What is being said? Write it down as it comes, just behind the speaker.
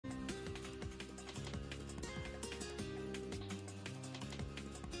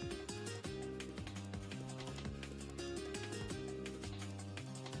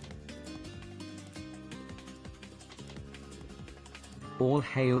All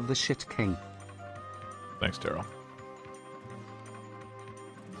hail the shit king. Thanks, Taro.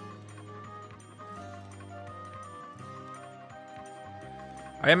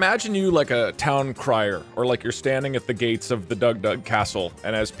 I imagine you like a town crier, or like you're standing at the gates of the DougDoug Castle,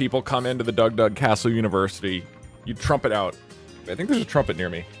 and as people come into the DougDoug Castle University, you trumpet out. I think there's a trumpet near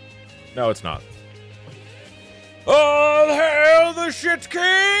me. No, it's not. All hail the shit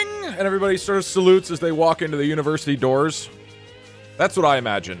king! And everybody sort of salutes as they walk into the university doors. That's what I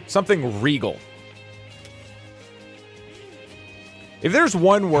imagine. Something regal. If there's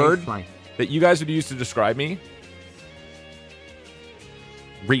one word that you guys would use to describe me,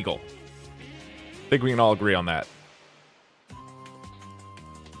 regal. I think we can all agree on that.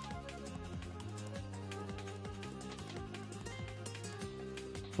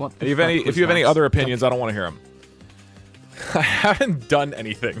 What If you have any other opinions, I don't want to hear them. I haven't done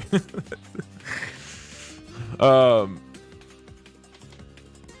anything.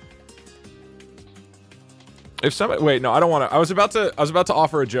 If somebody, wait, no, I don't want to. I was about to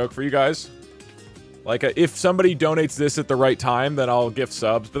offer a joke for you guys. Like, if somebody donates this at the right time, then I'll gift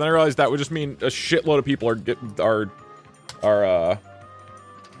subs. But then I realized that would just mean a shitload of people are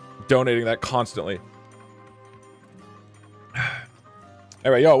donating that constantly.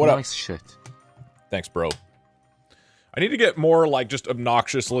 Anyway, yo, what up? Nice shit. Thanks, bro. I need to get more, like, just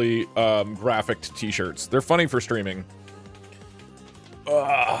obnoxiously graphic t-shirts. They're funny for streaming.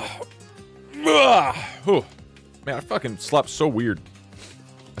 Man, I fucking slept so weird.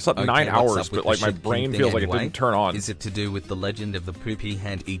 I slept 9 hours, but like my brain feels like it didn't turn on. Is it to do with the legend of the poopy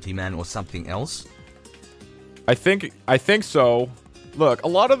hand-eating man or something else? I think so. Look, a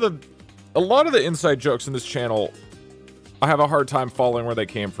lot of the inside jokes in this channel, I have a hard time following where they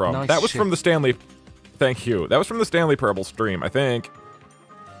came from. Nice that was shit. from the Stanley. Thank you. That was from the Stanley Parable stream, I think.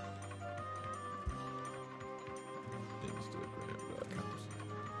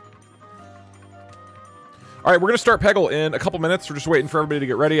 All right, we're gonna start Peggle in a couple minutes. We're just waiting for everybody to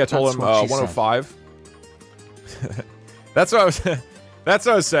get ready. I told him 105. That's what I was. That's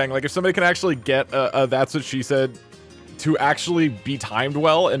what I was saying. Like, if somebody can actually get that's what she said to actually be timed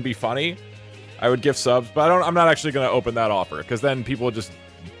well and be funny, I would gift subs. But I'm not actually gonna open that offer because then people would just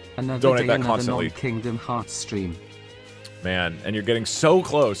donate that constantly. Kingdom Hearts stream. Man, and you're getting so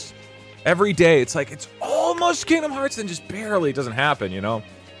close. Every day, it's like it's almost Kingdom Hearts, and just barely. It doesn't happen, you know.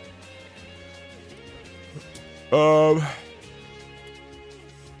 I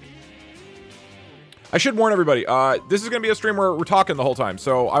should warn everybody, this is going to be a stream where we're talking the whole time,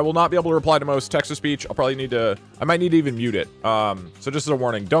 so I will not be able to reply to most text-to-speech. I'll probably need to, I might need to even mute it. So just as a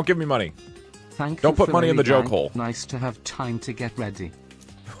warning, don't give me money. Don't put money in the joke hole. Nice to have time to get ready.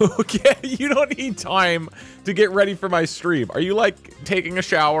 Okay, you don't need time to get ready for my stream. Are you, like, taking a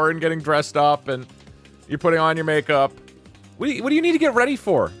shower and getting dressed up, and you're putting on your makeup? What do you need to get ready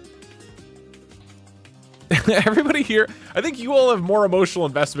for? Everybody here, I think you all have more emotional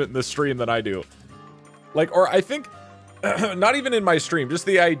investment in this stream than I do. Like, or I think, not even in my stream, just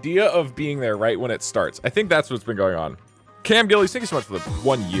the idea of being there right when it starts. I think that's what's been going on. Cam Gillies, thank you so much for the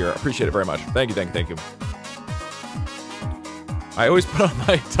 1 year. I appreciate it very much. Thank you, thank you. I always put on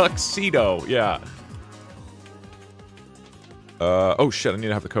my tuxedo, yeah. Oh shit, I need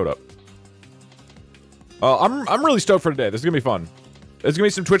to have the code up. I'm really stoked for today. This is gonna be fun. There's gonna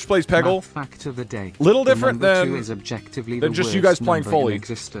be some Twitch plays Peggle. Fact of the day. Little different than is objectively just you guys playing fully.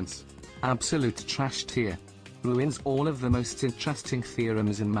 Existence. Absolute trash tier. Ruins all of the most interesting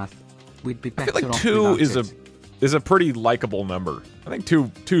theorems in math. We'd be better I feel like off 2 without is a pretty likable number. I think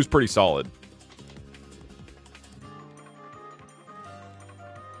 2 is pretty solid.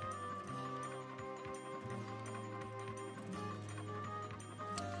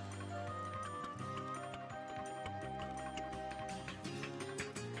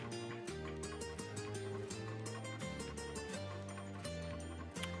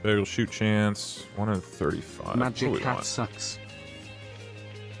 Bagel shoot chance, 1 in 35. Magic Cat sucks.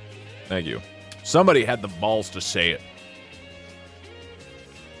 Thank you. Somebody had the balls to say it.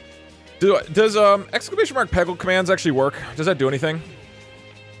 Does exclamation mark Peggle commands actually work? Does that do anything?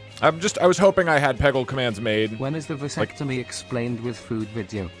 I was hoping I had Peggle commands made. When is the vasectomy explained with food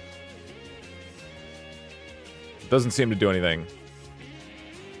video? Doesn't seem to do anything.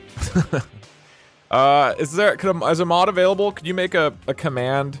 Is a mod available? Could you make a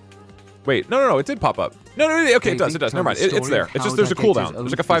command? Wait, no, it did pop up. No, okay, it does. Never mind. It's there. It's just there's a cooldown. There's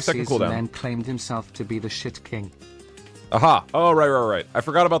like a 5-second cooldown. And claimed himself to be the shit king. Aha. Oh, right. I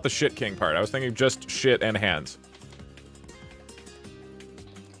forgot about the shit king part. I was thinking just shit and hands.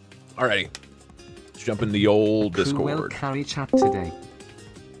 Alrighty. Let's jump in the old Discord. Who will carry chat today?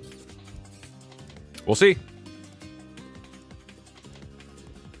 We'll see.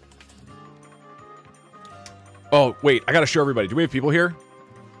 Oh, wait, I gotta show everybody. Do we have people here?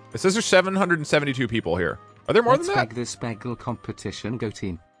 It says there's 772 people here. Are there more than that? Let's peg this PEGGLE competition. Go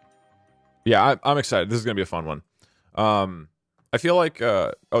team. Yeah, I'm excited. This is gonna be a fun one. I feel like,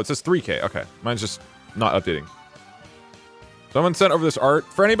 oh, it says 3K. Okay, mine's just not updating. Someone sent over this art.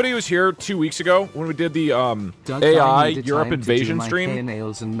 For anybody who was here 2 weeks ago when we did the Doug, AI I Europe invasion stream. Hair,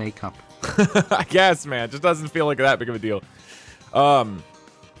 nails, and makeup. I guess, man. Just doesn't feel like that big of a deal. And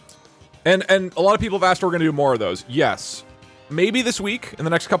a lot of people have asked if we're going to do more of those. Yes. Maybe this week, in the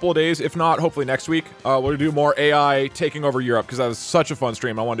next couple of days. If not, hopefully next week. We'll do more AI taking over Europe, because that was such a fun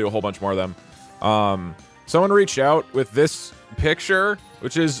stream. I want to do a whole bunch more of them. Someone reached out with this picture,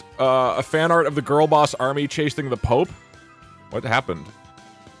 which is a fan art of the girl boss army chasing the Pope. What happened?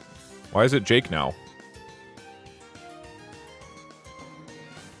 Why is it Jake now?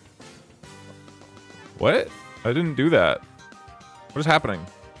 What? I didn't do that. What is happening?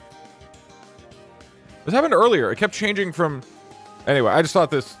 This happened earlier. It kept changing from... Anyway, I just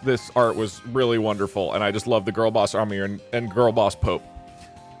thought this art was really wonderful, and I just love the girl boss army and girl boss Pope.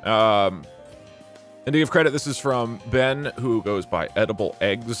 And to give credit, this is from Ben, who goes by Edible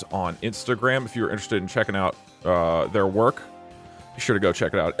Eggs on Instagram. If you're interested in checking out their work, be sure to go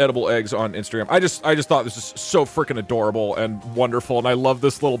check it out. Edible Eggs on Instagram. I just thought this is so freaking adorable and wonderful, and I love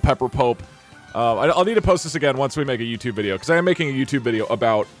this little Pepper Pope. I'll need to post this again once we make a YouTube video, because I am making a YouTube video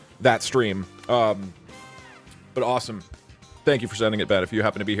about that stream. But awesome. Thank you for sending it, Ben, if you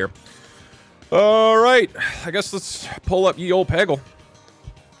happen to be here. All right. I guess let's pull up ye old Peggle.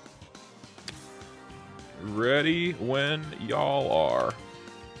 Ready when y'all are.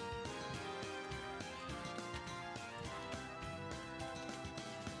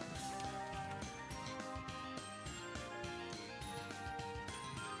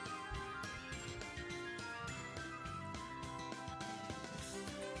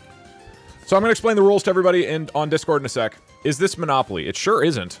 So I'm going to explain the rules to everybody on Discord in a sec. Is this Monopoly? It sure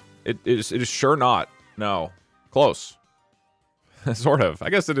isn't. It is sure not. No. Close. Sort of. I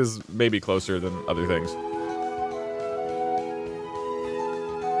guess it is maybe closer than other things.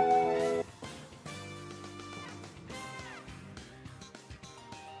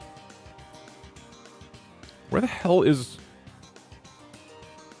 Where the hell is...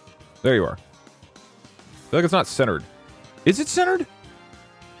 There you are. I feel like it's not centered. Is it centered?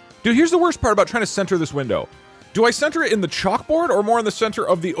 Dude, here's the worst part about trying to center this window. Do I center it in the chalkboard or more in the center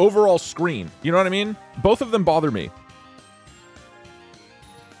of the overall screen? You know what I mean? Both of them bother me.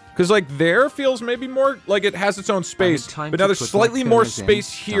 Because, like, there feels maybe more like it has its own space, but now there's slightly more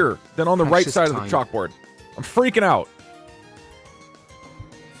space here than on the right side of the chalkboard. I'm freaking out.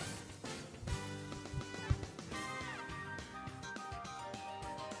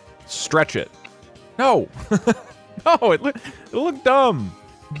 Stretch it. No. No, it looked dumb.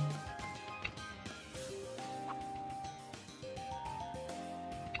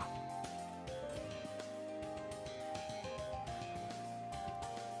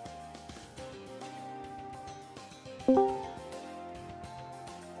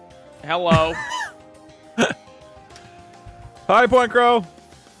 Hello. Hi, Pointcrow.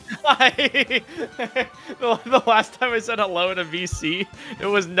 Hi. The last time I said hello in a VC, it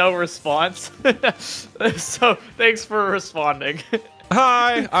was no response. So thanks for responding.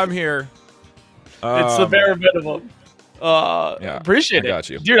 Hi, I'm here. It's the bare minimum. Yeah, appreciate it. Got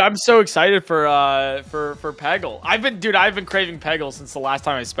you, dude. I'm so excited for PEGGLE. I've been craving PEGGLE since the last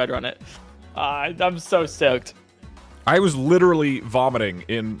time I speedrun it. I'm so stoked. I was literally vomiting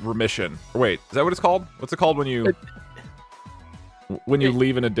in remission. Wait, is that what it's called? What's it called when you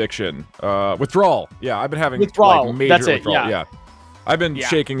leave an addiction? Withdrawal. Yeah, I've been having withdrawal. Like, major That's it. withdrawal. Yeah. I've been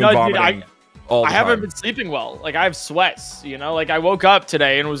shaking and vomiting all the time. I haven't been sleeping well. Like, I have sweats, you know? Like, I woke up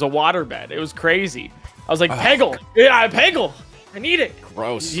today and it was a waterbed. It was crazy. I was like, PEGGLE. Yeah, PEGGLE. I need it.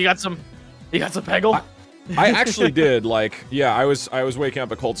 Gross. You got some PEGGLE? I actually did. Like, yeah, I was waking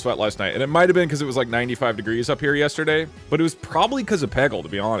up a cold sweat last night, and it might have been because it was like 95 degrees up here yesterday, but it was probably because of PEGGLE, to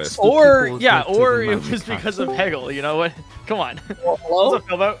be honest. Or it was because of PEGGLE. You know what? Come on. Well, hello? What's up,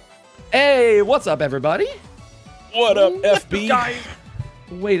 Failboat? Hey, what's up, everybody? What up, FB? Guys?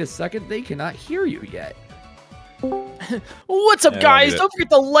 Wait a second, they cannot hear you yet. What's up, guys? Don't forget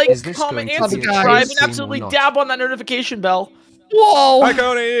to like, comment, and subscribe, and guys? absolutely dab on that notification bell. Whoa! Hi,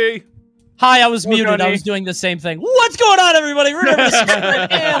 Coney. Hi, I was muted. Coney. I was doing the same thing. What's going on, everybody? Remember to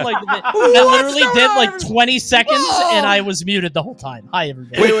I literally did like 20 seconds, and I was muted the whole time. Hi,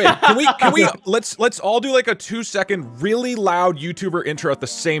 everybody. Wait. Can we let's all do like a 2-second really loud YouTuber intro at the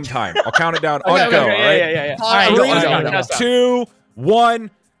same time. I'll count it down. Okay, Go. Yeah. All right, 3, 2, 1,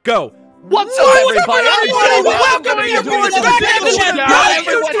 go. What's up, everybody? Welcome to your boys back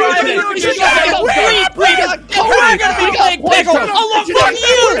are going to be playing Peggle along with you.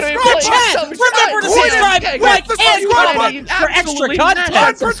 Scratch chat. Remember to subscribe, like, and comment for extra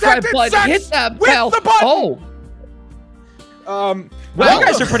content. Subscribe button. Hit that bell. Oh. Well, you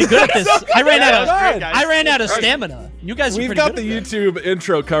guys are pretty good at this. I ran out of Guys. stamina. You guys are We've pretty got good the at this. YouTube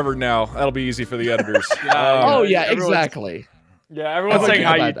intro covered now. That'll be easy for the editors. Oh yeah, everyone's- exactly. Yeah, everyone's Okay, saying how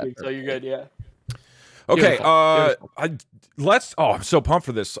hi about YouTube, that? so you're good. Yeah. Okay, Beautiful. let's. Oh, I'm so pumped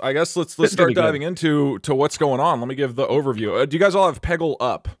for this. I guess let's This is gonna start be good. diving into what's going on. Let me give the overview. Do you guys all have Peggle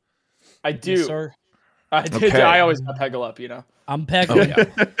up? I do. Yes, sir. I did. Okay. I always got Peggle up, you know. I'm Peggle.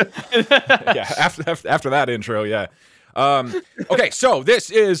 Yeah. After that intro, yeah. Okay, so this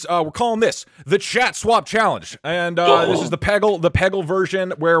is we're calling this the Chat Swap Challenge, and this is the Peggle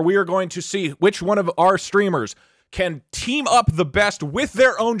version where we are going to see which one of our streamers can team up the best with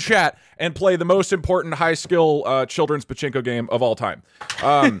their own chat and play the most important high skill children's pachinko game of all time.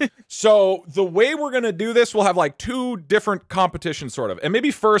 So the way we're gonna do this, we'll have like 2 different competitions sort of, and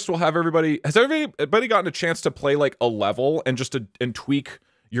maybe first we'll have everybody. Has everybody gotten a chance to play like a level and just and tweak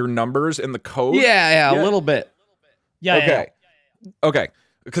your numbers in the code? Yeah, a little bit. Yeah. Okay. Okay.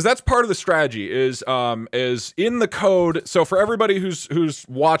 Because that's part of the strategy is in the code. So for everybody who's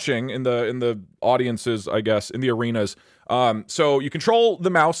watching in the audiences, I guess, in the arenas, so you control the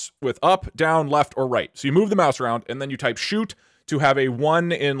mouse with up, down, left, or right. So you move the mouse around and then you type shoot to have a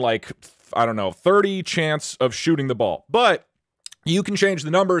 1 in like, I don't know, 30 chance of shooting the ball. But you can change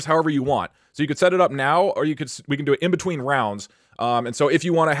the numbers however you want. So you could set it up now, or we can do it in between rounds. And so if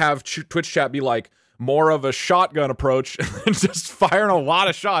you want to have Twitch chat be like more of a shotgun approach and just firing a lot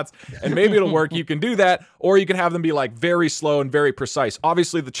of shots, and maybe it'll work, you can do that, or you can have them be like very slow and very precise.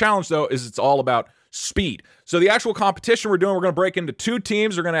 Obviously, the challenge though is it's all about speed. So the actual competition we're going to break into 2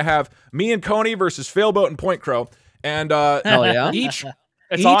 teams. We're going to have me and Coney versus Failboat and Pointcrow, and Hell yeah. each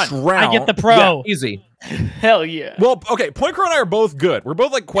It's each on. round. I get the pro. Easy. Hell yeah. Well, okay, Pointcrow and I are both good. We're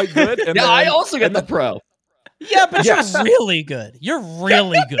both like quite good. And Yeah, then, I also get the pro. Yeah, but Yes. you're really good. You're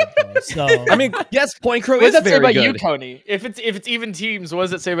really good, though. So I mean, Yes, Pointcrow What is does that say very about good. you, Coney? If it's even teams, what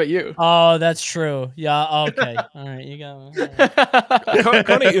does it say about you? oh, that's true. Yeah. Okay. All right. You got it.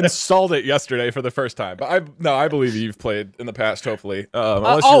 Coney installed it yesterday for the first time, but I believe you've played in the past. Hopefully,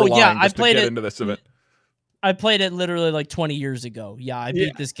 unless you're lying yeah, I just to played get it. into this event. I played it literally like 20 years ago. Yeah, I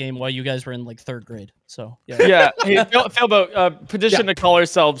beat this game while you guys were in like 3rd grade. So yeah. Yeah. Hey, Failboat, petition to call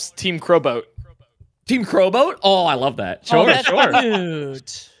ourselves Team Crowboat. Team Crowboat? Oh, I love that. Oh, Sure, that's sure.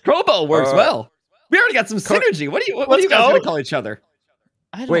 cute. Crowboat works well. We already got some synergy. What are you Let's guys go. gonna call each other?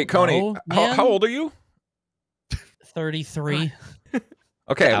 I don't Wait, Coney, know, how man. old are you? 33.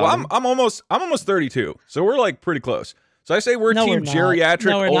 Okay, Yeah, well, I'm almost 32, so we're like pretty close. So I say we're No, team we're not. geriatric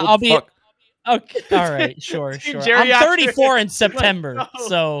No, we're old not. I'll be- fuck. Okay. All right. Sure. Team Sure. I'm geriatric. 34 in September. no.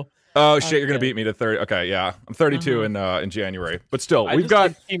 So Oh shit, you're gonna Okay. beat me to 30. Okay, yeah, I'm 32 in January, but still, I we've just got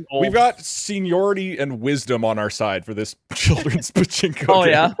like Team Old. we've got seniority and wisdom on our side for this children's pachinko. Oh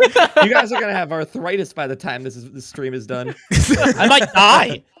game. yeah. You guys are gonna have arthritis by the time this stream is done. I might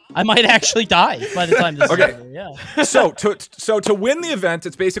die. I might actually die by the time this Okay. is over. Yeah. So to win the event,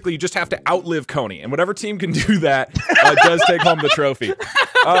 it's basically you just have to outlive Coney, and whatever team can do that does take home the trophy.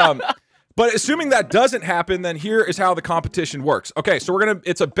 But assuming that doesn't happen, then here is how the competition works. Okay, so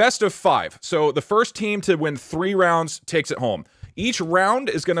it's a best of 5. So the first team to win 3 rounds takes it home. Each round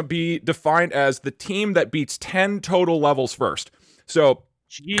is gonna be defined as the team that beats 10 total levels first. So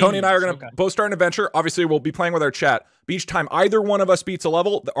Coney and I are going to both start an adventure. Obviously, we'll be playing with our chat. But each time either one of us beats a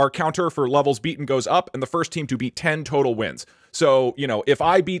level, our counter for levels beaten goes up, and the first team to beat 10 total wins. So, you know, if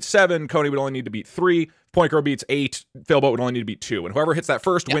I beat 7, Coney would only need to beat 3. Pointcrow beats 8, Failboat would only need to beat 2. And whoever hits that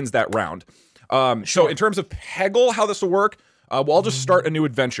first wins that round. So in terms of Peggle, how this will work, well, I'll just start a new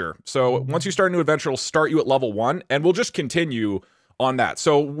adventure. So once you start a new adventure, it'll start you at level 1, and we'll just continue on that.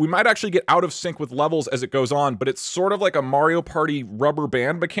 So we might actually get out of sync with levels as it goes on, but it's sort of like a Mario Party rubber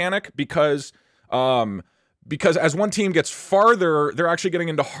band mechanic because as one team gets farther, they're actually getting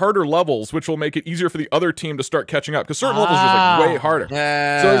into harder levels, which will make it easier for the other team to start catching up because certain levels are like way harder.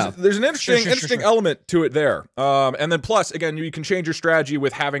 So there's an interesting element to it there. And then plus, again, you can change your strategy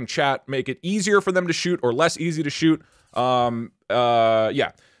with having chat make it easier for them to shoot or less easy to shoot.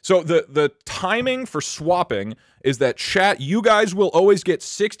 Yeah. So the timing for swapping is that chat, you guys will always get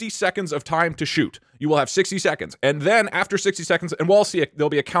 60 seconds of time to shoot. You will have 60 seconds. And then after 60 seconds, and we'll see,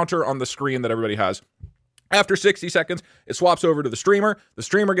 there'll be a counter on the screen that everybody has. After 60 seconds, it swaps over to the streamer. The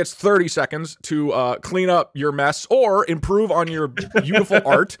streamer gets 30 seconds to clean up your mess or improve on your beautiful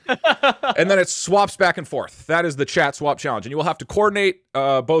art. And then it swaps back and forth. That is the chat swap challenge. And you will have to coordinate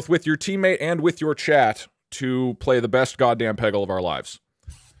both with your teammate and with your chat to play the best goddamn Peggle of our lives.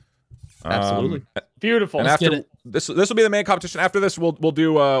 Absolutely. Beautiful. And Let's after, get it. this will be the main competition. After this, we'll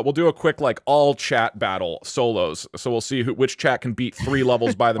do a quick like all chat battle solos. So we'll see which chat can beat 3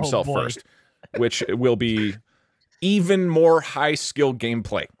 levels by themselves first, which will be even more high skill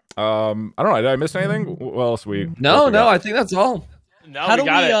gameplay. I don't know. Did I miss anything? What else No, I think that's all. No, How we do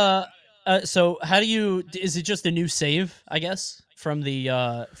got it. so how do you? Is it just a new save? I guess from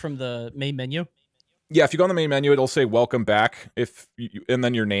the main menu. Yeah, if you go on the main menu, it'll say "Welcome back." And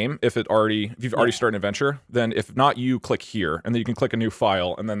then your name. If you've already started an adventure, then if not, you click here, and then you can click a new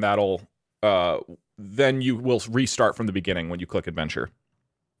file, and then that'll then you will restart from the beginning when you click adventure.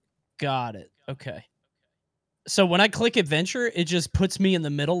 Got it. Okay. So when I click adventure, it just puts me in the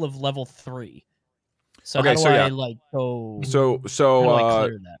middle of level 3. So okay, how do so I like go? So how do I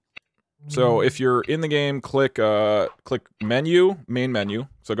clear that? So if you're in the game, click menu, main menu.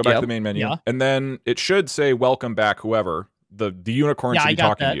 So go back to the main menu, and then it should say "Welcome back." Whoever the unicorn should be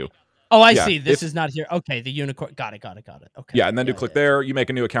talking to you. Oh, I see. This is not here. Okay, the unicorn. Got it. Okay. Yeah, and then you click there. You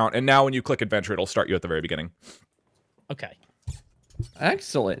make a new account, and now when you click adventure, it'll start you at the very beginning. Okay.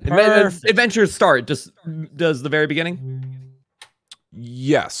 Excellent. Adventure start just does the very beginning.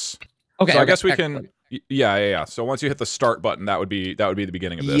 Yes. Okay. So I guess we can. Yeah. So once you hit the start button, that would be the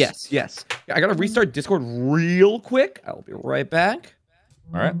beginning of this. Yes. I gotta restart Discord real quick. I'll be right back.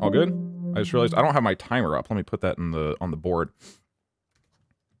 All right, all good. I just realized I don't have my timer up. Let me put that on the board.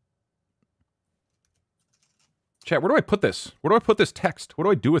 Chat, where do I put this? Where do I put this text? What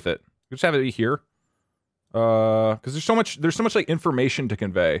do I do with it? Just have it here. Because there's so much like information to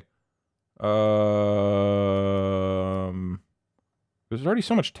convey. There's already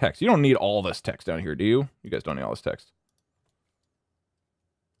so much text. You don't need all this text down here, do you? You guys don't need all this text.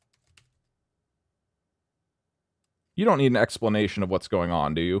 You don't need an explanation of what's going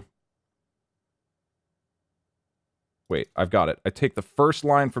on, do you? Wait, I've got it. I take the first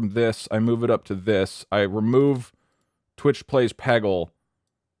line from this, I move it up to this, I remove Twitch plays PEGGLE.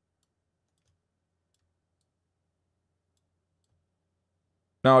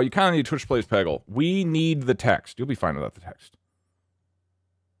 No, you kind of need Twitch plays PEGGLE. We need the text. You'll be fine without the text.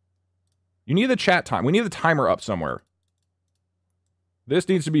 You need the chat time. We need the timer up somewhere. This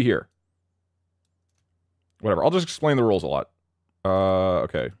needs to be here. Whatever. I'll just explain the rules a lot.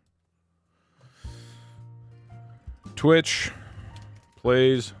 Okay. Twitch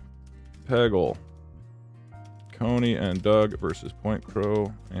plays PEGGLE. Coney and Doug versus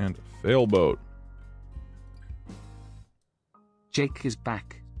Pointcrow and Failboat. Jake is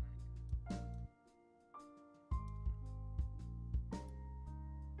back.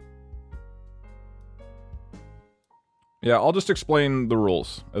 Yeah, I'll just explain the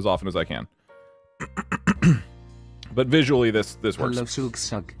rules as often as I can. But visually, this works. Hello,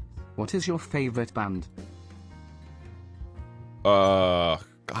 Sug. What is your favorite band? God,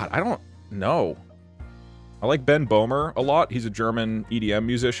 I don't know. I like Ben Bomer a lot. He's a German EDM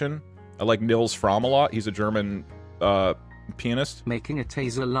musician. I like Nils Fromm a lot. He's a German pianist. Making a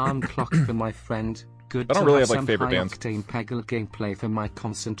taser alarm clock for my friend. Good. I don't really have like favorite bands. PEGGLE gameplay for my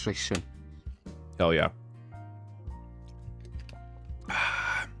concentration. Hell yeah.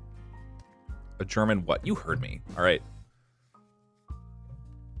 A German what? You heard me. All right.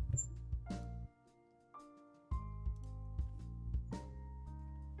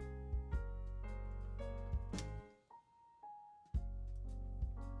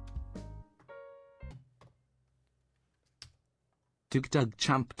 DougDoug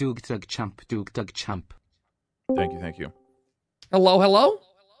champ, DougDoug champ, DougDoug champ. Thank you. Hello?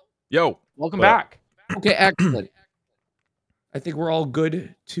 Yo. Welcome back. Okay, excellent. I think we're all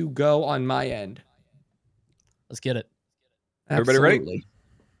good to go on my end. Let's get it. Everybody ready? Absolutely.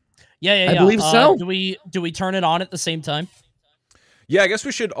 Yeah. I believe so. Do we turn it on at the same time? Yeah, I guess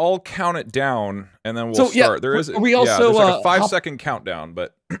we should all count it down, and then we'll start. There is we also, there's like a 5-second countdown,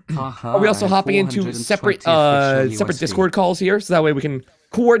 but are we also hopping into separate Discord calls here, so that way we can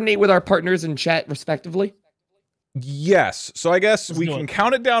coordinate with our partners in chat respectively? Yes. So I guess we can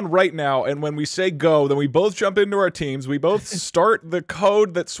count it down right now, and when we say go, then we both jump into our teams. We both start the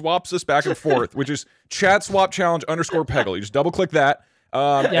code that swaps us back and forth, which is chat swap challenge _PEGGLE. You just double click that.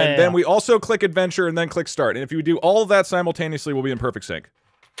 Then we also click adventure and then click start. And if you do all of that simultaneously, we'll be in perfect sync.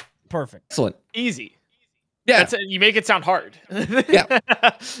 Perfect. Excellent. Easy. Yeah. You make it sound hard. Yeah.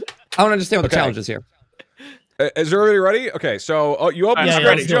 I don't understand what the challenge is here. Is everybody ready? Okay, so you open the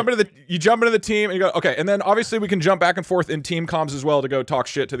screen, you jump into the team, and you go, okay, and then obviously we can jump back and forth in team comms as well to go talk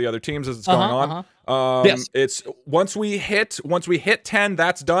shit to the other teams as it's going on. Yes. It's once we hit 10,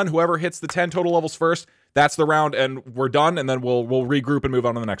 that's done. Whoever hits the 10 total levels first, that's the round, and we're done, and then we'll regroup and move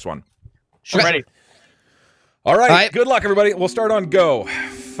on to the next one. Sure. Ready. All right, good luck, everybody. We'll start on go.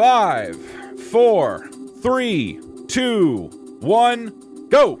 5, 4, 3, 2, 1,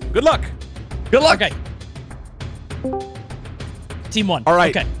 go. Good luck. Good luck. Okay. Team 1. All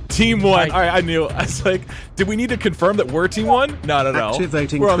right. Okay. Team 1. All right, I knew. I was like, did we need to confirm that we're Team 1? No.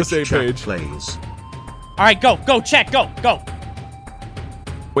 Activating We're on the same Twitch chat, page. please. All right, go. Go, chat. Go. Go.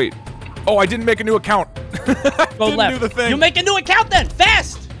 Wait. Oh, I didn't make a new account. Go left. Do the thing. You make a new account then.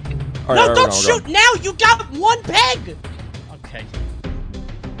 Fast. All right, No, all right, don't hold on. shoot now. You got 1 peg. Okay.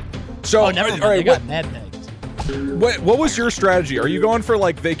 So, Oh, never mind. all right, They got mad pegs. what was your strategy? Are you going for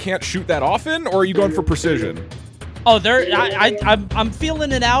like they can't shoot that often, or are you going for precision? Oh, I'm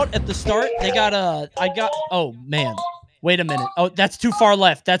feeling it out at the start. They got oh man. Wait a minute. Oh, that's too far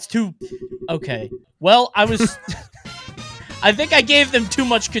left. That's too okay. Well, I was I think I gave them too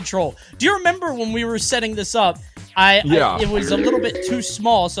much control. Do you remember when we were setting this up? It was a little bit too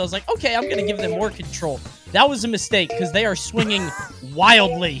small, so I was like, okay, I'm gonna give them more control. That was a mistake because they are swinging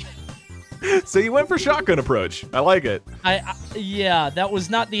wildly. So you went for shotgun approach. I like it. Yeah, that was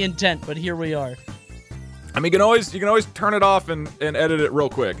not the intent, but here we are. I mean, you can always turn it off and edit it real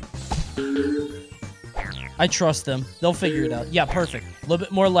quick. I trust them. They'll figure it out. Yeah, perfect. A little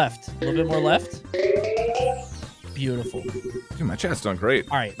bit more left. A little bit more left. Beautiful. Dude, my chat's done great.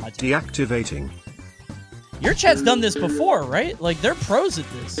 All right, my turn. Deactivating. Your chat's done this before, right? Like, they're pros at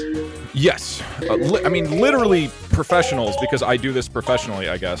this. Yes. I mean, literally professionals, because I do this professionally,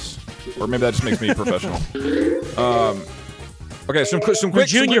 I guess. Or maybe that just makes me professional. Okay, some quick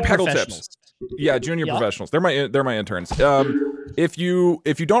junior PEGGLE professionals. tips. Yeah, junior Yeah. professionals. They're my interns. If you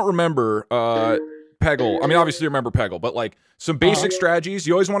don't remember PEGGLE, I mean obviously you remember PEGGLE, but like some basic strategies,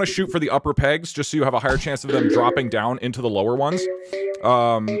 you always want to shoot for the upper pegs just so you have a higher chance of them dropping down into the lower ones.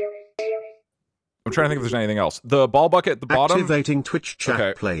 I'm trying to think if there's anything else. The ball bucket at the bottom. Activating Twitch chat,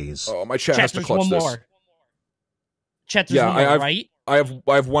 Okay. please. Oh, my chat Chat, has to there's clutch one this. more. Chat, there's one more, right? I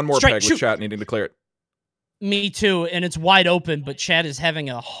have one more Straight, peg shoot. with chat needing to clear it. Me too, and it's wide open, but chat is having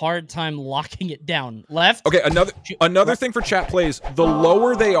a hard time locking it down. Left. Okay, another thing for chat plays, the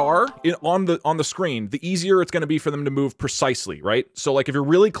lower they are on the screen, the easier it's going to be for them to move precisely, right? So like if you're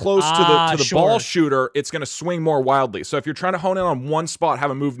really close to the ball shooter, it's going to swing more wildly. So if you're trying to hone in on one spot, have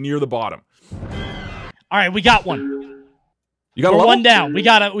them move near the bottom. All right, we got one. You got We're a one down. We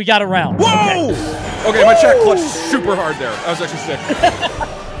got a round. Whoa! Okay, my chat clutched super hard there. That was actually sick.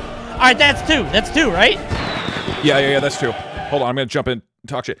 All right, that's two. That's two, right? Yeah, that's two. Hold on, I'm going to jump in and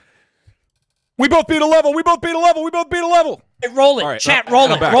talk shit. We both beat a level. We both beat a level. We both beat a level. Hey, roll it. All right, Chat, roll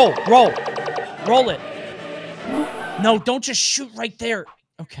I'm it. back. Roll it. No, don't just shoot right there.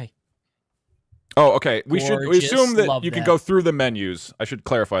 Okay. Oh, okay. We Gorgeous. assume that Love you can that. go through the menus. I should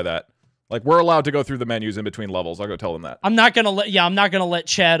clarify that. Like we're allowed to go through the menus in between levels. I'll go tell them that. I'm not gonna let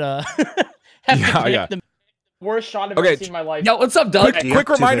Chad have to pick the Worst shot I've Okay, ever seen in my life. Yo, what's up, Doug? Quick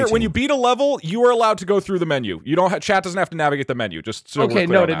reminder: when Deactivating. you beat a level, you are allowed to go through the menu. You don't. Chat doesn't have to navigate the menu. Just so Okay, we're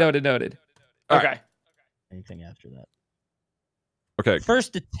clear on noted. that. All Okay. right. anything after that. Okay,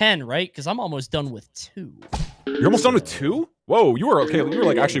 First to 10, right? Because I'm almost done with 2. you're almost done with 2. Whoa, you were okay. You were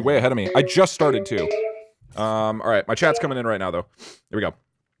like actually way ahead of me. I just started 2. All right, my chat's coming in right now though. Here we go.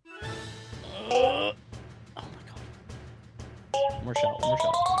 Oh my god. One more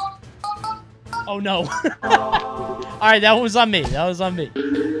shot. Oh no. Alright, that was on me.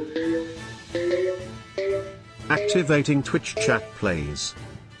 Activating Twitch chat, please.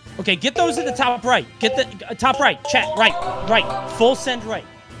 Okay, get those at the top right. Get the top right. Chat, right. Full send right.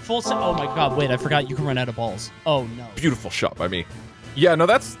 Full send. Oh my god, wait, I forgot you can run out of balls. Oh no. Beautiful shot by me. Yeah, no,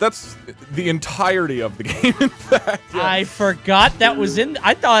 that's the entirety of the game. In fact, yeah. I forgot that was in.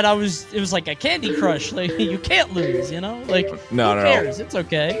 I thought it was like a Candy Crush. Like you can't lose, you know? Like No. who cares? It's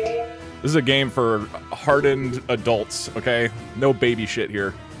okay. This is a game for hardened adults. Okay, no baby shit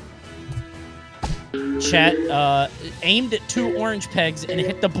here. Chat aimed at 2 orange pegs and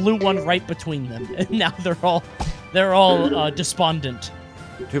hit the blue one right between them, and now they're all despondent.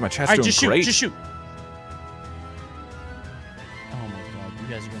 Dude, my chat's All right, doing great. just shoot. Oh my god, you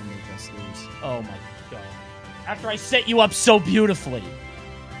guys are gonna make us lose. Oh my god. After I set you up so beautifully.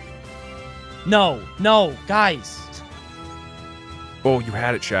 No, guys. Oh, you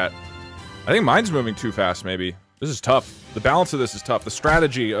had it, chat. I think mine's moving too fast, maybe. This is tough. The balance of this is tough. The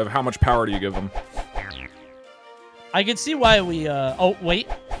strategy of how much power do you give them? I can see why we, oh, wait.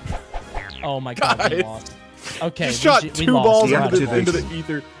 Oh my god, we Guys. lost. Okay, You shot we 2 lost. balls We're out of into balls. the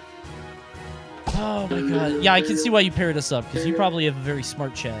ether. Oh my god. Yeah, I can see why you paired us up, because you probably have a very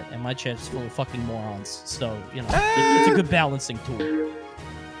smart chat, and my chat's full of fucking morons. So, you know, it's a good balancing tool.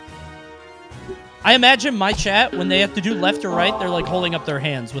 I imagine my chat, when they have to do left or right, they're like holding up their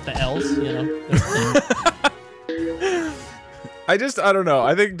hands with the L's, you know? I don't know.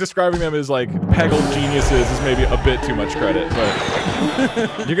 I think describing them as like Peggle geniuses is maybe a bit too much credit,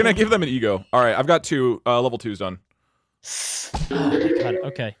 but you're gonna give them an ego. All right, I've got 2 level 2s done. Oh my god.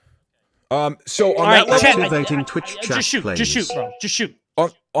 Okay. So on All that right, level, Activating Twitch chat just shoot, plays. just shoot, bro. Just shoot.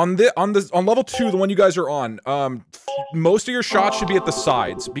 on level 2, the one you guys are on, most of your shots should be at the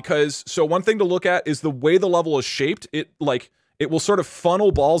sides because one thing to look at is the way the level is shaped. It will sort of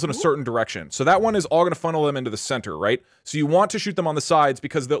funnel balls in a certain direction. So that one is all going to funnel them into the center, right? So you want to shoot them on the sides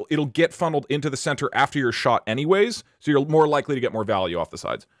because it'll get funneled into the center after your shot anyways. So you're more likely to get more value off the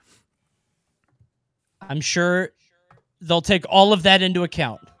sides. I'm sure they'll take all of that into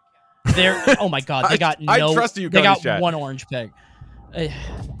account. Oh my god, they got I trust you, they got chat. 1 orange peg.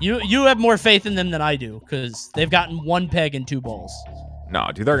 You have more faith in them than I do, because they've gotten 1 peg and 2 balls. No,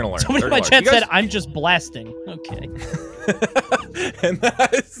 dude, they're gonna learn. Somebody in my chat said, I'm just blasting. Okay. And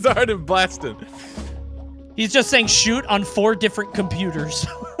that started blasting. He's just saying shoot on 4 different computers.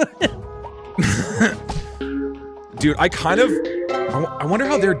 Dude, I wonder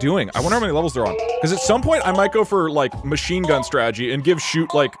how they're doing. I wonder how many levels they're on. Because at some point, I might go for, like, machine gun strategy and give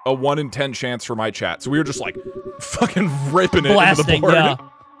shoot, like, a 1 in 10 chance for my chat. So we were just, like, fucking ripping it into the board. Yeah.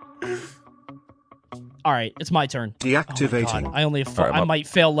 All right, it's my turn. Deactivating. Oh I only I might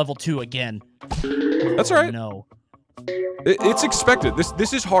fail level 2 again. That's all right. No. It's expected.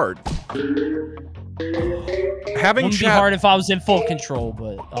 This is hard. Having Wouldn't be hard if I was in full control,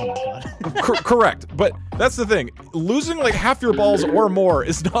 but oh my god. Correct, but that's the thing. Losing like half your balls or more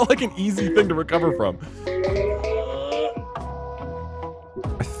is not like an easy thing to recover from.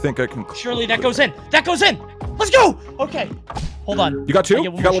 I think I can. Surely that goes in. That goes in. Let's go. Okay. Hold on. You got 2?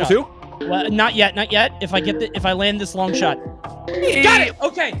 You got level 2? Well, not yet. Not yet. If I land this long shot. Got it.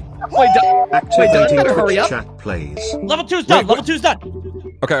 Okay. Activating hurry Twitch up. chat plays. Level 2's done. Level 2's done.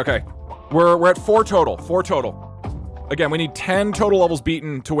 Okay. We're at 4 total. 4 total. Again, we need 10 total levels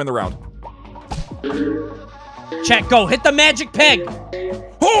beaten to win the round. Chat, go. Hit the magic peg.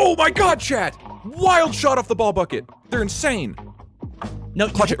 Oh my god, chat! Wild shot off the ball bucket. They're insane. No,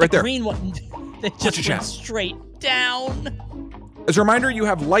 clutch it right there. Green one. They just went straight down. As a reminder, you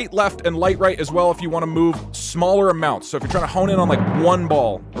have light left and light right as well if you want to move smaller amounts. So if you're trying to hone in on like 1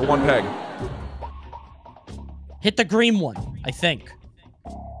 ball or 1 peg. Hit the green one, I think.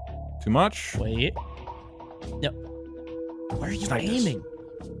 Too much? Wait. No. Where are you aiming?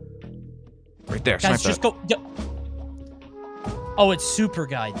 Right there. Guys, just go. Oh, it's super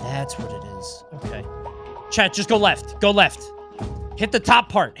guide. That's what it is. Okay. Chat, just go left. Go left. Hit the top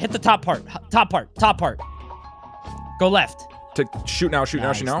part. Hit the top part. Top part. Top part. Go left. Shoot now. Shoot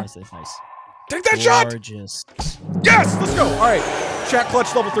now. Shoot now. Nice. Take that shot! Gorgeous. Yes! Let's go. All right. Chat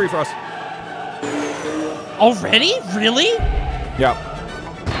clutch level 3 for us. Already? Really? Yeah.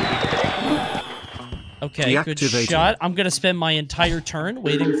 Okay, good shot. I'm gonna spend my entire turn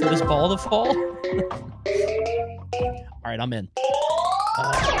waiting for this ball to fall. All right, I'm in.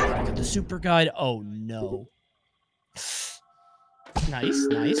 I got the super guide. Oh no. Nice.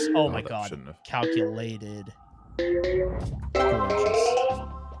 Oh my god. Calculated. Gorgeous.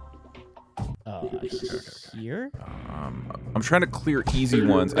 Here? I'm trying to clear easy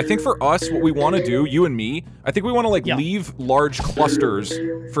ones. I think for us, what we want to do, you and me, I think we want to like leave large clusters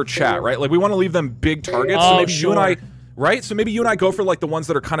for chat, right? Like we want to leave them big targets. So maybe you and I, right? So maybe you and I go for like the ones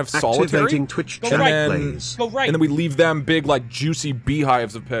that are kind of solitary. Activating Twitch chat plays. Go right. And then we leave them big, like juicy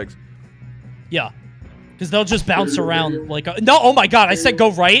beehives of pegs. Yeah. Because they'll just bounce around like no, oh my god, I said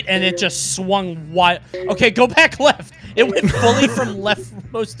go right and it just swung wide. Okay, go back left. It went fully from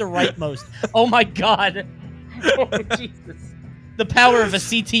leftmost to rightmost. Oh my god. Oh Jesus. The power of a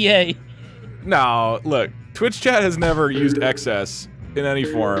CTA. No, look, Twitch chat has never used excess in any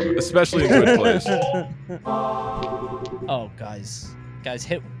form, especially in Twitch plays. Oh guys. Guys,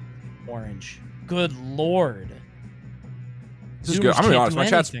 hit orange. Good lord. This is good. I'm gonna be honest.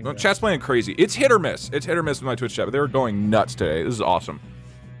 My chat's playing crazy. It's hit or miss. It's hit or miss with my Twitch chat, but they were going nuts today. This is awesome.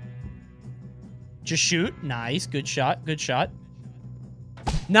 Just shoot. Nice. Good shot. Good shot.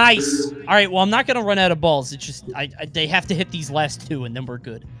 Nice. All right. Well, I'm not gonna run out of balls. It's just they have to hit these last 2, and then we're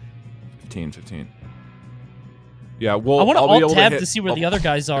good. 15. Yeah. Well, I want to alt tab to see where the other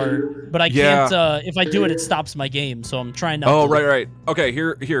guys are, but I can't. If I do it, it stops my game. So I'm trying not. Oh, right. Okay.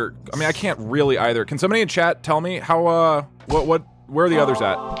 Here. I mean, I can't really either. Can somebody in chat tell me how? Where are the others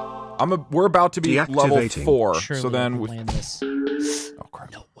at? We're about to be level 4. Surely so then we land this. Oh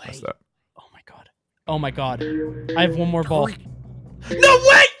crap! No way. What's that? Oh my god. I have 1 more ball. No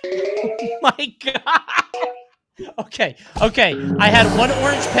way! Oh my god. Okay. I had 1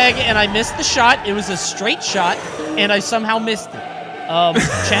 orange peg and I missed the shot. It was a straight shot and I somehow missed it.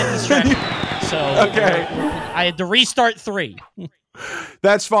 Chat distraction. So okay. I had to restart 3.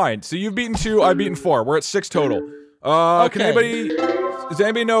 That's fine. So you've beaten 2, I've beaten 4. We're at 6 total. Can anybody... Does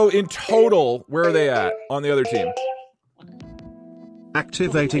anybody know in total where are they at on the other team?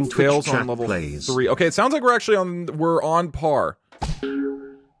 Activating Twitch Fails chat on level plays. 3. Okay, it sounds like we're on par.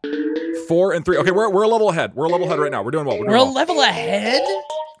 4 and 3. Okay, we're a level ahead. We're a level ahead right now. We're doing well. We're a level ahead?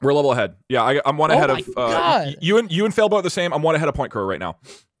 We're a level ahead. Yeah, I'm one ahead of God. you and Failboat the same. I'm one ahead of Pointcrow right now.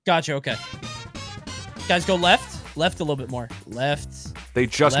 Gotcha, okay. Guys, go left. Left a little bit more. Left. They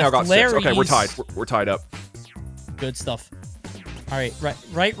just now got 6. Okay, we're tied. We're tied up. Good stuff. All right,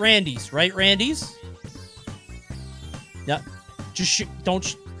 right Randy's. Right Randy's. Yeah. Just shoot.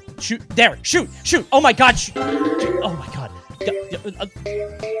 Don't shoot. There. Shoot. Shoot. Oh my God. Shoot. Oh my God.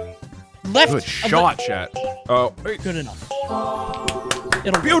 Left. Good shot, chat. Oh, good enough.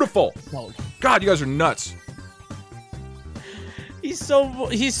 Beautiful. No. God, you guys are nuts. He's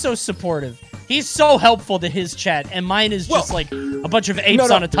so supportive. He's so helpful to his chat, and mine is just like a bunch of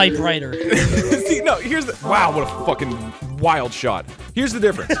apes on a typewriter. See, no, here's the... Wow, what a fucking wild shot. Here's the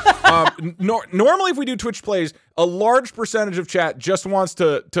difference. Normally, if we do Twitch plays, a large percentage of chat just wants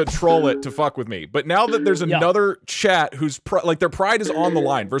to troll it to fuck with me. But now that there's another chat whose like their pride is on the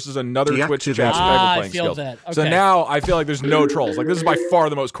line versus another Twitch chat's playing skills. That. Okay. So now I feel like there's no trolls. Like this is by far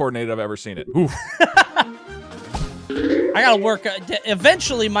the most coordinated I've ever seen it. Oof. I gotta work.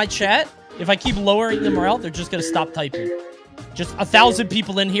 Eventually, my chat, if I keep lowering the morale, they're just gonna stop typing. Just 1,000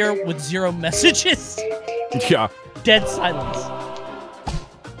 people in here with 0 messages. Yeah. Dead silence.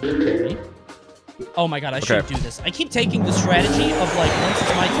 Okay. Oh my God, I shouldn't do this. I keep taking the strategy of like, once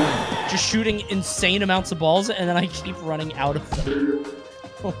it's my turn, just shooting insane amounts of balls, and then I keep running out of them.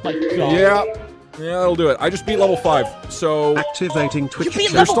 Oh my God. Yeah. Yeah, that'll do it. I just beat level 5, so... Activating Twitch You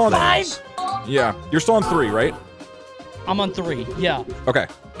beat level 5? Yeah. You're still on 3, right? I'm on 3, yeah. Okay.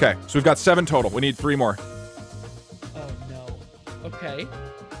 Okay. So we've got 7 total. We need 3 more. Oh no. Okay.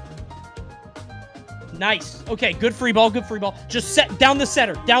 Nice. Okay, good free ball, good free ball. Just set down the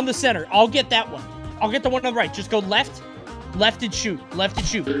center, down the center. I'll get that one. I'll get the one on the right. Just go left, left and shoot, left and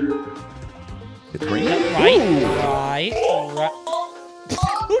shoot. Hit green. Right.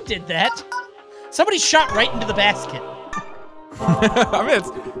 Who did that? Somebody shot right into the basket. I mean,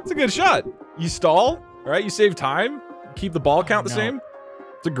 it's a good shot. You stall, all right? You save time. Keep the ball count the same.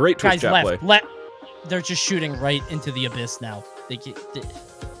 It's a great Twitch chat play. They're just shooting right into the abyss now.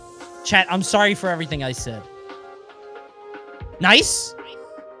 Chat, I'm sorry for everything I said. Nice.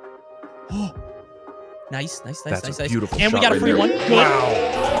 Nice. That's a beautiful shot. And we got a free one. Good.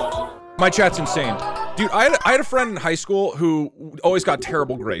 Wow. My chat's insane. Dude, I had a friend in high school who always got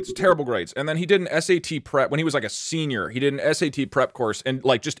terrible grades. And then he did an SAT prep when he was like a senior. He did an SAT prep course and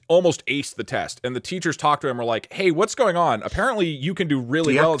like just almost aced the test. And the teachers talked to him, were like, hey, what's going on? Apparently you can do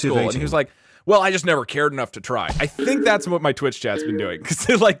really well at school. And he was like, well, I just never cared enough to try. I think that's what my Twitch chat's been doing.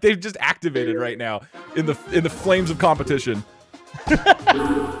 Because like they've just activated right now in the flames of competition.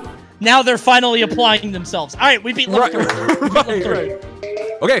 Now they're finally applying themselves. All right, we beat level 3. Right.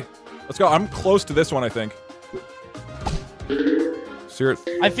 Okay, let's go. I'm close to this one, I think.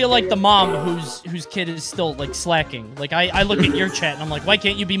 I feel like the mom whose kid is still like slacking. Like I look at your chat and I'm like, why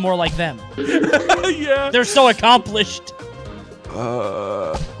can't you be more like them? Yeah. They're so accomplished.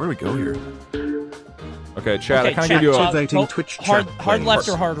 Where do we go here? Okay, chat. I kind of give you a Twitch hard left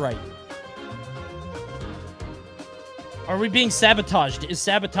or hard right. Are we being sabotaged? Is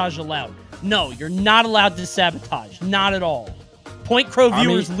sabotage allowed? No, you're not allowed to sabotage. Not at all. Pointcrow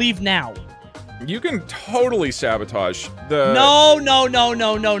viewers, leave now. You can totally sabotage the...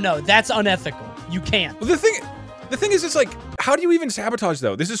 No. That's unethical. You can't. Well, the thing is, it's like, how do you even sabotage,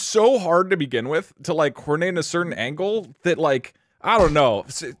 though? This is so hard to begin with, to, like, coordinate in a certain angle that, like, I don't know.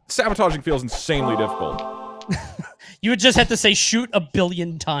 Sabotaging feels insanely difficult. You would just have to say shoot 1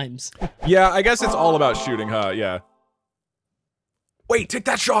 billion times. Yeah, I guess it's all about shooting, huh? Yeah. Wait, take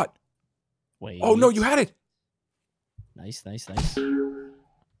that shot! Wait. Oh, no, you had it! Nice.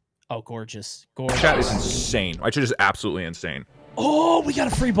 Oh, gorgeous. Chat is insane. My chat is absolutely insane. Oh, we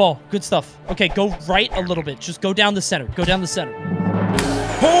got a free ball. Good stuff. Okay, go right a little bit. Just go down the center.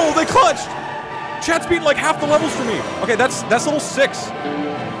 Oh, they clutched! Chat's beating like half the levels for me. Okay, that's level 6.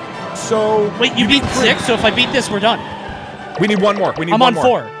 So... Wait, you beat 6? So if I beat this, we're done. We need one more. I'm on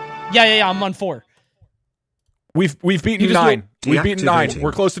 4. Yeah, I'm on 4. We've beaten 9. We've beaten 9.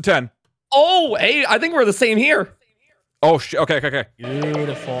 We're close to 10. Oh, hey, I think we're the same here. Oh, okay.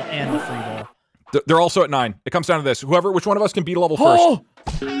 Beautiful. And the free ball. They're also at 9. It comes down to this. Which one of us can beat a level first?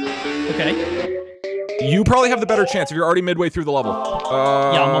 Okay. You probably have the better chance if you're already midway through the level.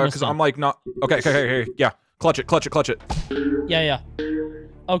 Yeah, I'm almost done. I'm like not... Okay. Yeah. Clutch it. Yeah.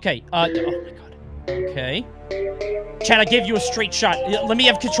 Okay. Oh my God. Okay. Chad, I gave you a straight shot. Let me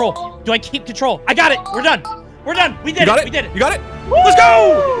have control. Do I keep control? I got it. We're done. We're done. We did it. We did it. You got it? Let's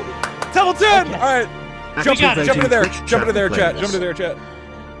go! Level 10! Okay. All right. Jump into there. Jump into there, chat. Jump into there, chat.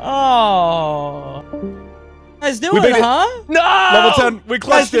 Oh. You guys doing it, huh? No! Level 10. We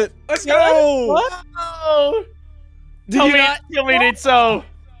clutched it. Let's go! What? No! Tell me it's so.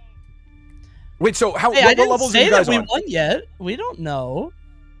 Wait, so how? Hey, what levels are you guys we on? won yet. We don't know.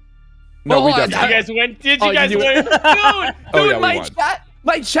 No, we Did don't. you guys win? Did you Oh, guys you win? Dude, Oh, yeah, we won.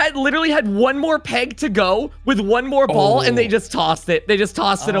 my chat literally had one more peg to go with one more ball, and they just tossed it. They just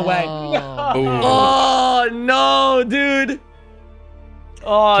tossed it away. Oh no, dude.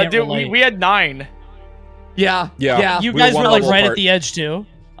 Oh, Can't dude, relate. we had 9. Yeah. You We guys won were like level right apart. at the edge too.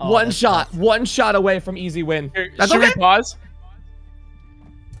 Oh, one that's shot away from easy win. Here, That's should okay. we pause?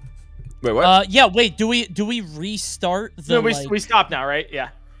 Wait, what? Yeah. Wait. Do we restart the? No, like... we stopped now, right? Yeah.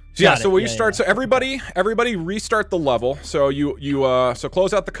 Yeah, Got so it. when you Yeah, start, so everybody restart the level. So so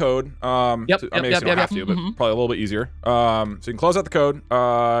close out the code. Yep, I mean, yep, you don't yep, have to, but Mhm. probably a little bit easier. So you can close out the code.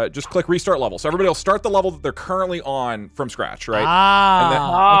 Just click restart level. So everybody will start the level that they're currently on from scratch, right?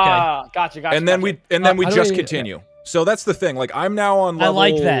 Ah. Okay. Gotcha. And then we How do just we- continue. So that's the thing. Like I'm now on level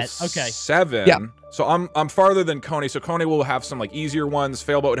like that. Okay. 7. Yeah. So I'm farther than Coney. So Coney will have some like easier ones.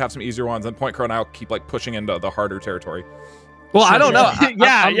 Failboat would have some easier ones, and Pointcrow and I will keep like pushing into the harder territory. Well, I don't know.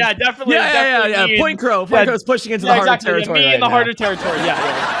 yeah, definitely. Yeah. Pointcrow's pushing into the harder territory. Me in the right harder territory.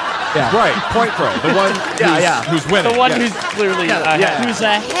 Yeah. Right, Pointcrow, the one who's winning. The one yes. who's clearly Yeah. Who's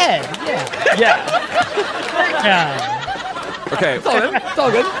ahead? Yeah. Yeah. Okay. It's all good. It's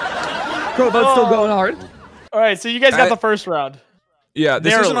all good. Crowboat's still going hard. All right, so you guys got the first round. Yeah,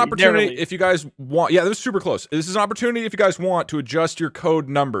 this is an Narrowly, opportunity narrowly. if you guys want. Yeah, this is super close. This is an opportunity if you guys want to adjust your code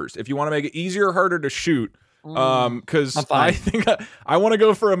numbers. If you want to make it easier or harder to shoot. Because I'm fine. I think I want to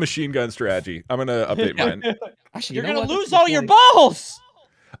go for a machine gun strategy. I'm gonna update mine. Actually, You're you know gonna what? lose all your balls.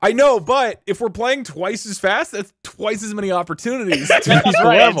 I know, but if we're playing twice as fast, that's twice as many opportunities to use the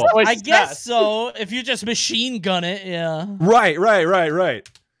Right, level. it's twice I as guess fast. so. If you just machine gun it, yeah. Right.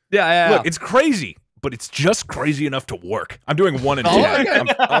 Yeah. Look, it's crazy, but it's just crazy enough to work. I'm doing 1 and 2.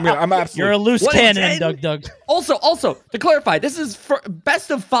 okay. I'm absolutely. You're a loose What is cannon, 10? DougDoug. Also, to clarify, this is for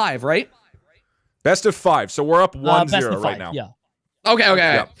best of 5, right? best of 5. So we're up 1-0 Best of right five, now. Yeah. Okay.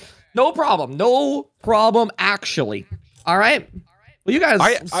 Yeah. No problem, actually. All right. Well, you guys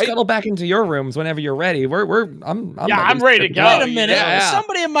scuttle back into your rooms whenever you're ready. I'm ready to go. Wait a minute. Yeah.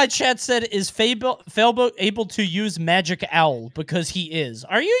 Somebody in my chat said, "Is Failboat able to use Magic Owl?" Because he is.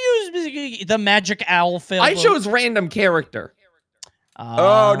 Are you using the Magic Owl, Failboat? I chose random character.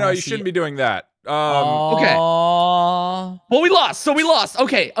 Oh no, you shouldn't be doing that. Okay. Well, we lost. So we lost.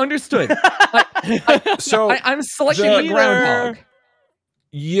 Okay, understood. I'm selecting the groundhog.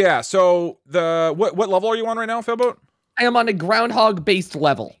 Yeah. So what level are you on right now, Failboat? I am on a groundhog-based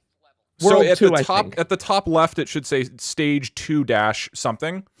level. So World at 2, the top left, it should say stage 2 dash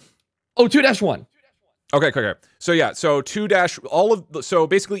something. Oh, 2-1. Okay. So yeah, so 2 dash so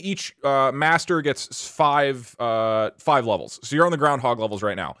basically each master gets 5 levels. So you're on the groundhog levels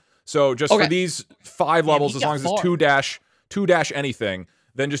right now. So just for these 5 levels, as long as it's 2 dash anything,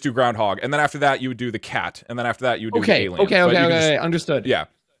 then just do groundhog, and then after that you would do the cat, and then after that you would do the alien. Okay, understood. Yeah,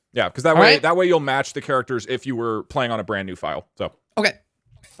 because that way you'll match the characters if you were playing on a brand new file. So Okay.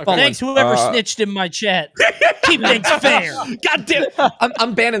 Thanks, whoever snitched in my chat. Keep things fair. God damn it.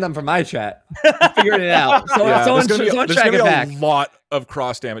 I'm banning them from my chat. I figured it out. Someone there's track gonna it be back. a lot of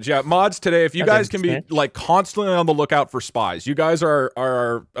cross damage. Yeah, mods today. If you guys can be like constantly on the lookout for spies, you guys are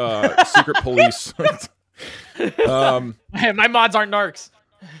our secret police. Hey, my mods aren't narcs.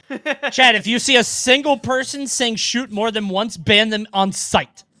 Chad, if you see a single person saying shoot more than once, ban them on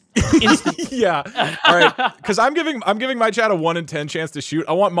sight. Yeah. All right. Because I'm giving my chat a 1 in 10 chance to shoot.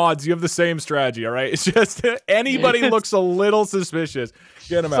 I want mods. You have the same strategy. All right. It's just anybody looks a little suspicious.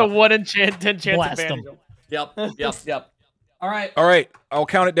 Get them out. So 1 in 10 chance Blast of them. banning. Yep. All right. All right. I'll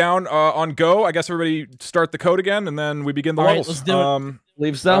count it down on go. I guess everybody start the code again, and then we begin the All right, levels. let's do it.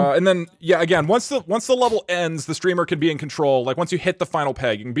 Leave some. And then again, once the level ends, the streamer can be in control. Like once you hit the final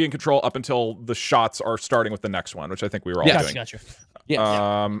peg, you can be in control up until the shots are starting with the next one, which I think we were all doing. Gotcha.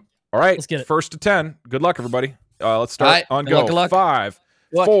 All right. Let's get it. 1st to 10. Good luck, everybody. Let's start right, on good go. luck, good luck. 5,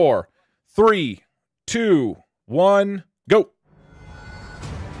 4, 3, 2, 1, go. All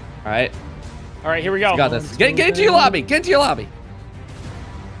right. All right, here we go. Got this. Get into your lobby. Get into your lobby.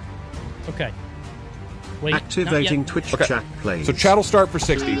 Okay. Wait. Activating Twitch chat, please. So chat will start for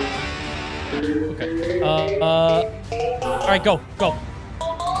 60. Okay. All right, go. Go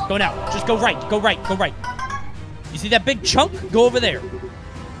now. Just go right. Go right. You see that big chunk? Go over there.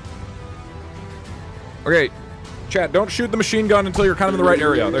 Okay, chat, don't shoot the machine gun until you're kind of in the right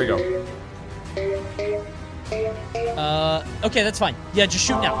area. There you go. Okay, that's fine. Yeah, just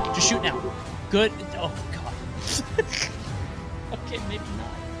shoot now. Just shoot now. Good. Oh, God. Okay, maybe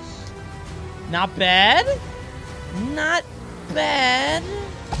not. Not bad. Not bad.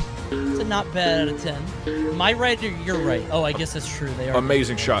 It's a not bad out of 10. Am I right or you're right? Oh, I guess that's true. They are.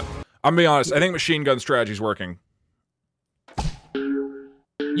 Amazing shot. I'm gonna be honest. I think machine gun strategy's working.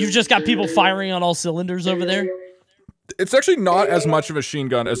 You've just got people firing on all cylinders over there? It's actually not as much of a machine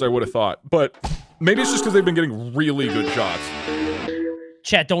gun as I would have thought, but maybe it's just because they've been getting really good shots.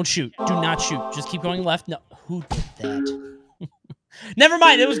 Chat, don't shoot. Do not shoot. Just keep going left. No, who did that? Never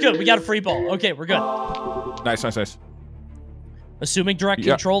mind. It was good. We got a free ball. Okay, we're good. Nice, nice, nice. Assuming direct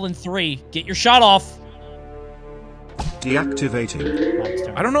control in 3. Get your shot off.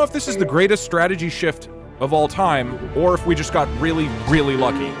 Deactivating. I don't know if this is the greatest strategy shift of all time, or if we just got really, really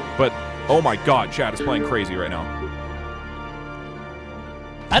lucky. But, oh my god, chat is playing crazy right now.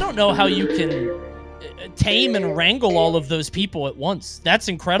 I don't know how you can tame and wrangle all of those people at once. That's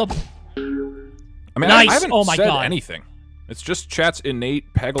incredible. I mean, nice. I haven't said anything. It's just chat's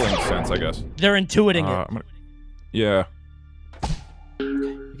innate peggling sense, I guess. They're intuiting it. Yeah. Okay,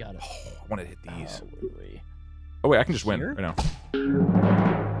 we got it. Oh, I want to hit these. Oh wait, I can just win right now.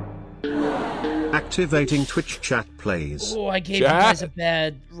 Activating Twitch chat plays. Oh, I gave you guys a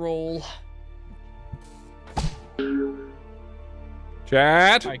bad roll.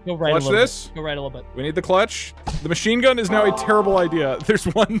 Chat. All right, go right clutch a little this. bit. Go right a little bit. We need the clutch. The machine gun is now a terrible idea. There's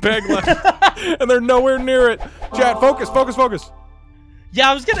one peg left, and they're nowhere near it. Chat, focus, focus, focus.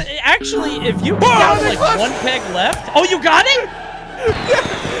 Yeah, I was gonna actually. If you got like one peg left. Oh, you got it?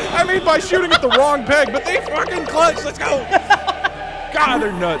 Yeah, I mean by shooting at the wrong peg, but they fucking clutch. Let's go. God,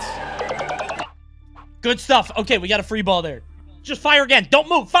 they're nuts. Good stuff. Okay, we got a free ball there. Just fire again. Don't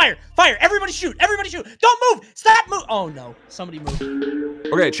move. Fire. Fire. Everybody shoot. Everybody shoot. Don't move. Stop move. Oh, no. Somebody move.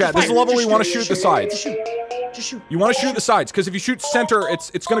 Okay, chat, this is the level we want to shoot the sides. Just shoot. Just shoot. You want to shoot the sides, because if you shoot center, it's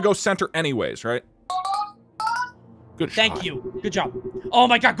going to go center anyways, right? Good Thank shot. you. Good job. Oh,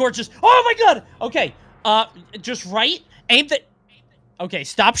 my God. Gorgeous. Oh, my God. Okay. Just right. Aim the... Okay,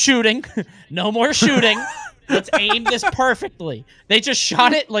 stop shooting. No more shooting. Let's aim this perfectly. They just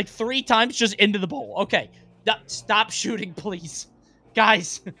shot it like 3 times just into the bowl. Okay. Stop shooting, please.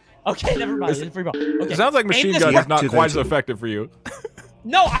 Guys. Okay, never mind. It's a free ball. Okay. It sounds like machine gun is not quite as effective for you.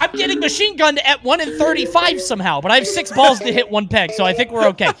 No, I'm getting machine gunned at 1 in 35 somehow, but I have 6 balls to hit 1 peg, so I think we're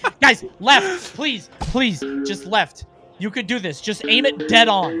okay. Guys, left. Please. Please. Just left. You could do this. Just aim it dead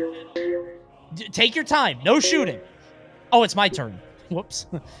on. Take your time. No shooting. Oh, it's my turn. Whoops.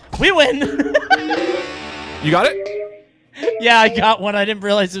 We win. You got it? Yeah, I got one. I didn't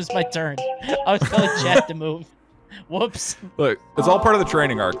realize it was my turn. I was telling Jack to move. Whoops. Look, it's all part of the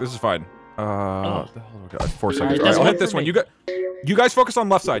training arc. This is fine. God, 4 seconds. All right, I'll hit this one. You guys focus on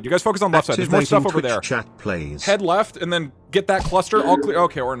left side. You guys focus on left side. There's more stuff over there. Chat plays. Head left and then get that cluster all clear.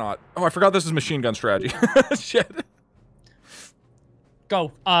 Okay, or not. Oh, I forgot this is machine gun strategy. Shit.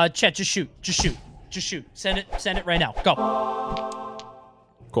 Go. Chet, just shoot. Just shoot. Just shoot. Send it right now. Go.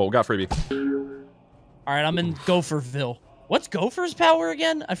 Cool, got freebie. All right, I'm in Gopherville. What's Gopher's power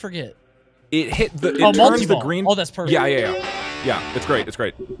again? I forget. It hit the. It turns the green. Oh, that's perfect. Yeah. Yeah, it's great. It's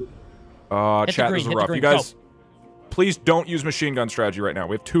great. Chat, this is rough. You guys, please don't use machine gun strategy right now.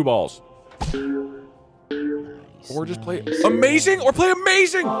 We have 2 balls. Nice, or just play amazing, or play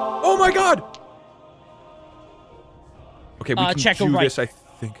amazing. Oh my god. Okay, we can do this. I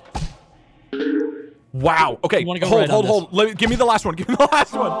think. Wow. Okay. Hold. Give me the last one. Give me the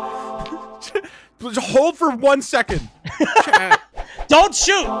last one. Just hold for 1 second. Don't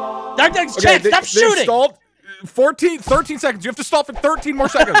shoot. DougDoug's Chat, stop shooting. Stalled 13 seconds. You have to stall for 13 more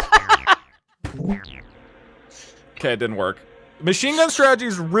seconds. Okay, it didn't work. Machine gun strategy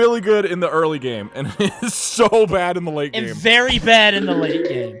is really good in the early game, and it is so bad in the late game. And very bad in the late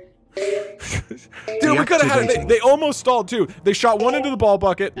game. Dude, we could have had it. They almost stalled too. They shot 1 into the ball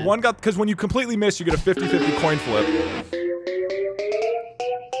bucket. 1 got, because when you completely miss, you get a 50-50 coin flip.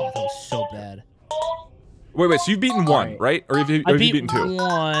 Oh, that was so bad. Wait, so you've beaten 1, right? Or have you beaten 2? 1. No,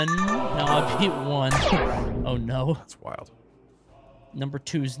 I beat 1. Oh no. That's wild. Number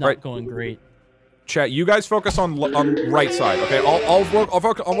 2's not going great. Chat, you guys focus on right side, okay? I'll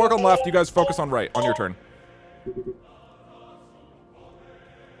work on left. You guys focus on right. On your turn.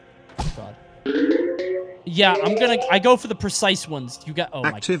 God. Yeah, I go for the precise ones. You got. Oh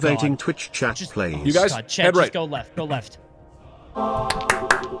my god. Activating Twitch chat plays. You guys, head right. Just go left. Go left.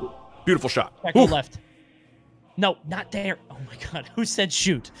 Beautiful shot. Go left. No, not there. Oh my god. Who said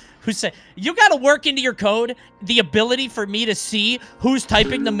shoot? Who said... You gotta work into your code the ability for me to see who's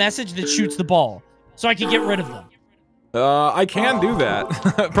typing the message that shoots the ball. so I can get rid of them. I can do that.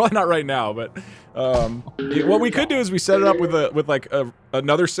 Probably not right now, but what we could do is we set it up with like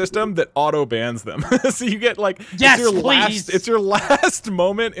another system that auto bans them. So you get like yes, it's your last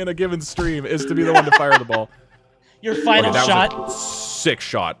moment in a given stream is to be the one to fire the ball. Your final shot. Was a sick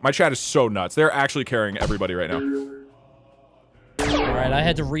shot. My chat is so nuts. They're actually carrying everybody right now. All right, I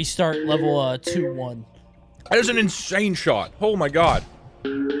had to restart level 2-1. That is an insane shot. Oh my god.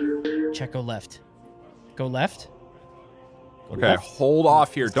 Check, go left. Go left. Okay, hold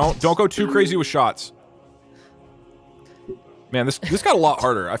off here. Don't go too crazy with shots. Man, this got a lot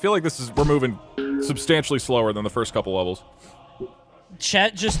harder. I feel like we're moving substantially slower than the first couple levels.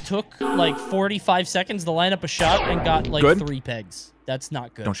 Chat just took like 45 seconds to line up a shot and got like 3 pegs. That's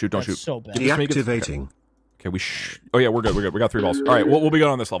not good. Don't shoot, don't shoot. So bad. Deactivating. Okay, oh yeah, we're good, we're good. We got 3 balls. All right, we'll be good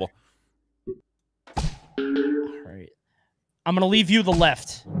on this level. All right. I'm gonna leave you the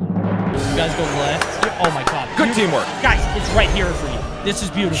left. You guys go left. Oh my god. Good teamwork. Guys, it's right here for you. This is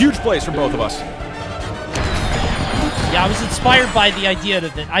beautiful. Huge plays from both of us. Yeah, I was inspired by the idea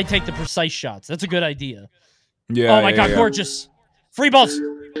that I take the precise shots. That's a good idea. Yeah. Oh my god, gorgeous. Free balls.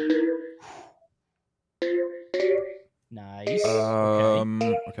 Nice.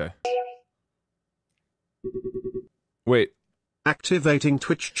 Okay. Wait. Activating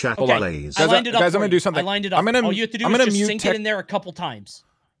Twitch chat plays. I lined it up. Guys, I'm gonna do something. I lined it up. All you have to do is just sink it in there a couple times.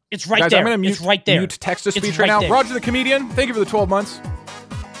 It's right there. I'm gonna mute, it's right there. mute text-to-speech right now. There. Roger the comedian, thank you for the 12 months.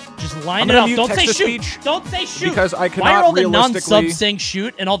 Just line it up. Don't say shoot. Don't say shoot. Because I cannot Why are all the realistically... non-subs saying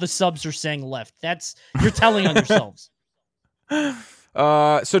shoot and all the subs are saying left? You're telling on yourselves.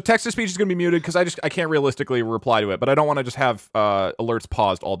 So text-to-speech is gonna be muted because I can't realistically reply to it, but I don't want to just have alerts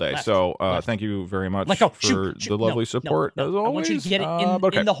paused all day. Left. So thank you very much for the lovely support as always. I want you to get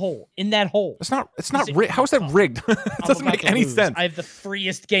it in the hole, in that hole. It's not rigged. How is that rigged? It doesn't make any sense. I have the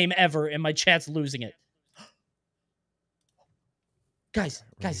freest game ever, and my chat's losing it. Guys,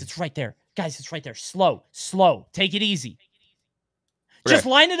 it's right there. Guys, it's right there. Slow. Take it easy. Okay. Just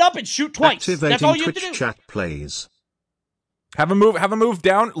line it up and shoot twice. Activating That's all you have to Twitch do. chat plays. Have a move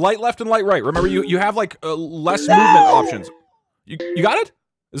down, light left and light right. Remember, you have like less movement options. You got it?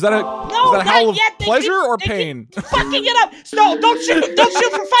 Is that a howl of pleasure or pain? Fucking it up! No, don't shoot! Don't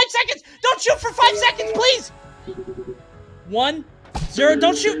shoot for 5 seconds! Don't shoot for 5 seconds, please! 1, 0,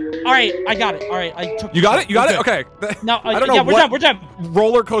 don't shoot! Alright, I got it. Alright, I took You got it? You got it? Okay. No, I don't know we're done.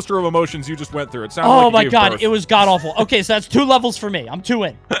 Roller coaster of emotions you just went through. It sounded like you my gave god, birth. it was god awful. Okay, so that's 2 levels for me. I'm 2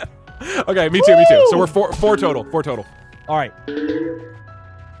 in. Okay, me too. So we're four total. All right.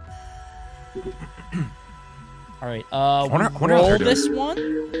 All right. Roll this one.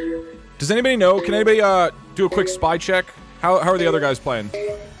 Does anybody know? Can anybody do a quick spy check? How are the other guys playing?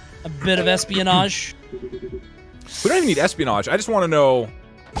 A bit of espionage. We don't even need espionage. I just want to know,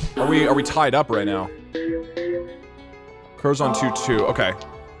 are we tied up right now? Crow's on 2-2. Okay,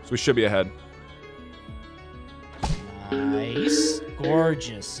 so we should be ahead. Nice,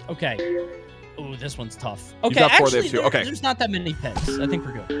 gorgeous. Okay. Ooh, this one's tough. Okay, got 4, actually, they have 2. Okay. There's not that many pets. I think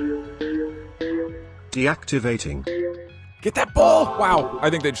we're good. Deactivating. Get that ball! Wow, I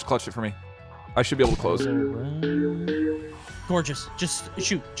think they just clutched it for me. I should be able to close. Gorgeous. Just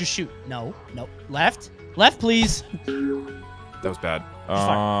shoot. No. Left, please. That was bad.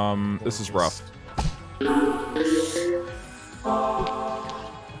 This is rough.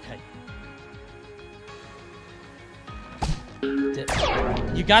 Okay.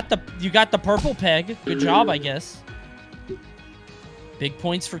 You got the purple peg. Good job, I guess. Big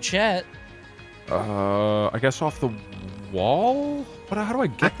points for chat. I guess off the wall? How do I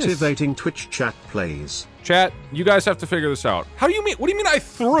get Activating Twitch chat plays. Chat, you guys have to figure this out. How do you mean? What do you mean I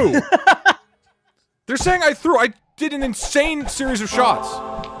threw? They're saying I threw. I did an insane series of shots.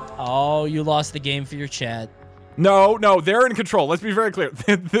 Oh, you lost the game for your chat. No, they're in control. Let's be very clear.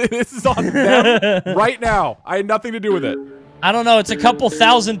 This is on them right now. I had nothing to do with it. I don't know. It's a couple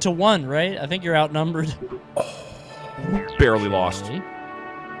thousand to 1, right? I think you're outnumbered. Oh, barely lost. Okay.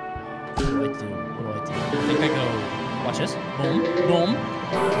 What do I do? I think I go. Watch this. Boom.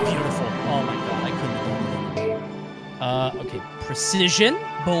 Beautiful. Oh my god, I couldn't have done it. Okay. Precision.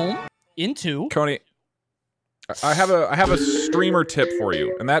 Boom. Into. Coney, I have a streamer tip for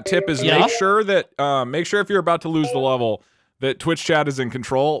you, and that tip is make sure if you're about to lose the level that Twitch chat is in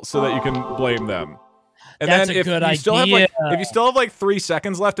control so that you can blame them. And That's then a if good you idea. still have if you still have like 3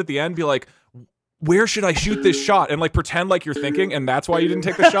 seconds left at the end, be like, where should I shoot this shot? And like pretend like you're thinking, and that's why you didn't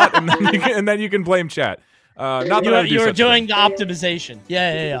take the shot, and then you can blame chat. Not that you were doing the optimization.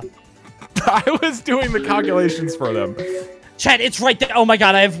 Yeah. I was doing the calculations for them. Chad, it's right there. Oh my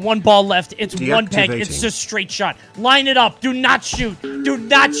god, I have one ball left. It's one peg. It's Deactivating. just straight shot. Line it up. Do not shoot. Do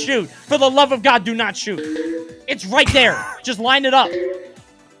not shoot. For the love of God, do not shoot. It's right there. Just line it up.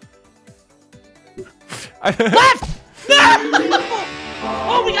 Left!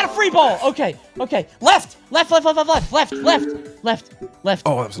 Oh, we got a free ball. Okay, okay. Left. Left. Oh, that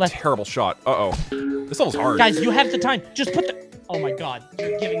was a terrible shot. Uh-oh. This level's hard. Guys, you have the time. Just put the... Oh my god,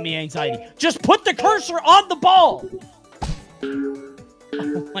 you're giving me anxiety. Just put the cursor on the ball!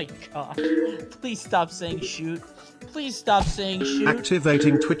 Oh my god. Please stop saying shoot. Please stop saying shoot.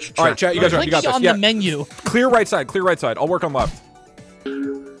 Activating Twitch chat. All right, chat, you guys got this. On the menu. Clear right side, clear right side. I'll work on left.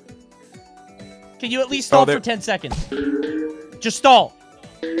 Can you at least stall for 10 seconds? Just stall.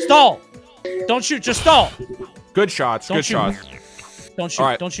 Stall. Don't shoot, just stall. Good shots, good shots. Don't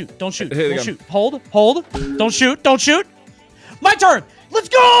shoot, don't shoot, don't shoot, Hit it don't again. shoot. Hold. Don't shoot, don't shoot. My turn. Let's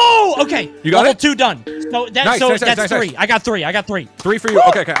go. Okay. You got Level it? 2 done. So, that's 3. I got 3. 3 for you.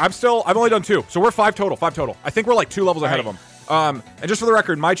 Okay, okay. I've only done 2. So we're 5 total. 5 total. I think we're like 2 levels ahead of them. And just for the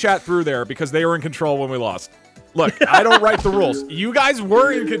record, my chat threw there because they were in control when we lost. Look, I don't write the rules. You guys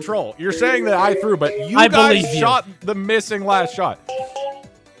were in control. You're saying that I threw, but you guys shot the missing last shot.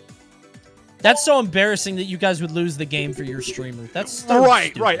 That's so embarrassing that you guys would lose the game for your streamer. That's so right,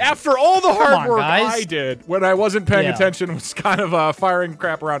 stupid. right. After all the hard work guys. I did when I wasn't paying attention, was kind of firing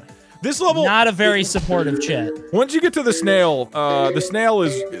crap around. This level, not a very supportive chat. Once you get to the snail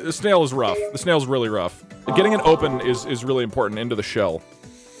is rough. The snail's really rough. Getting it open is really important into the shell.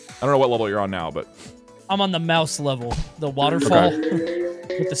 I don't know what level you're on now, but I'm on the mouse level, the waterfall with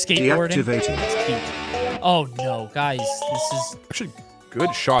the skateboarding. Deactivating. It's cute. Oh no, guys, this is actually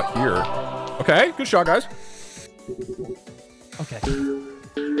good shot here. Okay, good shot, guys. Okay.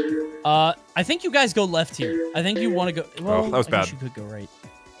 I think you guys go left here. I think you want to go. Well, that was bad. You could go right.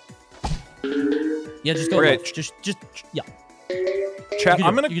 Yeah, just go left. Just yeah. Chat,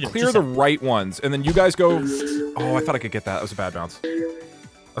 I'm gonna clear the right ones, and then you guys go. Oh, I thought I could get that. That was a bad bounce. I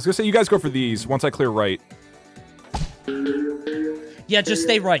was gonna say you guys go for these once I clear right. Yeah, just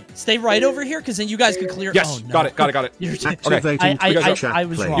stay right. Stay right over here, because then you guys can clear. Yes, oh, no. got it. Activating I chat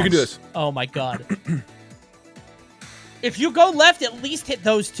was plays. wrong. You can do this. Oh my god. If you go left, at least hit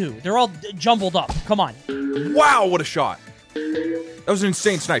those 2. They're all jumbled up. Come on. Wow, what a shot. That was an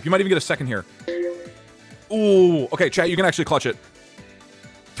insane snipe. You might even get a second here. Ooh, okay, chat, you can actually clutch it.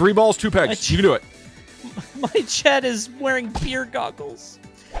 3 balls, 2 pegs. You can do it. My chat is wearing beer goggles.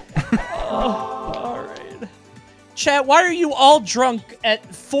 Oh, all right. Chat, why are you all drunk at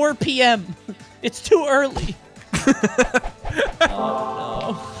 4 p.m.? It's too early. Oh,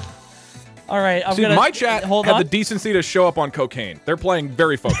 no. All right, I'm gonna... My chat hold had on. the decency to show up on cocaine. They're playing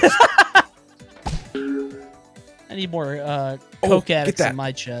very focused. I need more coke addicts in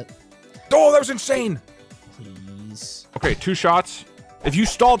my chat. Oh, that was insane. Please. Okay, 2 shots. If you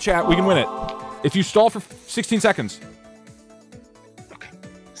stall, chat, we can win it. If you stall for 16 seconds. Okay.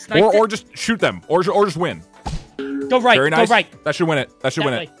 Or just shoot them. Or just win. Go right. Very nice. Go right. That should win it. That should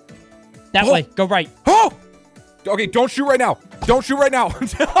win it. That way. Go right. Oh! Okay, don't shoot right now. Don't shoot right now.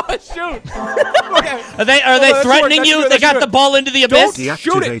 Shoot. Okay. Are they threatening you? They got the ball into the abyss? Don't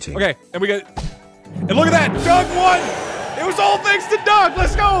shoot it. Okay, and we get... And look at that. Doug won. It was all thanks to Doug.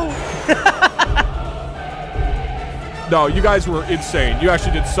 Let's go. No, you guys were insane. You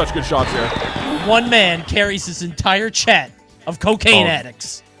actually did such good shots there. One man carries his entire chat of cocaine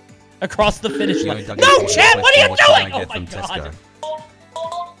addicts across the finish line. No, chat, what are you doing? Oh my god.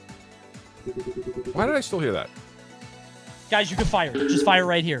 Why did I still hear that? Guys, you can fire. Just fire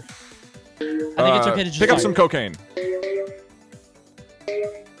right here. I think it's okay to just pick up some cocaine.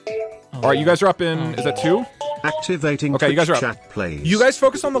 All right, you guys are up in, is that 2? Activating okay, you guys are up. chat plays. You guys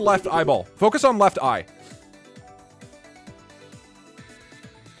focus on the left eyeball. Focus on left eye.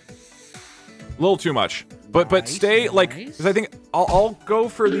 A little too much. But stay, like, because I think I'll go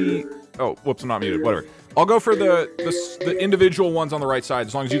for the... Oh, whoops, I'm not muted. Whatever. I'll go for the individual ones on the right side,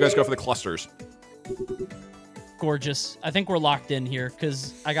 as long as you guys go for the clusters. Gorgeous. I think we're locked in here,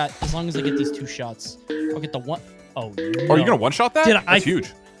 because I got, as long as I get these 2 shots, I'll get the one. Oh, no. Oh, you're going to one-shot that? That's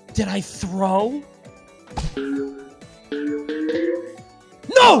huge. Did I throw?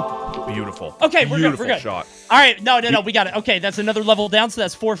 No! Beautiful. Okay, we're good. We're good. Shot. All right, no, we got it. Okay, that's another level down, so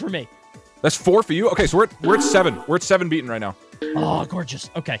that's 4 for me. That's 4 for you? Okay, so we're at 7. We're at 7 beaten right now. Oh,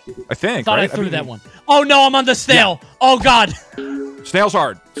 gorgeous. Okay. I think, Thought right? I threw that one. Oh, no, I'm on the snail. Yeah. Oh, God. Snail's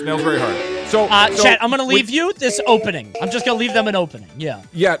hard. Snail's very hard. So, chat, I'm going to leave you this opening. I'm just going to leave them an opening. Yeah.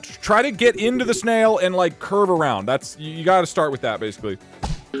 Yeah, try to get into the snail and, like, curve around. That's, you got to start with that, basically.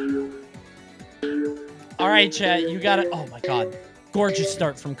 All right, chat, you got it. Oh, my God. Gorgeous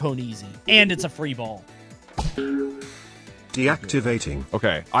start from Coney. And it's a free ball. Deactivating.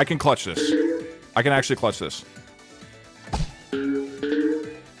 Okay, I can clutch this. I can actually clutch this.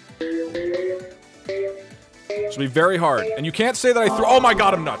 This will be very hard. And you can't say that I threw. Oh my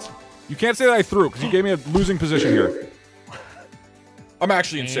god, I'm nuts. You can't say that I threw, because you gave me a losing position here. I'm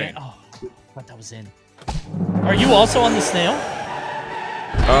actually insane. Oh, I thought that was in. Are you also on the snail?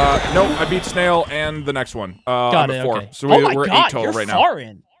 No, I beat Snail and the next one. Got I'm it, at 4. okay. So Oh my we're god, 8 total you're right now. far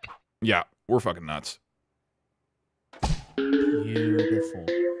in. Yeah, we're fucking nuts. Beautiful.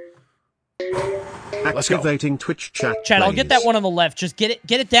 Activating Twitch chat. Chad, I'll get that one on the left. Just get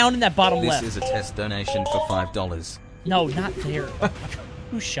it down in that bottom This left. is a test donation for $5. No, not there.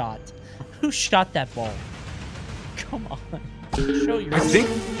 Who shot? Who shot that ball? Come on. Show your.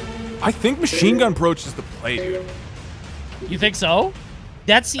 I think Machine Gun Approach is the play, dude. You think so?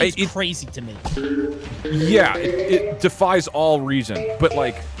 That seems crazy to me. Yeah, it defies all reason. But,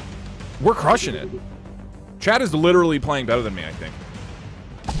 like, we're crushing it. Chad is literally playing better than me, I think.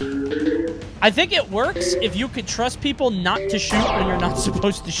 I think it works if you could trust people not to shoot when you're not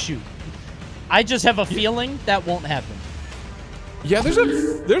supposed to shoot. I just have a feeling that won't happen. Yeah, there's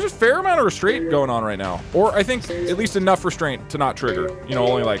a fair amount of restraint going on right now. Or I think at least enough restraint to not trigger. You know,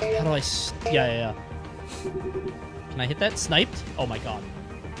 only like... How do I... Yeah. Can I hit that? Sniped? Oh my god.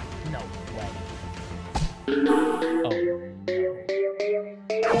 No way. Oh.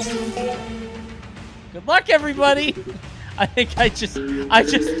 Good luck, everybody! I think I just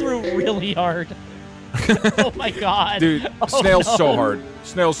threw really hard. Oh my god. Dude, Snail's so hard.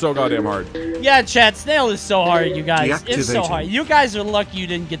 Snail's so goddamn hard. Yeah, chat, Snail is so hard, you guys. It's so Deactivating. hard. You guys are lucky you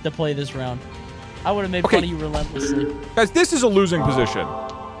didn't get to play this round. I would have made fun of you relentlessly. Guys, this is a losing position.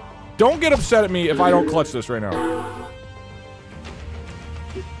 Don't get upset at me if I don't clutch this right now.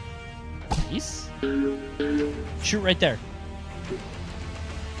 Nice. Shoot right there.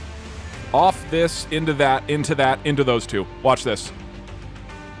 Off this, into that, into those two. Watch this.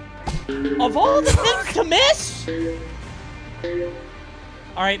 Of all the things to miss!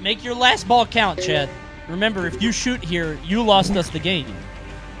 Alright, make your last ball count, Chad. Remember, if you shoot here, you lost us the game.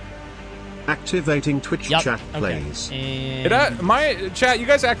 Activating Twitch chat Okay. plays. And... My chat, you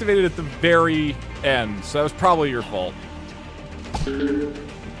guys activated at the very end, so that was probably your fault.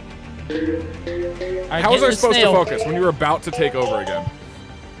 Right, How was I the supposed snail. to focus when you were about to take over again?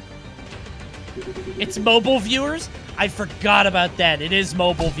 It's mobile viewers? I forgot about that. It is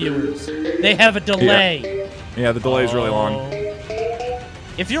mobile viewers. They have a delay. Yeah, the delay's really long.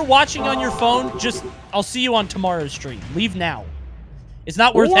 If you're watching on your phone, I'll see you on tomorrow's stream. Leave now. It's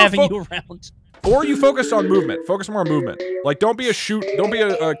not worth having you around. Or you focus on movement. Focus more on movement. Like, don't be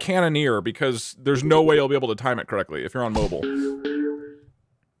a cannoneer, because there's no way you'll be able to time it correctly if you're on mobile.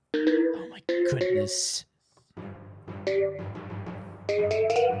 Oh my goodness.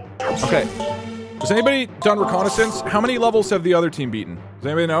 Okay. Has anybody done reconnaissance? How many levels have the other team beaten? Does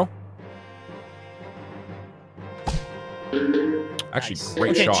anybody know? Actually, Nice.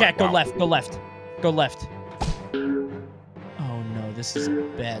 great okay, shot. chat, go Wow. left, go left. Go left. Oh no, this is a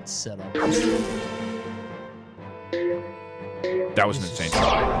bad setup. That was an insane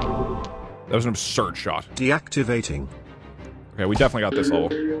shot. That was an absurd shot. Deactivating. Okay, we definitely got this level.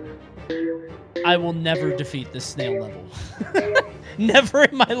 I will never defeat this snail level. Never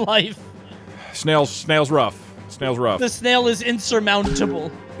in my life. Snail's rough. Snail's rough. The snail is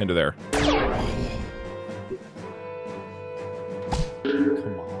insurmountable. Into there. Come on.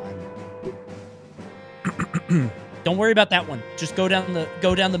 Don't worry about that one. Just go down the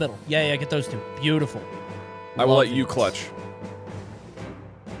middle. Yeah, get those two. Beautiful. I will Love let you this. clutch.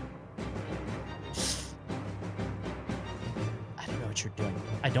 I don't know what you're doing.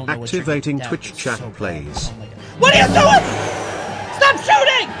 I don't know what you're Activating doing. Twitch chat plays. Oh my god. What are you doing? Stop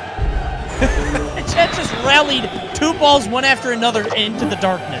shooting! And Chad just rallied 2 balls one after another into the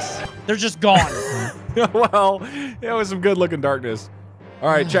darkness. They're just gone. Well, it was some good-looking darkness. All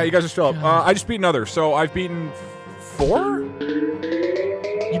right, chat, you guys are still up. I just beat another, so I've beaten 4?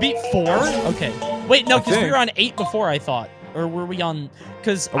 You beat 4? Okay. Wait, no, because we were on 8 before, I thought. Or were we on...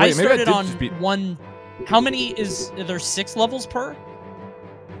 Because Oh, wait, I started maybe I on did just beat- 1... How many is... Are there 6 levels per?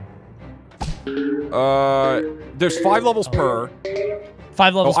 There's 5 levels per.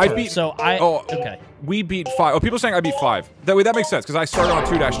 5 levels I per. beat- So I... Oh, okay. We beat 5. Oh, people are saying I beat 5. That makes sense, because I started on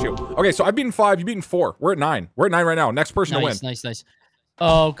 2-2. Okay, so I've beaten 5, you've beaten 4. We're at 9. We're at 9 right now. Next person to win. Nice.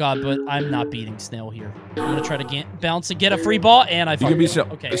 Oh, God, but I'm not beating Snail here. I'm going to try to bounce and get a free ball, and I You can beat Snail.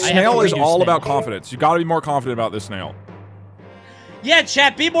 Okay, Snail is all Snail. about confidence. You got to be more confident about this Snail. Yeah,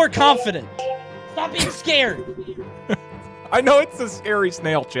 chat, be more confident. Stop being scared. I know it's a scary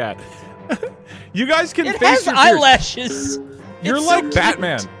Snail, chat. You guys can It face has your fears. eyelashes. You're It's like so cute.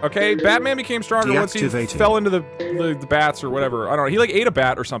 Batman, okay? Batman became stronger once he Deactivating. fell into the bats or whatever. I don't know. He like ate a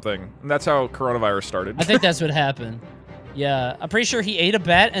bat or something, and that's how coronavirus started. I think that's what happened. Yeah, I'm pretty sure he ate a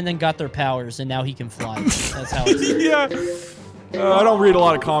bat and then got their powers, and now he can fly. That's how it's Yeah. I don't read a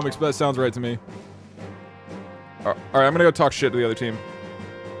lot of comics, but that sounds right to me. All right, I'm gonna go talk shit to the other team.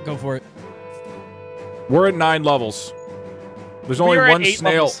 Go for it. We're at 9 levels. There's only We are at one 8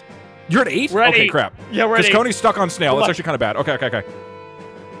 snail. levels. You're at 8? We're at okay, 8. crap. Yeah, we're at Because 8. Coney's stuck on snail. Hold That's on. actually kind of bad. Okay.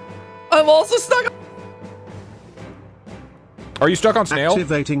 I'm also stuck. Are you stuck on snail?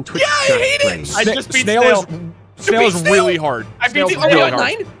 Activating Twitch Yeah, I chat hate it. plays. I just beat snail. snail. Is really hard. I beat Snail's the- Are we really on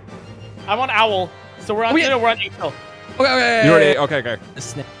hard. 9? I'm on owl, so we're on. We- No, we're on 8 still. Okay. You're at 8. Okay. The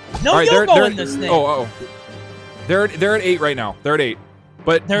snake. No, All right, you're they're going the snake. Oh. They're at 8 right now. They're at 8.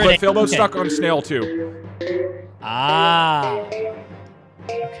 But They're at 8, Failboat's okay. stuck on snail too. Ah. Okay.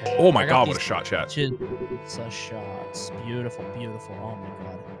 Oh my I got god, what a these shot, chat. shots. Beautiful, beautiful. Oh my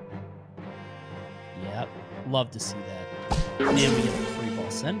god. Yep. Love to see that. And we get the free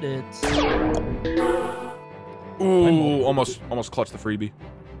ball. Send it. Ooh, almost clutched the freebie.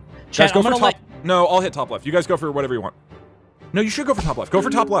 Chat, Guys, go I'm for gonna top. No, I'll hit top left. You guys go for whatever you want. No, you should go for top left. Go for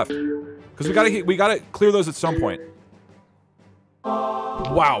top left. Because we gotta clear those at some point.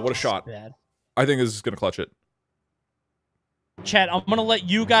 Wow, what a shot. Bad. I think this is gonna clutch it. Chat, I'm gonna let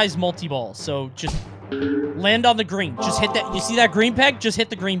you guys multi-ball. So just land on the green. Just hit that. You see that green peg? Just hit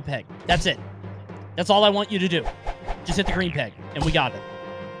the green peg. That's it. That's all I want you to do. Just hit the green peg, and we got it.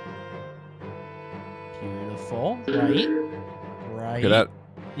 Beautiful. Right. Get at.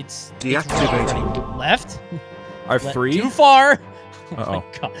 It's Deactivating. right. Left. I have 3. Too far. Oh Uh-oh. my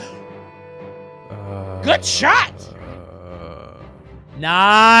god. Good shot.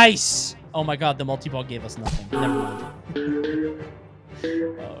 Nice. Oh my god, the multi-ball gave us nothing. Never mind.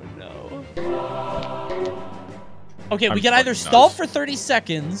 Oh no. Okay, we I'm can either fucking stall nuts. for 30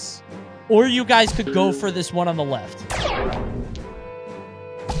 seconds, or you guys could go for this one on the left.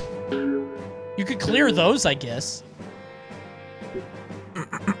 You could clear those, I guess.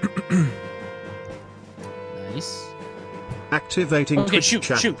 Nice. Activating Okay, Twitch shoot,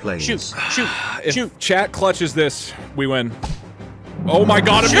 chat shoot, plays. shoot. If chat clutches this, we win. Oh my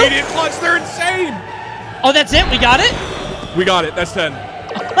god, Shoot. immediate clutch! They're insane! Oh, that's it? We got it? We got it. That's 10.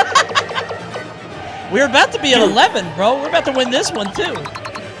 We're about to be at 11, bro. We're about to win this one, too.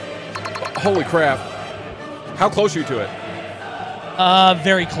 Holy crap. How close are you to it?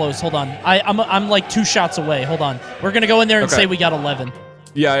 Very close. Hold on. I'm like 2 shots away. Hold on. We're gonna go in there and Okay. say we got 11.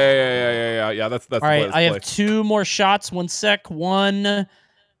 Yeah. That's All right. I have 2 more shots. 1 sec. 1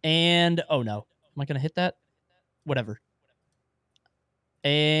 and oh no. Am I gonna hit that? Whatever.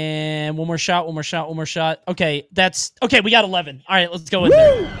 And one more shot. Okay, that's okay. We got 11. All right, let's go in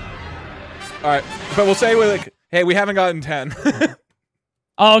there. All right, but we'll say we're like, hey, we haven't gotten 10.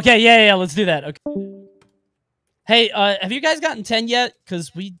 Oh, okay. Yeah. Let's do that. Okay. Hey, have you guys gotten 10 yet?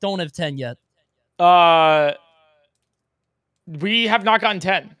 Because we don't have 10 yet. We have not gotten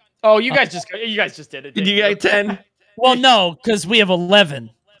 10. Oh, you guys just did it. Did you get 10? Well, no, because we have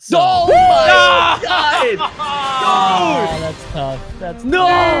 11. So. Oh my god! Oh, that's tough. That's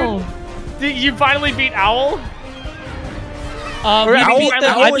No! Did you finally beat Owl?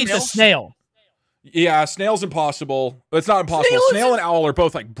 I beat the snail. Yeah, snail's impossible. It's not impossible. Snail and owl are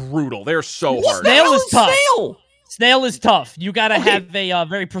both like brutal. They're so hard. Snail is tough. Snail? Snail is tough. You gotta Okay. have a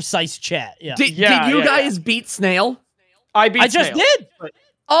very precise chat. Yeah. Did you guys beat Snail? I beat I just Snail. did.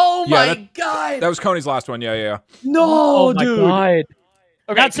 Oh Yeah, my god! That was Coney's last one. Yeah. No, Oh my dude. god.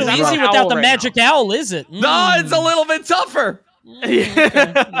 Okay, Not so 'cause I'm easy on without Owl the right magic owl, is it? No, it's a little bit tougher.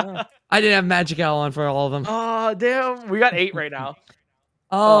 now. I didn't have Magic Owl on for all of them. Oh, damn. We got 8 right now.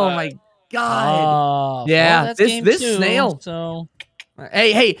 Oh my god. Yeah, well, that's this- game this 2, snail. So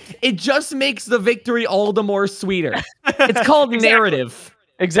Hey, it just makes the victory all the more sweeter. It's called narrative.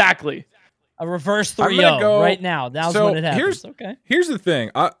 Exactly. a reverse I'm 3-0 gonna go- right now. Now's so when it happens. Okay. Here's the thing.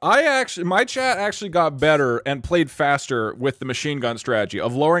 I actually, my chat actually got better and played faster with the machine gun strategy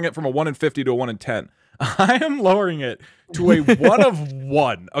of lowering it from a 1 in 50 to a 1 in 10. I am lowering it to a 1 of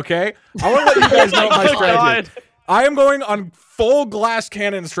 1. Okay, I want to let you guys know my strategy. I am going on full glass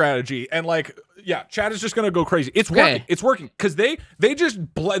cannon strategy, and like, yeah, chat is just gonna go crazy. It's working. Okay. It's working because they just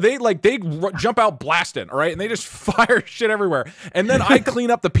jump out blasting, all right, and they just fire shit everywhere, and then I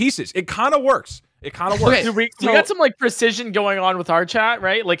clean up the pieces. It kind of works. It kind of works. Okay. Dude, we So- got some like precision going on with our chat,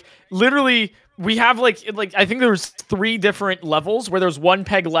 right? Like literally, we have like I think there's 3 different levels where there's 1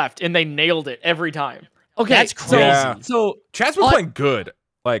 peg left, and they nailed it every time. Okay, That's so- crazy. Yeah. So Chat's been playing good.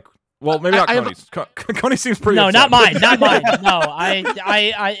 Like, Well, maybe not I have Coney's. Coney seems pretty. No, upset. not mine. Not mine. No,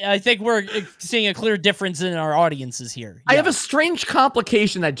 I think we're seeing a clear difference in our audiences here. I have Yeah. a strange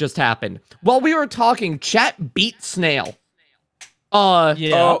complication that just happened. While we were talking, chat beat Snail.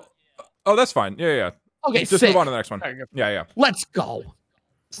 Yeah. Oh, that's fine. Yeah. Okay, Just sick. move on to the next one. Yeah. Let's go.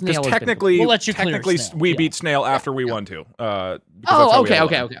 Snail Because has been- technically, We'll let you clear Snail. we Yeah. beat Snail after we won too. Oh, okay.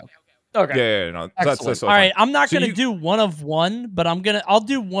 Yeah, no, that's Excellent. so All right, I'm not So gonna you- do one of one, but I'll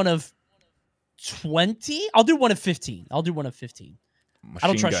do one of 20. I'll do one of 15. I don't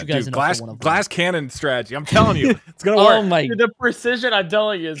Machine trust gun. you guys Dude, enough for one of glass cannon strategy. I'm telling you, it's gonna work. Oh my. The precision, I'm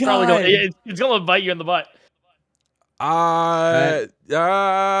telling you, is probably going. It's going to bite you in the butt. I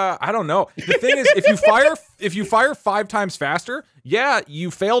don't know. The thing is, if you fire 5 times faster, yeah,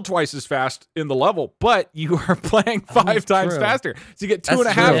 you fail twice as fast in the level, but you are playing 5 times true. faster, so you get That's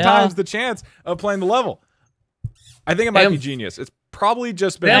 2.5 true. times the chance of playing the level. I think it might be genius. It's probably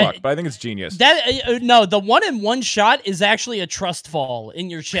just bad luck, but I think it's genius. No, the 1 in 1 shot is actually a trust fall in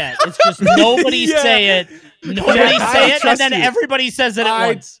your chat. It's just nobody Yeah. say it, nobody Yeah, say I it, and trust then you. everybody says it at I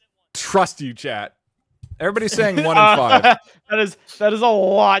once. Trust you, chat. Everybody's saying 1 in 5. That is a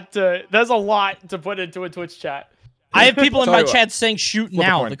lot to put into a Twitch chat. I have people in Tell my you what. chat saying shoot Flip a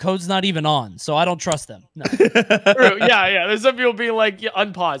now. coin. The code's not even on, so I don't trust them. No. True. Yeah. There's some people being like, yeah,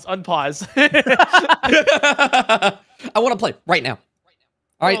 unpause. I want to play right now.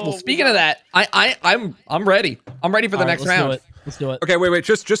 All right. Oh, Well, speaking of that, I'm ready. I'm ready for the All right, next let's do round. it. Let's do it. Okay, wait.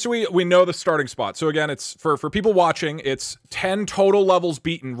 Just so we know the starting spot. So again, it's for people watching. It's 10 total levels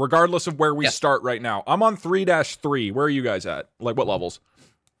beaten, regardless of where we start right now. I'm on 3-3. Where are you guys at? Like what levels?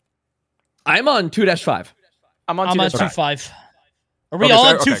 I'm on 2-5. I'm on 2.5. Are we Okay, all so-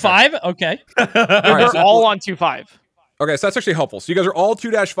 on okay, 2.5? Okay. All right, We're so- all on 2.5. Okay, so that's actually helpful. So you guys are all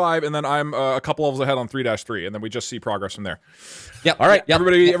 2-5, and then I'm a couple levels ahead on 3-3, and then we just see progress from there. Yep. All right, Yep.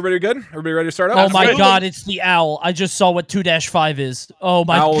 everybody good? Everybody ready to start up? Oh my Absolutely. god, it's the owl. I just saw what 2-5 is. Oh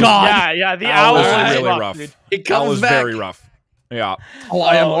my Owls. god. Yeah. The Owl owl is is really rough, rough. dude. It Owl comes is back. very rough. Yeah. Oh,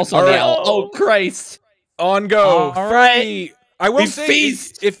 I am also all the right. owl. Oh Christ. On go. All right. 3. I will We say,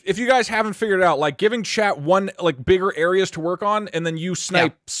 feast. if you guys haven't figured it out, like giving chat one like bigger areas to work on, and then you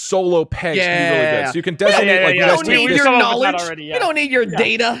snipe solo pegs to be really Yeah. good. So you can designate yeah, like yeah. you You guys don't take need this. your Come up with knowledge. that already, yeah. You don't need your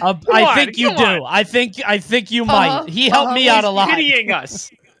data. I on, think you come do. on. I think you might. He helped me out a lot. Pitying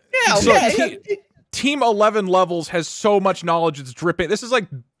us. Yeah. So Okay. Team 11 levels has so much knowledge it's dripping. This is like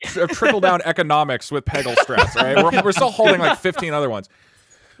trickle down economics with PEGGLE strats. All right, we're still holding like 15 other ones.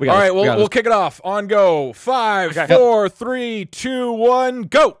 All right, we'll kick it off. On go. 5, 4, 3, 2, 1,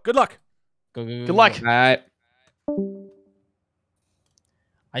 go. Good luck. Good luck. All right.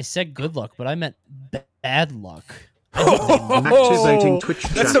 I said good luck, but I meant bad luck. Activating Twitch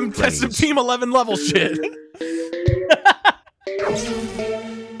chat That's some frames. Team 11 level shit.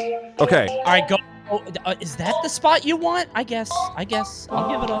 Okay. All right, go. Oh, is that the spot you want? I guess. I'll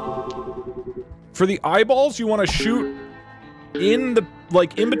give it up. For the eyeballs, you want to shoot in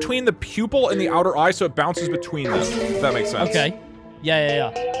between the pupil and the outer eye, so it bounces between them. If that makes sense. Okay.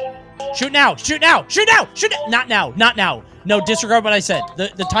 Yeah. Shoot now! Shoot now! Shoot now! Shoot now! Not now! Not now! No, disregard what I said.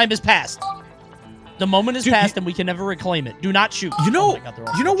 The time has passed. The moment has Dude, passed, and we can never reclaim it. Do not shoot. You know, Oh my God, they're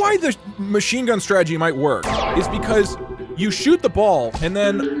all you know why shooting. the machine gun strategy might work is because you shoot the ball, and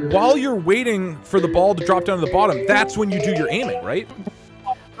then while you're waiting for the ball to drop down to the bottom, that's when you do your aiming, right?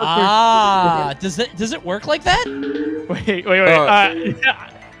 Ah, does it work like that? Wait.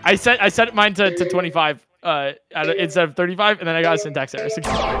 I set mine to 25 instead of 35, and then I got a syntax error. So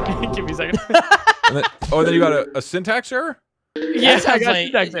give me a second. And then you got a syntax error? Yeah, I sounds got like-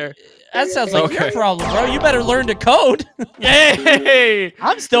 syntax error. That sounds like your Okay. problem, bro. You better learn to code. Yay!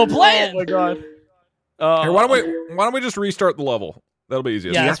 I'm still playing. Oh my god. Here, why don't we just restart the level? That'll be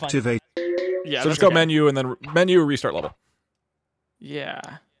easiest. Yeah, that's fine. Deactivate. Yeah. So that's just go okay. menu and then menu restart level. Yeah.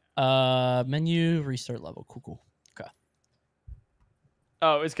 Menu restart level. Cool. Okay.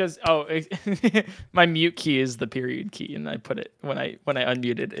 Oh, it's because my mute key is the period key, and I put it when I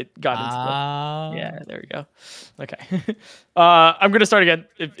unmuted it got into the. Yeah, there we go. Okay. I'm gonna start again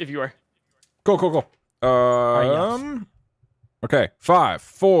if you are. Cool. Okay. 5,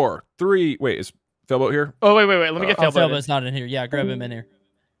 4, 3. Wait, is Failboat here? Oh wait. Let me get Oh, Failboat. Failboat's not in here. Yeah, grab him in here.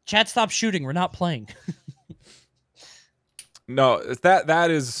 Chat, stop shooting. We're not playing. No, that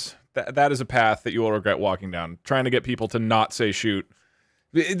is a path that you will regret walking down. Trying to get people to not say shoot.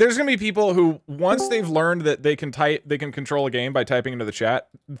 There's gonna be people who, once they've learned that they can control a game by typing into the chat,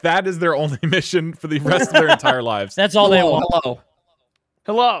 that is their only mission for the rest of their entire lives. That's all they Hello. want. Hello.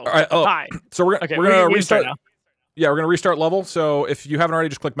 Hello. All right. Oh, Hi. so we're Okay. gonna we restart. now. Yeah, we're gonna restart level. So if you haven't already,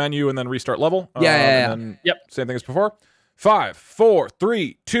 just click menu and then restart level. Yeah. And then, Same thing as before. 5, 4,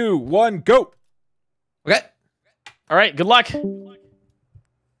 3, 2, 1, go. Okay. All right, good luck.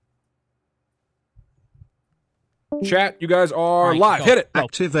 Chat, you guys are Right, live. go. Hit it.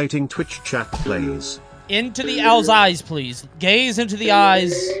 Activating Twitch chat, please. Into the owl's eyes, please. Gaze into the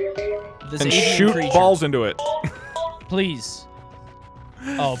eyes of this And avian shoot creature. balls into it. Please.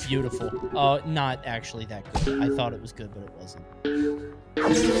 Oh, beautiful. Oh, not actually that good. I thought it was good, but it wasn't.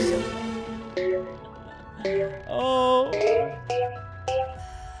 Oh.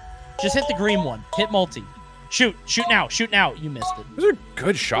 Just hit the green one. Hit multi. Shoot. Shoot now. Shoot now. You missed it. Those are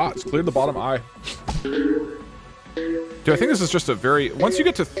good shots. Cleared the bottom eye. Dude, I think this is just a very... Once you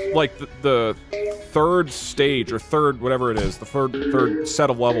get to, like, the third stage, or third, whatever it is, the third set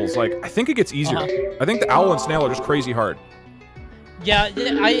of levels, like, I think it gets easier. I think the owl and snail are just crazy hard. Yeah,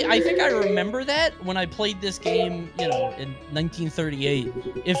 I think I remember that when I played this game, you know, in 1938.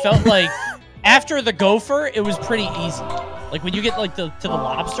 It felt like after the gopher, it was pretty easy. Like when you get like to the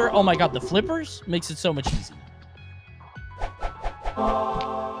lobster, oh my god, the flippers makes it so much easier.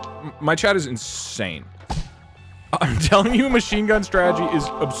 My chat is insane. I'm telling you, machine gun strategy is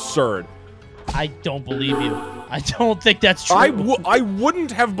absurd. I don't believe you. I don't think that's true. I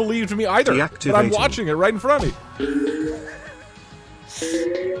wouldn't have believed me either, but I'm watching it right in front of me.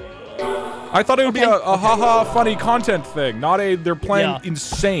 I thought it would be a haha funny content thing, not a they're playing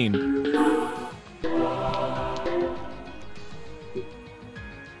insane.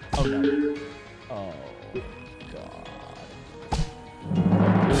 Oh no. Oh god.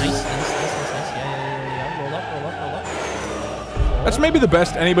 Nice. Yeah. Roll up. That's maybe the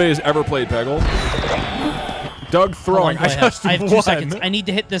best anybody has ever played Peggle. Doug throwing. I have 2 seconds. I need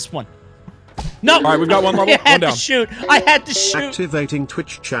to hit this one. No! All right, we've got one level. I had to shoot. I had to shoot. Activating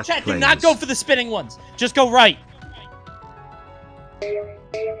Twitch chat, Chat, please. do not go for the spinning ones. Just go right.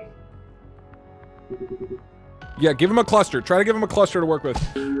 Yeah, give him a cluster. Try to give him a cluster to work with.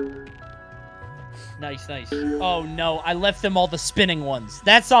 Nice. Oh no, I left them all the spinning ones.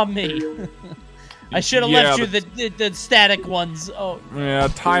 That's on me. I should have left you the static ones. Oh. Yeah,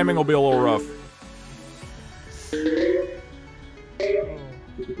 timing will be a little rough.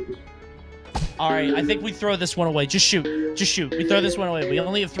 All right, I think we throw this one away. Just shoot. We throw this one away. We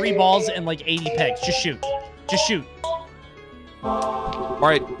only have 3 balls and like 80 pegs. Just shoot. All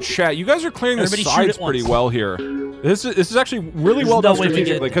right, chat. You guys are clearing Everybody the sides pretty well here. This is actually really well done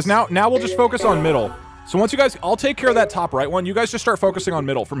strategically because now we'll just focus on middle. So once you guys, I'll take care of that top right one. You guys just start focusing on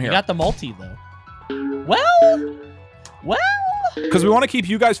middle from here. You got the multi though. Well. Because we want to keep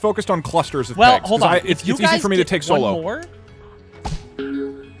you guys focused on clusters of well, pegs. hold on. It's easy for me to take solo. One more,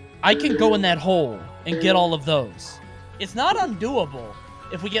 I can go in that hole and get all of those. It's not undoable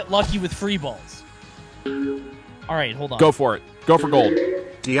if we get lucky with free balls. All right, hold on. Go for it. Go for gold.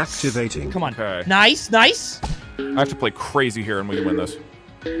 Deactivating. Come on. Okay. Nice. I have to play crazy here and we can win this.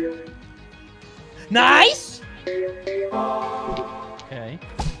 Nice. Okay.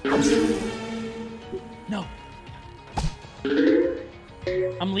 No.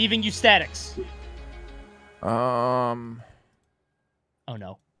 I'm leaving you statics. Oh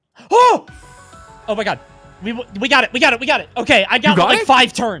no. Oh! Oh my god. We got it. Okay, I got like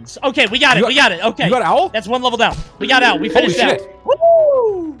 5 turns. Okay, we got it. Okay. You got owl? That's 1 level down. We got owl. We finished Holy out. shit.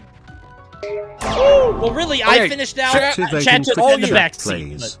 Woo! Well, really, I finished out. Chat took in the back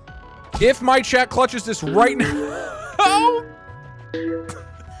seat. If my chat clutches this right now...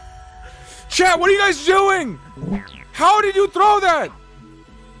 Chat, what are you guys doing? How did you throw that?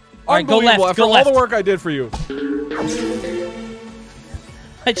 All right, go left. After all the work I did for you.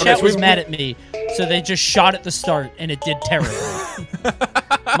 My chat was mad at me, so they just shot at the start, and it did terribly.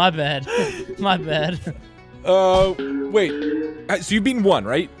 My bad. Wait. So you've beaten 1,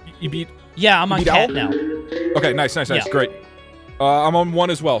 right? You beat... Yeah, I'm on cat now. Okay, nice. Yeah. Great. I'm on 1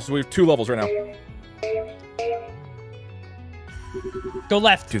 as well, so we have 2 levels right now. Go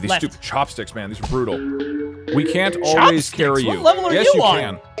left. Dude, these stupid chopsticks, man. These are brutal. We can't always carry you. What level are yes, you you on?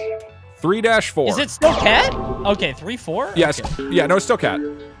 can. 3-4. Is it still cat? Okay, 3-4? Yes. Okay. Yeah, no, it's still cat.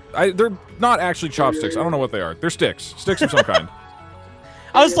 They're not actually chopsticks. I don't know what they are. They're sticks. Sticks of some kind.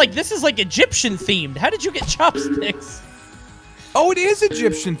 I was like, this is like Egyptian themed. How did you get chopsticks? Oh, it is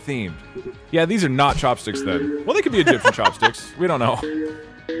Egyptian themed. Yeah, these are not chopsticks then. Well, they could be Egyptian chopsticks. We don't know.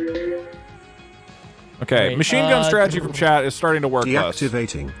 Okay, Wait, machine gun strategy from chat is starting to work less.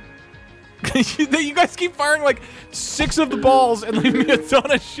 Deactivating. You guys keep firing like 6 of the balls and leaving me a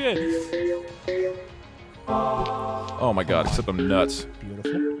ton of shit. Oh my god, except I'm nuts.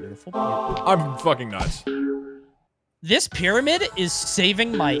 Beautiful. I'm fucking nuts. This pyramid is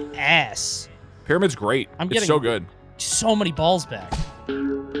saving my ass. Pyramid's great. I'm it's getting so good. So many balls back.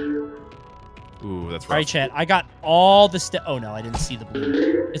 Ooh, that's rough. All right, chat. I got all the Oh, no, I didn't see the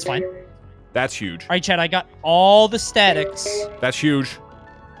blue. It's fine. That's huge. All right, chat. I got all the statics. That's huge.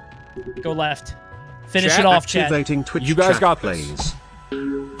 Go left. Finish Chat, it off, chat. Activating Twitch You guys chat got plays.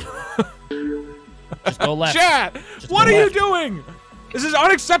 Just go left. Chat, Just what go are you left. doing? This is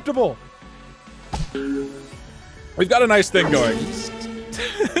unacceptable. We've got a nice thing going.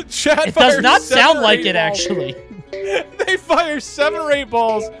 Chat It does fires not 7 sound or like 8 it, balls. actually. They fire 7 or 8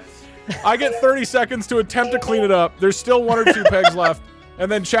 balls. I get 30 seconds to attempt to clean it up. There's still 1 or 2 pegs left. And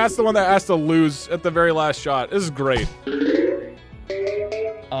then chat's the one that has to lose at the very last shot. This is great.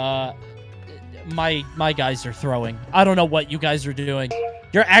 My guys are throwing. I don't know what you guys are doing.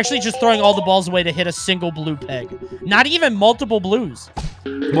 You're actually just throwing all the balls away to hit a single blue peg. Not even multiple blues.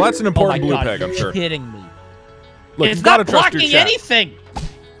 Well, that's an Oh my important blue God, peg, I'm you're sure. kidding me. Look, It's you've got to not trust your blocking chat. anything.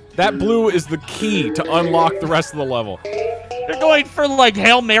 That blue is the key to unlock the rest of the level. They're going for like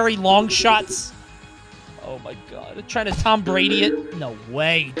Hail Mary long shots. Oh my God. They're trying to Tom Brady it. No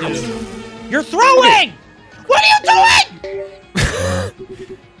way, dude. You're throwing! What are you doing?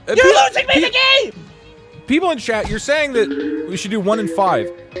 You're losing me the game! People in chat, you're saying that we should do 1 and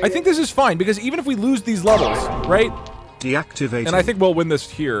 5. I think this is fine, because even if we lose these levels, right? Deactivating. And I think we'll win this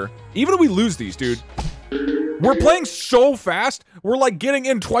here. Even if we lose these, dude, we're playing so fast, we're like getting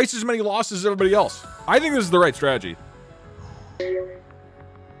in twice as many losses as everybody else. I think this is the right strategy.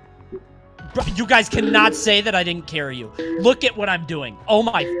 Bro, you guys cannot say that I didn't carry you. Look at what I'm doing. Oh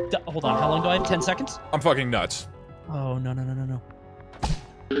my... Hold on, how long do I have? 10 seconds? I'm fucking nuts. Oh, no.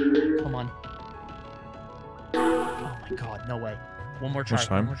 Come on. Oh my God, no way. One more try. Much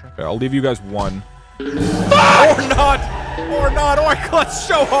time? One more try. Okay, I'll leave you guys 1. Or not! Or not! Oh, I clutched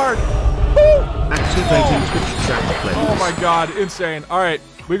so hard! Woo! Activating Twitch chat plays. Oh my God, insane. All right,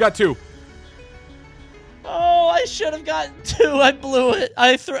 we got 2. Oh, I should have gotten 2. I blew it.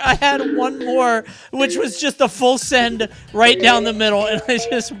 I had 1 more, which was just a full send right down the middle, and I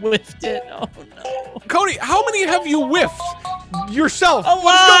just whiffed it. Oh no. Coney, how many have you whiffed yourself? A lot.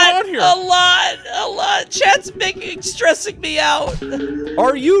 What's going on here? A lot. Chat's stressing me out.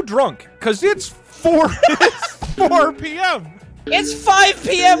 Are you drunk? Cause it's 4 p.m. It's 5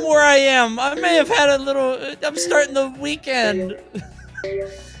 p.m. where I am. I may have had a little... I'm starting the weekend.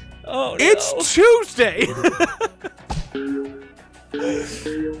 Oh, no. It's Tuesday.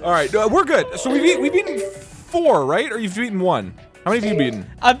 All right, we're good. So we've beaten 4, right? Or you've beaten 1? How many have you beaten?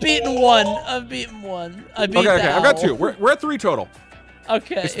 I've beaten 1. I beat Okay, I've got 2. We're at 3 total.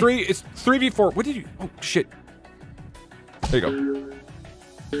 Okay. It's 3v4. What did you? Oh shit. There you go.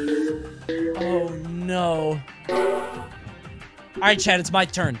 Oh no. Alright, Chad, it's my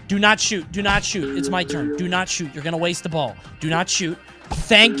turn. Do not shoot. Do not shoot. It's my turn. Do not shoot. You're gonna waste the ball. Do not shoot.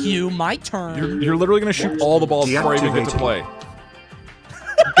 Thank you. My turn. You're literally gonna shoot all the balls before I even get to play.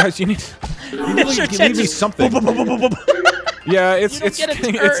 Guys, you need to leave me something. Yeah, it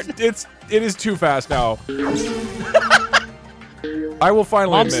is too fast now. I will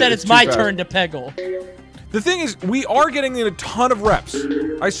finally Mom admit said it's too my fast. turn to Peggle. The thing is, we are getting in a ton of reps.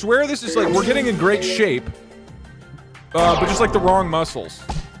 I swear this is like, we're getting in great shape. But just like the wrong muscles.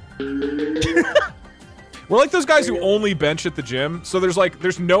 We're like those guys who only bench at the gym, so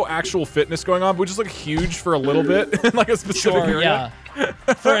there's no actual fitness going on, but we just look huge for a little bit in like a specific area. Yeah.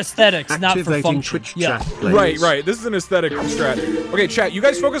 For aesthetics, not for Activating function. Twitch Yeah. chat plays. Right. This is an aesthetic strat. Okay, chat, you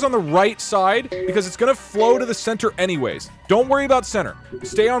guys focus on the right side because it's gonna flow to the center anyways. Don't worry about center.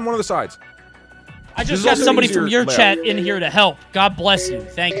 Stay on one of the sides. I This just is got also somebody easier from your layout. chat in here to help. God bless you.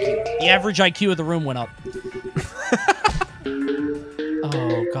 Thank you. The average IQ of the room went up.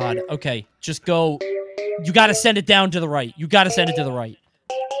 Oh, God. Okay. Just go. You got to send it down to the right. You got to send it to the right.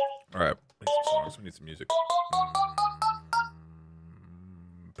 All right. Play some songs. We need some music.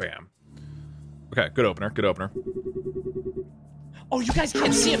 Bam. Okay, good opener. Good opener. Oh, you guys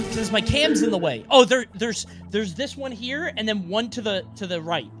can't see him because my cam's in the way. Oh, there's this one here and then one to the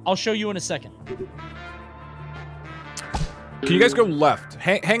right. I'll show you in a second. Can you guys go left?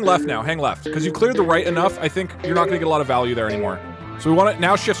 Hang left now. Hang left. Because you cleared the right enough, I think you're not going to get a lot of value there anymore. So we want to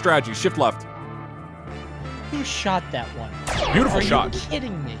now shift strategy. Shift left. Who shot that one? Beautiful shot. Are you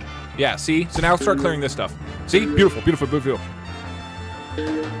kidding me? Yeah, see? So now start clearing this stuff. See? Beautiful, beautiful, beautiful.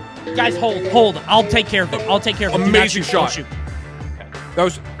 Guys, hold. I'll take care of it. I'll take care of it. Do not Amazing shoot, don't shot. shoot. That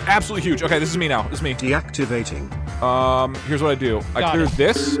was absolutely huge. Okay, this is me now. This is me. Deactivating. Here's what I do. I Got clear it.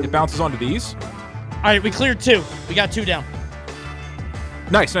 this. It bounces onto these. All right, we cleared 2. We got 2 down.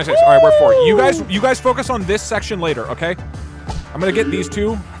 Nice. All right, we're 4. You guys focus on this section later, okay? I'm gonna get these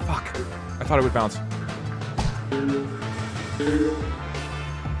 2. Fuck. I thought it would bounce.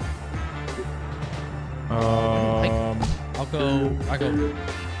 I'll go.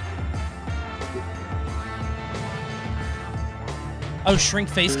 Oh, shrink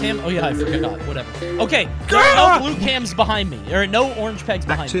face cam? Oh, yeah, I forgot. Whatever. Okay, there are no blue cams behind me. There are no orange pegs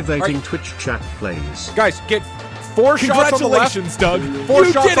behind me. Activating Twitch chat plays. Guys, get 4 shots on the left. Congratulations, Doug. 4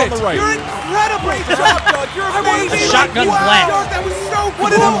 shots on the right. You're incredible. Great job, Doug. You're amazing. Shotgun wow. blast. Doug, that was so cool.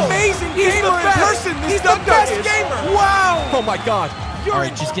 What an amazing gamer in person. He's the best gamer. Wow. Oh, my God. All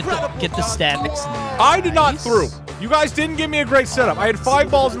right, just get the statics. I did not through. You guys didn't give me a great setup. I had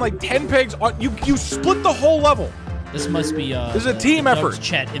 5 balls and like 10 pegs. You split the whole level. This must be this is a team effort.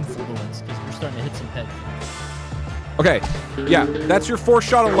 Chat influence because we're starting to hit some pegs. Okay, yeah, that's your 4th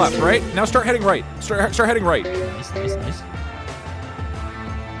shot on the left, right? Now start heading right. Start heading right. Nice, nice, nice.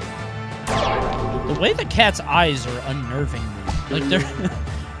 The way the cat's eyes are unnerving me. Like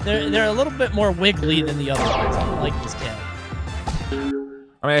they're a little bit more wiggly than the other ones. I don't like this cat.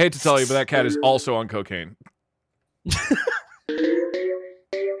 I mean, I hate to tell you, but that cat is also on cocaine.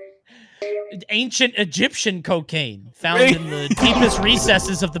 Ancient Egyptian cocaine found in the deepest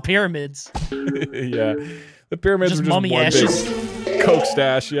recesses of the pyramids. Yeah, the pyramids Just were just mummy one ashes. big coke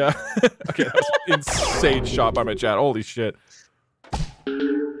stash. Yeah. Okay, that was an insane shot by my chat. Holy shit. All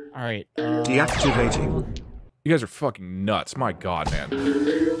right. Deactivating. You guys are fucking nuts. My God, man.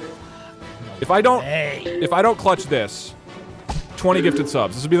 If I don't clutch this, 20 gifted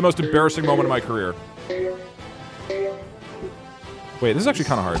subs. This would be the most embarrassing moment of my career. Wait, this is actually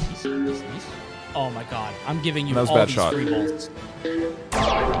kind of hard. Oh my God, I'm giving you That was all a bad these shot. free balls.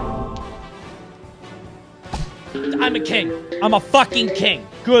 I'm a king. I'm a fucking king.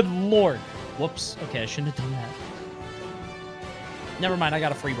 Good Lord. Whoops. Okay, I shouldn't have done that. Never mind, I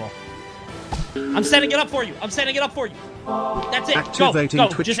got a free ball. I'm setting it up for you. I'm setting it up for you. That's it. Activating go.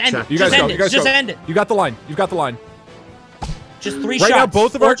 Twitch Just end chat. it. You guys Just go. end You it. guys Just go. end it. You got the line. You've got the line. Just 3 Right shots. now,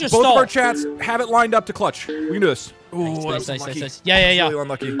 both of stall. our chats have it lined up to clutch. We can do this. Ooh, Nice. Yeah. Really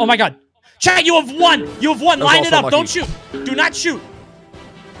unlucky. Oh my God. Chat, you have won. You have won. That was Line it also up. unlucky. Don't shoot. Do not shoot.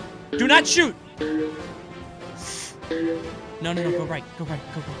 Do not shoot. No. Go right. Go right.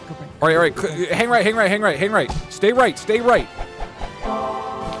 All right. Hang right. Stay right.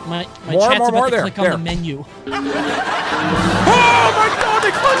 My More, chat's more, about more to there. click on the menu. Oh my God,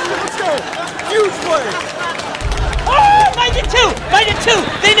 they clutched it. Let's go. Huge play. Oh, mine did 2.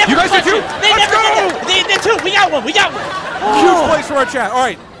 They never You guys did clutched 2? it. They Let's never go. did it. They did 2. We got one. Huge plays from our chat. All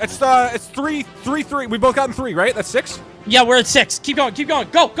right, it's 3-3. We both gotten 3, right? That's 6. Yeah, we're at 6. Keep going.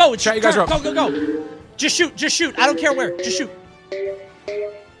 Go. It's Chat, your you guys turn. are up. Go. Just shoot. I don't care where. Just shoot.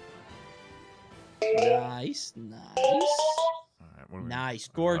 Nice. Nice.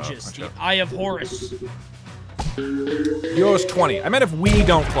 Gorgeous. The Eye of Horus. Yo's 20. I meant if we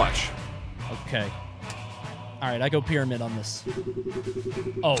don't clutch. Okay. All right, I go pyramid on this.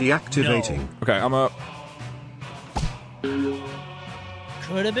 Oh, Deactivating. no. Okay, I'm up.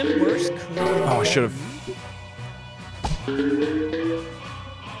 Could have been worse. Oh, I should have.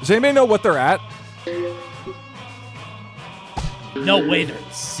 Does anybody know what they're at? No way they're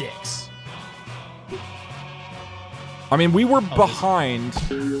at 6. I mean, we were behind.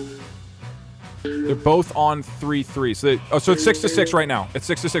 They're both on 3-3. So it's 6-6 right now. It's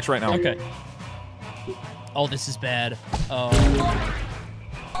 6-6 right now. Okay. Oh, this is bad. Oh.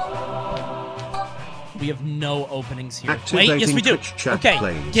 We have no openings here. Activating Wait, yes we do. Twitch chat Okay,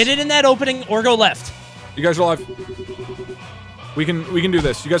 plays. get it in that opening or go left. You guys are live. We can do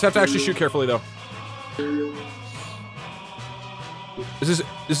this. You guys have to actually shoot carefully though. This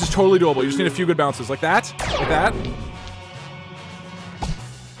is totally doable. You just need a few good bounces like that.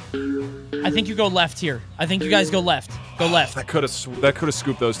 I think you go left here. I think you guys go left. Go left. That could have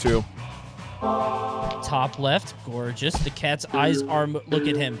scooped those two. Top left. Gorgeous. The cat's eyes are... Look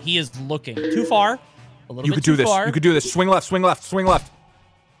at him. He is looking. Too far. A little bit too far. You could do this. Swing left. Swing.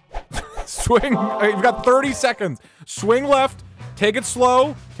 You've got 30 seconds. Swing left. Take it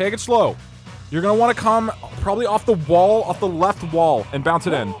slow. You're going to want to come probably off the wall, off the left wall, and bounce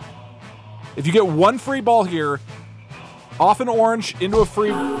it in. If you get one free ball here, off an orange, into a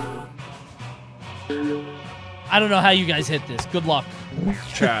free... I don't know how you guys hit this. Good luck.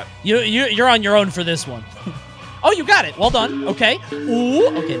 Chat. You're on your own for this one. Oh, you got it. Well done. Okay. Ooh.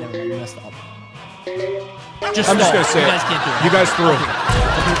 Okay, never mind. You messed up. I'm just going to say you guys can't do it. You guys threw.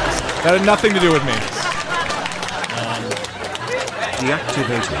 That had nothing to do with me.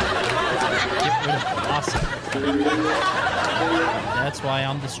 Deactivating. Get rid of awesome. That's why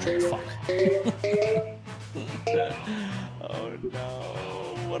I'm the street fuck. Oh no.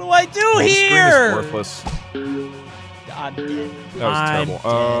 What do I do here? The screen is worthless. I'm dead. That was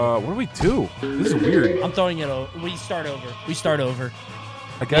terrible. What do we do? This is weird. I'm throwing it over. We start over.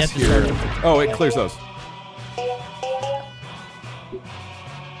 I guess We have to here. start over. Oh, it clears those.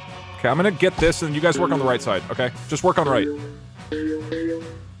 Okay, I'm gonna get this, and you guys work on the right side. Okay, just work on right. Guys,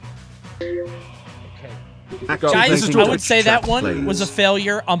 Activating I would Twitch say that chat, one was a please.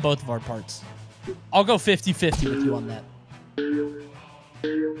 failure on both of our parts. I'll go 50-50 with you on that.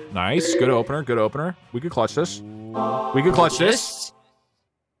 Nice. Good opener. Good opener. We could clutch this. We could clutch this.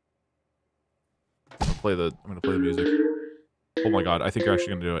 I'm gonna play the music. Oh my god, I think you're actually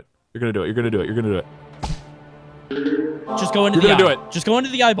gonna do it. You're gonna do it. You're gonna do it. You're gonna do it. Just go into You're the gonna eye. do it. Just go into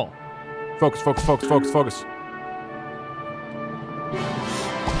the eyeball. Focus, focus, focus, focus, focus.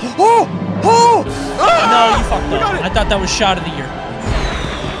 Oh! Oh! No, you fucked up. I thought that was shot of the year.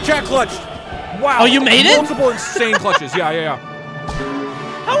 Chat clutched. Wow. Oh, you made it? Multiple insane clutches. Yeah, yeah, yeah.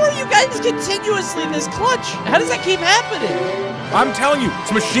 How are you guys continuously this clutch? How does that keep happening? I'm telling you,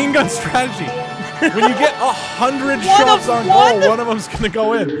 it's machine gun strategy. When you get 100 One shots of on one? goal, one of them's gonna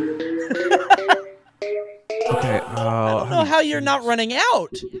go in. Okay. I don't know how you're not running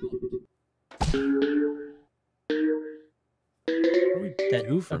out. What do we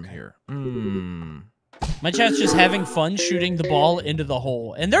do from here? My chat's just having fun shooting the ball into the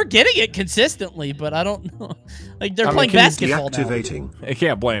hole, and they're getting it consistently. But I don't know, like they're playing basketball now. Deactivating. You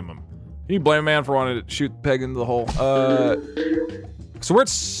can't blame him. Can you blame a man for wanting to shoot the peg into the hole? So we're at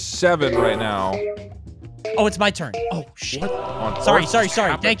 7 right now. Oh, it's my turn. Oh shit. On Sorry, earth sorry, just sorry.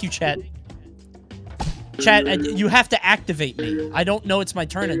 happened? Thank you, chat. Chat, you have to activate me. I don't know it's my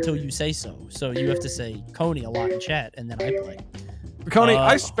turn until you say so. So you have to say Coney a lot in chat, and then I play. Coney,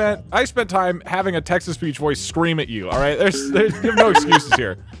 I spent time having a text-to-speech voice scream at you. All right, there's you have no excuses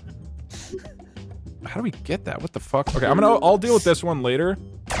here. How do we get that? What the fuck? Okay, I'll deal with this one later.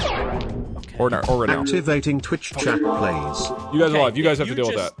 Okay. Or right now. Activating Twitch chat, please. You guys are Okay, alive. You guys have if to you deal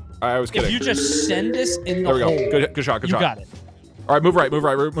with just- that. I was kidding. If you just send us in the There we hole, go. Good shot. Good you shot. got it. All right, move right. Move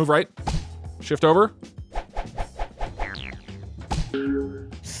right. Move right. Shift over.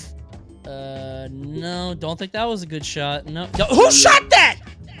 No, don't think that was a good shot. No. Who shot that?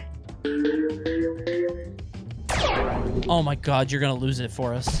 Oh my god, you're gonna lose it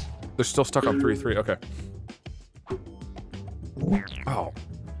for us. They're still stuck on 3-3. Okay. Oh.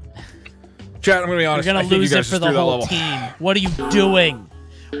 Chat, I'm gonna be honest. You're I gonna think lose you it guys for just the threw that whole level. team. What are you doing?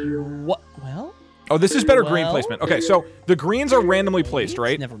 What? Well, Oh, this is better green Well? placement. Okay, so the greens are randomly placed,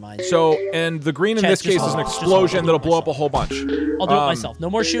 right? never mind. So, and the green in Chat, this just case is an hold. Just explosion hold. that'll blow up a whole bunch. I'll do it myself. No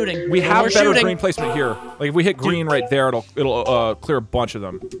more shooting. We No have more better shooting. green placement here. Like if we hit green right there, it'll clear a bunch of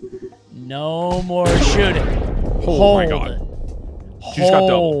them. No more shooting. Oh Hold. my god. She just got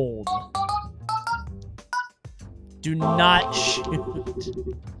Hold. Do not shoot.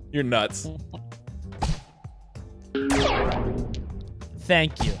 You're nuts.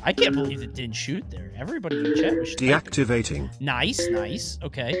 Thank you. I can't believe it didn't shoot there. Everybody in chat was shooting. Deactivating. Nice, nice.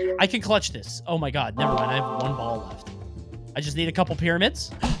 Okay. I can clutch this. Oh my god, never mind. I have one ball left. I just need a couple pyramids.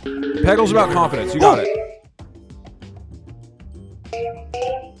 Peggle's about confidence. You got it.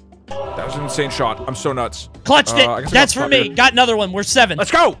 That was an insane shot. I'm so nuts. Clutched I it. guess I That's got for me. spotted. Got another one. We're 7.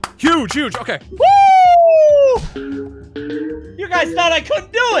 Let's go. Huge. Okay. Woo! You guys thought I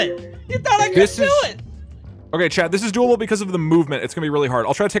couldn't do it. You thought I couldn't do it. Okay, Chad, this is doable because of the movement. It's gonna be really hard.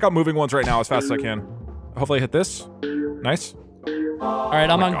 I'll try to take out moving ones right now as fast as I can. Hopefully I hit this. Nice. All right,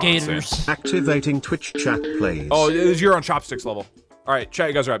 I'm on God, Gators. Activating Twitch chat, please. Oh, you're on chopsticks level. All right, Chad,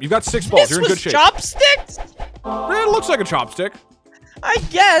 you guys are up. You've got 6 balls. This You're in good was shape. chopsticks? It looks like a chopstick. I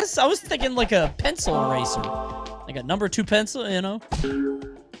guess. I was thinking like a pencil eraser. Like a number 2 pencil, you know?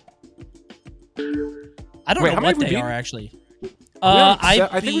 I don't Wait, know how many what have we they beaten? are, actually.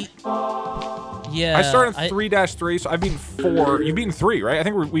 I think Yeah. I started on 3-3, so I've beaten 4. You've beaten 3, right? I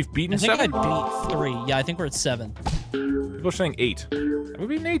think we've beaten I think 7. I beat 3. Yeah, I think we're at 7. People are saying 8. Have we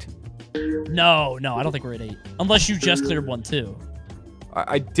beaten 8? No, I don't think we're at 8. Unless you just cleared 1 too.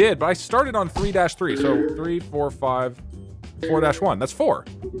 I did, but I started on 3-3, so 3, 4, 5, 4-1. That's 4.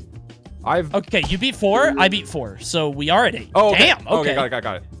 Okay, you beat 4. I beat 4. So we are at 8. Oh, okay. Damn. Okay.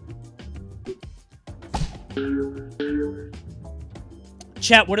 Got it.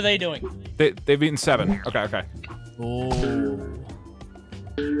 Chat, what are they doing? They've beaten 7. Okay. Oh.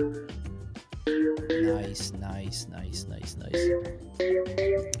 Nice.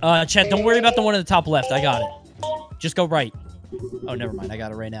 Chat, don't worry about the one at the top left. I got it. Just go right. Oh, never mind. I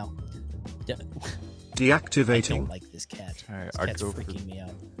got it right now. I Deactivating. don't like this cat. Okay, This I cat's go for freaking me out.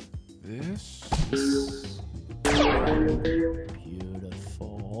 This.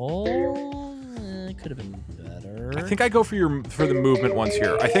 Beautiful. Could have been better. I think I go for the movement ones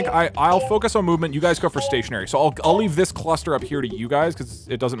here. I think I'll focus on movement. You guys go for stationary. So I'll leave this cluster up here to you guys because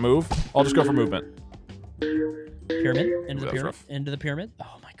it doesn't move. I'll just go for movement. Pyramid? Into the That's pyramid? rough. Into the pyramid?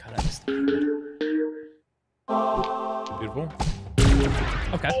 Oh my god, I missed the pyramid. Beautiful.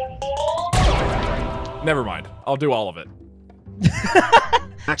 Okay. Never mind. I'll do all of it.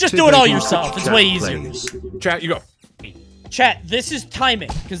 Just do it all Activating yourself. Twitch It's way chat easier. plays. Chat, you go. Chat, this is timing,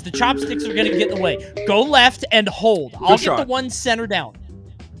 because the chopsticks are going to get in the way. Go left and hold. I'll get the one center down.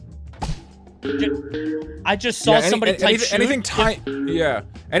 I just saw somebody type shoot. Anything timing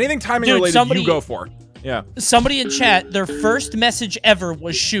Dude, related, you go for. Yeah. Somebody in chat, their first message ever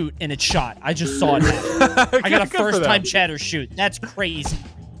was shoot, and it shot. I just saw it happen. I got a first-time chatter shoot. That's crazy.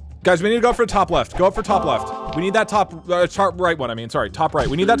 Guys, we need to go for the top left. Go up for top left. We need that top right one. I mean, sorry, top right.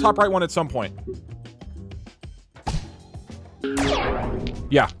 We need that top right one at some point.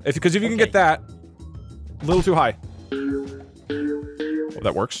 Yeah, because if you can get that, a little too high. Oh,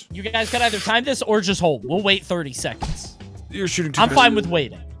 that works. You guys can either time this or just hold. We'll wait 30 seconds. You're shooting too I'm fast. fine with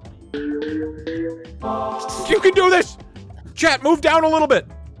waiting. You can do this! Chat, move down a little bit.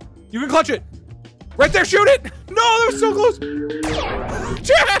 You can clutch it. Right there, shoot it! No, that was so close!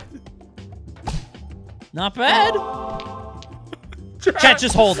 Chat! Not bad. Chat,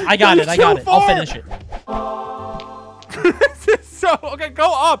 just hold. I got it. I got it. I'll finish it. This is so... Okay,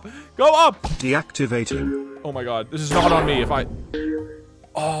 go up! Go up! Deactivating. Oh my god, this is not on me if I...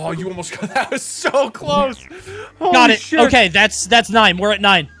 Oh, you almost got... That was so close! Holy Got it. shit. Okay, that's 9. We're at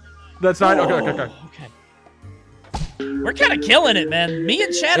 9. That's 9? Okay. We're kind of killing it, man. Me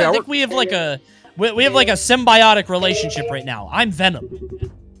and Chad, I think we have like a... We have like a symbiotic relationship right now. I'm Venom.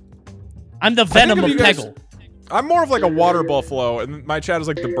 I'm the Venom of Peggle. I'm more of like a water buffalo, and my chat is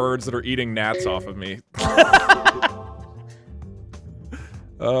like the birds that are eating gnats off of me.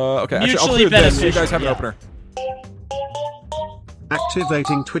 Okay, actually, I'll clear this so you guys have an opener.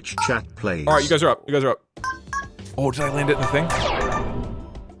 Activating Twitch chat plays. Alright, you guys are up. You guys are up. Oh, did I land it in the thing?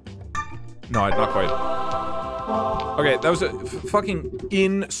 No, not quite. Okay, that was a fucking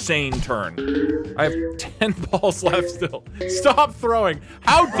insane turn. I have 10 balls left still. Stop throwing.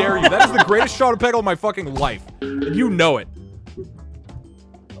 How dare you? That is the greatest shot of Peggle in my fucking life. And you know it.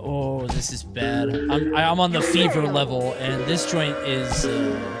 Oh, this is bad. I'm on the fever level, and this joint is...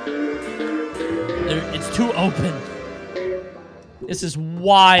 it's too open. This is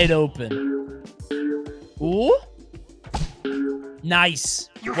wide open. Ooh. Nice.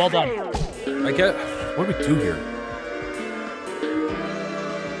 Well done. I get... What do we do here?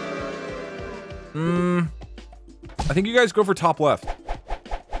 I think you guys go for top left.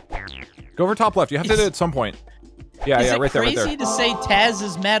 Go for top left. You have to hit it at some point. Yeah, right there, right there. Is it crazy to say Taz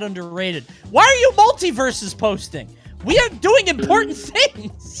is mad underrated? Why are you multiverses posting? We are doing important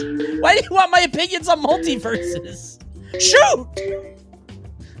things. Why do you want my opinions on multiverses? Shoot!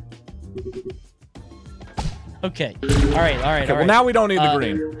 Okay. All right. Well, now we don't need the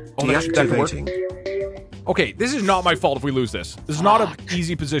green. Oh, that could work. Okay, this is not my fault if we lose this. This is not an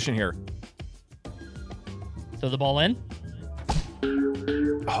easy position here. Throw the ball in.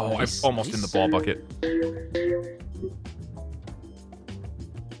 Oh, I'm almost in the ball bucket.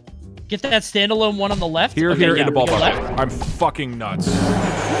 Get that standalone one on the left. Here, here, in the ball bucket. I'm fucking nuts.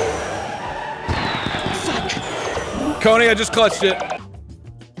 Fuck. Coney, I just clutched it.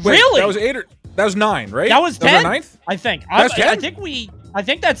 Wait, really? That was 8 or... That was 9, right? That was 10? That was 9th? I think. That's 10? I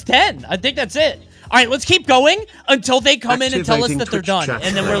think that's 10. I think that's it. All right, let's keep going until they come in and tell us that they're done.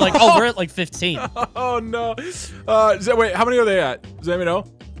 And then we're like, oh, we're at like 15. Oh, no. Wait, how many are they at? Does anybody know?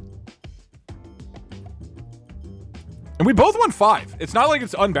 And we both won 5. It's not like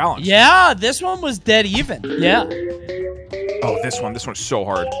it's unbalanced. Yeah, this one was dead even. Yeah. Oh, this one's so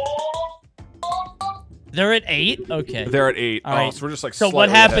hard. They're at 8? Okay. They're at 8. All right. Oh, so we're just like So what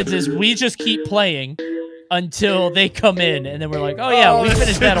happens is we just keep playing until they come in, and then we're like, oh yeah, we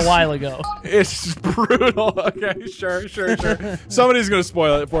finished that a while ago. It's brutal. Okay, sure. Somebody's gonna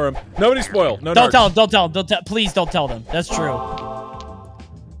spoil it for him. Nobody spoil. No. Don't tell them. Please don't tell them. That's true.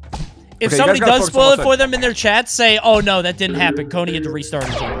 If somebody does spoil it for them in their chat, say, oh no, that didn't happen. Coney had to restart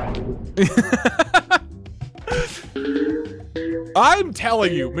his own. I'm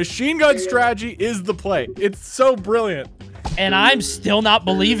telling you, machine gun strategy is the play. It's so brilliant. And I'm still not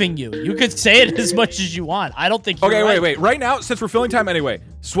believing you. You could say it as much as you want. I don't think you're right. Wait. Right now, since we're filling time anyway,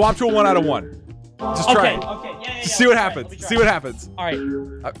 swap to a 1 out of 1. Just try it. Okay. Yeah. See what happens. See what happens. All right.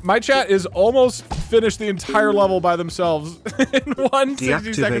 My chat is almost finished the entire level by themselves in one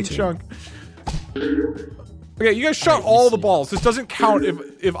 60-second chunk. Okay, you guys shot all the balls. This doesn't count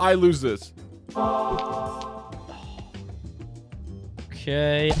if I lose this.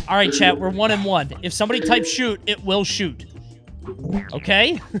 Okay. All right, chat. We're 1 and 1. If somebody types shoot, it will shoot.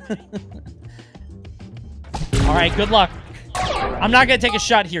 Okay? All right, good luck. I'm not going to take a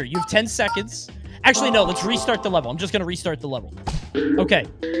shot here. You have 10 seconds. Actually, no, let's restart the level. I'm just going to restart the level. Okay.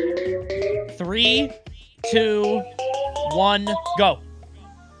 3, 2, 1, go.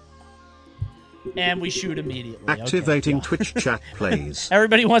 and we shoot immediately. Activating okay, Twitch chat plays.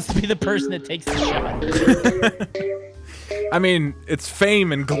 Everybody wants to be the person that takes the shot. I mean, it's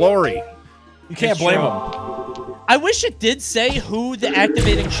fame and glory. You can't blame them. I wish it did say who the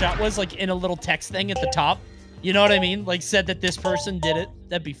activating shot was, like in a little text thing at the top. You know what I mean? Like said that this person did it.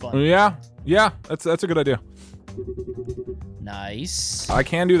 That'd be fun. Yeah, that's a good idea. Nice. I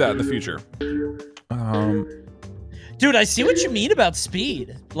can do that in the future. Dude, I see what you mean about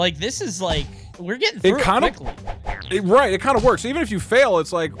speed. Like, this is like, we're getting through it quickly. Right, it kind of works. Even if you fail,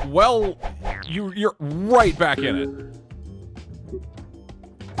 it's like, well, you're right back in it.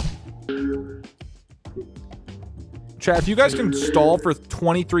 Chat, if you guys can stall for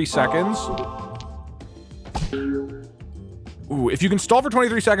 23 seconds... Ooh, if you can stall for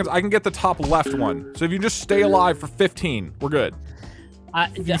 23 seconds, I can get the top left one. So if you just stay alive for 15, we're good.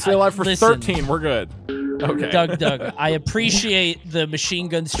 If you can stay alive for 13, we're good. Okay. Doug, I appreciate the machine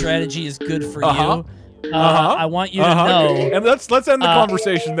gun strategy is good for you. I want you to know. Okay. And let's end the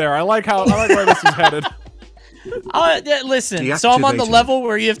conversation there. I like where this is headed. Listen, so I'm on the level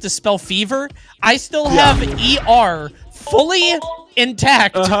where you have to spell fever. I still have ER fully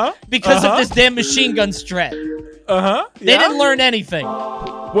intact because of this damn machine gun strat. They didn't learn anything.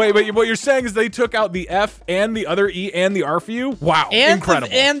 Wait, but what you're saying is they took out the F and the other E and the R for you? Wow, and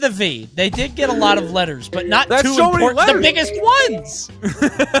incredible. And the V. They did get a lot of letters, but not That's too so important. many The biggest ones.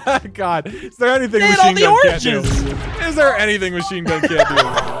 God, is there anything they machine gun can't do? oranges. Is there anything machine gun can't do?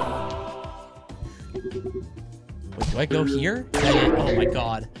 Wait, do I go here? Oh my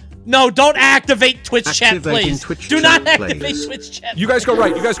god. No, don't activate Twitch chat, please. Do not activate Twitch chat. You guys go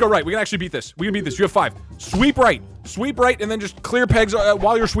right. You guys go right. We can actually beat this. We can beat this. You have 5. Sweep right. Sweep right, and then just clear pegs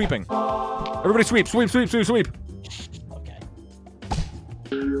while you're sweeping. Everybody sweep, sweep, sweep, sweep, sweep. Okay.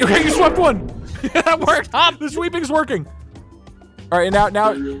 Okay, you swept one. That worked. The sweeping's working. All right, and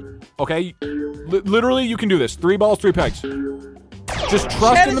now, okay. Literally, you can do this. 3 balls, 3 pegs. Just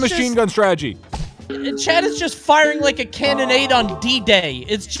trust in the machine gun strategy. Chad is just firing like a cannonade on D-Day.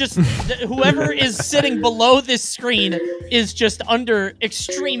 It's just whoever is sitting below this screen is just under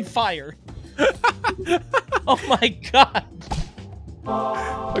extreme fire. Oh my god.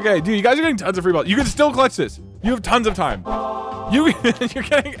 Okay, dude, you guys are getting tons of free balls. You can still clutch this. You have tons of time. You're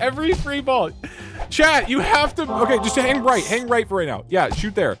getting every free ball. Chat, you have to. Okay, just hang right. Hang right for right now. Yeah,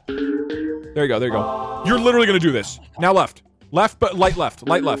 shoot there. There you go. There you go. You're literally gonna do this. Now left. Left, but light left.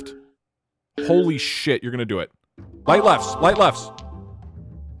 Light left. Holy shit, you're gonna do it. Light lefts. Light lefts.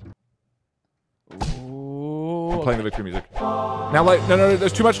 Ooh, I'm playing the victory music. Now light. No.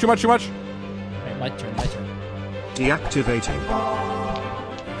 There's too much. Too much. Too much. Okay, my turn. My turn. Deactivating.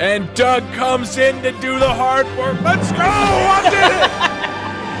 And Doug comes in to do the hard work. Let's go! I did it!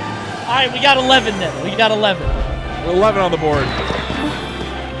 Alright, we got 11 then. We got 11. 11 on the board.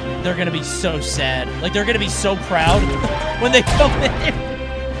 They're gonna be so sad. Like, they're gonna be so proud when they come in.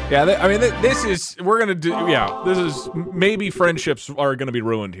 Yeah, I mean, this is, we're gonna do, yeah, this is, maybe friendships are gonna be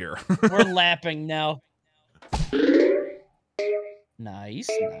ruined here. We're lapping now. Nice.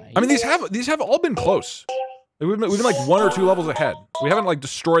 I mean, these have all been close. We've been like 1 or 2 levels ahead. We haven't like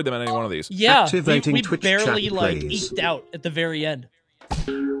destroyed them in any one of these. Yeah, Activating we Twitch barely chat like plays. eked out at the very end.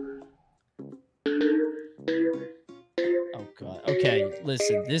 Oh god. Okay,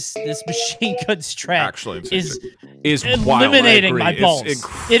 listen. This machine gun strat Actually, is eliminating my balls.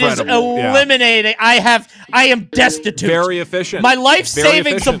 It is incredible. eliminating. I am destitute. Very efficient. My life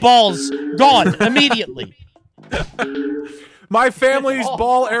savings of balls gone immediately. My family's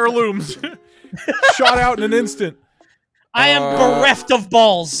ball heirlooms shot out in an instant. I am bereft of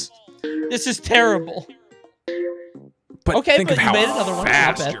balls. This is terrible. But okay, think but of you how made another one. Not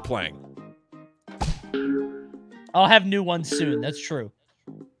fast bad. you're playing. I'll have new ones soon. That's true.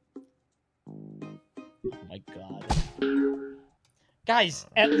 Oh my god. Guys,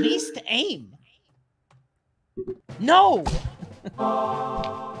 at least aim. No.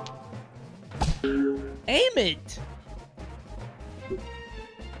 Aim it.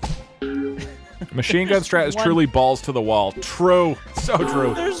 Machine gun strat is truly balls to the wall. True. So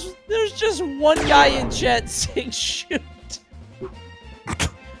true. There's just one guy in chat saying shoot.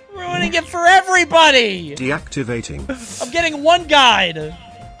 Ruining it for everybody. Deactivating. I'm getting one guide.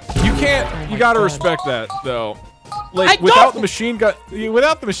 You can't. You gotta respect that, though. Like I without don't. the machine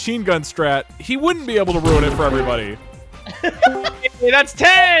gun strat, he wouldn't be able to ruin it for everybody. Hey, that's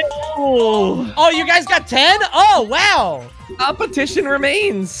 10. Ooh. Oh, you guys got 10? Oh, wow. Competition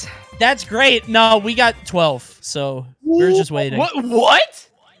remains. That's great. No, we got 12, so we're just waiting. What?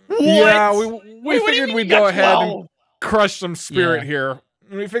 Yeah, we Wait, figured we'd go ahead and crush some spirit here.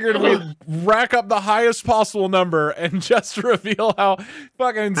 we figured we'd rack up the highest possible number and just reveal how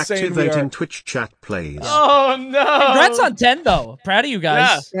fucking insane we Activating are. Twitch chat plays. Oh no! Congrats on 10 though. Proud of you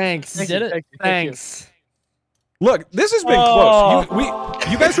guys. Thanks. You did it. Thanks. Look, this has been close.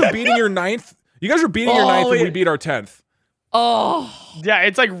 You guys were beating your 9th. You guys were beating your 9th when we beat our 10th. Oh Yeah,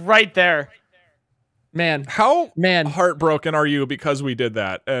 it's like right there. man, How man. heartbroken are you because we did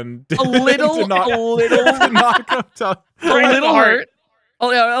that? And A little, did not, a little, did not come to- a little hurt.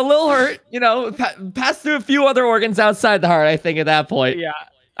 Oh yeah, a little hurt. You know, passed through a few other organs outside the heart. I think at that point. Yeah,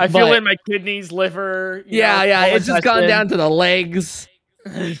 I feel But- in my kidneys, liver. Yeah, yeah. It's just gone down to the legs.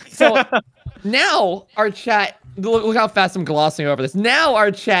 So now our chat. Look how fast I'm glossing over this. Now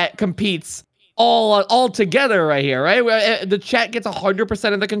our chat competes all together right here, right? The chat gets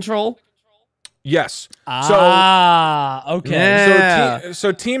 100% of the control. Yes. Okay. Yeah.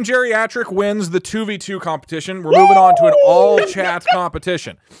 So Team Geriatric wins the 2v2 competition. We're moving on to an all chat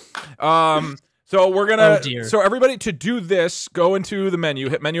competition. So we're gonna. Oh, dear. So everybody, to do this, go into the menu,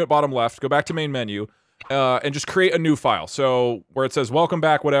 hit menu at bottom left, go back to main menu, and just create a new file. So where it says welcome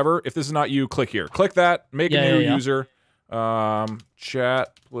back, whatever. If this is not you, click here. Click that. Make a new user. Chat,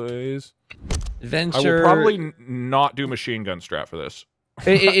 please. Venture. I will probably not do machine gun strat for this.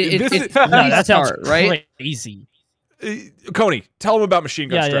 It's No, that sounds restart, right? crazy. Coney, tell them about machine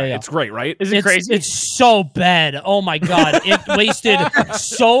gun Yeah, strat. yeah, yeah. It's great, right? Is it crazy? It's so bad. Oh my god, it wasted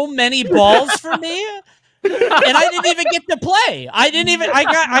so many balls for me, and I didn't even get to play.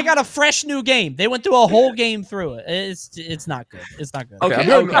 I got a fresh new game. They went through a whole game through it. It's not good. It's not good.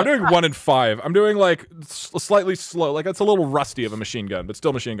 Okay, Okay, I'm doing 1 in 5. I'm doing like slightly slow, like it's a little rusty of a machine gun, but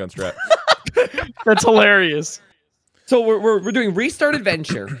still machine gun strat. That's hilarious. So we're doing restart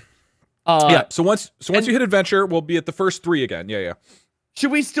adventure. Yeah. So once you hit adventure, we'll be at the first 3 again. Yeah, yeah.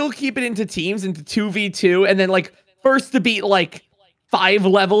 Should we still keep it into teams, into 2v2, and then like first to beat like 5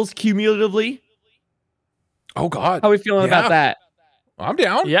 levels cumulatively? Oh God. How are we feeling about that? I'm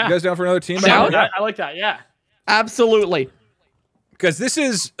down. Yeah. You guys down for another team? Down? I like that. Yeah. Absolutely. Because this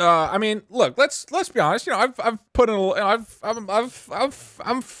is, I mean, look, let's be honest. You know, I've put in a little, I'm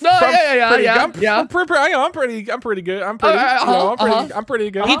pretty good. I'm pretty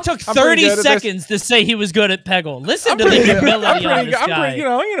good. He took 30 seconds to say he was good at Peggle. Listen to the humility on this guy. I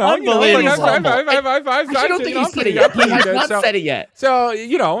don't think he's said it yet. He has not said it yet.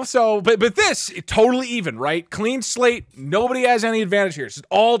 So, but this, totally even, right? Clean slate. Nobody has any advantage here. It's just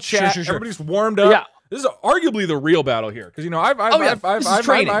all chat. Sure. Everybody's warmed up. Yeah. This is arguably the real battle here, because I've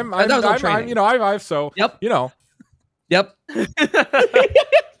so Yep. Yep.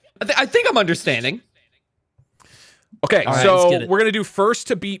 I think I'm understanding. Okay, All right, so let's get it. we're gonna do first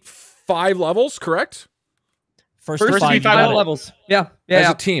to beat 5 levels, correct? First to to beat find 5 levels. Yeah. As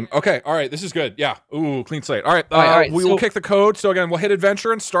Yeah. a team. Okay, all right, this is good. Yeah. Ooh, clean slate. All right, All right, we will kick the code. So again, we'll hit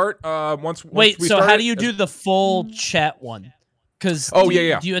adventure and start. Once Wait, we so start how it. do you do the full chat one? Because Oh, do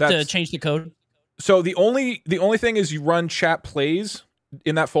yeah. you have to That's- change the code? So the only thing is you run chat plays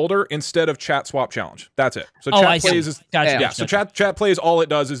in that folder instead of chat swap challenge. That's it. So Oh, chat I see. plays is Gotcha, yeah. gotcha. So chat plays, all it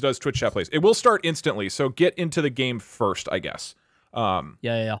does is does Twitch chat plays. It will start instantly. So get into the game first, I guess.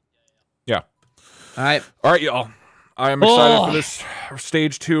 Yeah. All right. All right, y'all. I am excited for this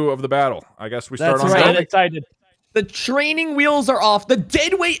stage 2 of the battle. I guess we start That's on right. I'm go. excited. The training wheels are off. The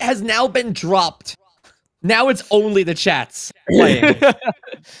dead weight has now been dropped. Now it's only the chats playing.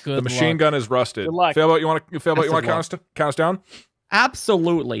 Good The machine luck. gun is rusted. Good luck. Failboat, you want to Good count us down?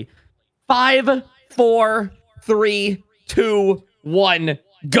 Absolutely. 5, 4, 3, 2, 1,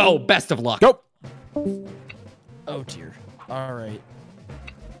 go. Best of luck. Nope. Oh dear. All right.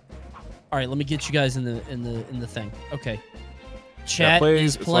 Let me get you guys in the thing. Okay. Chat plays,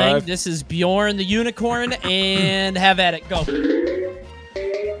 is it's playing. live. This is Bjorn the Unicorn, and have at it. Go.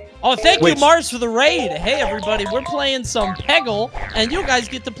 Oh, thank you, Mars, for the raid. Hey, everybody, we're playing some Peggle, and you guys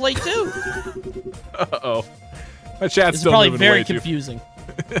get to play too. Uh-oh. My chat's This is still probably moving very way too- confusing.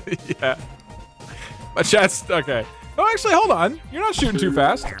 Yeah. My chat's okay. Oh, actually, hold on. You're not shooting too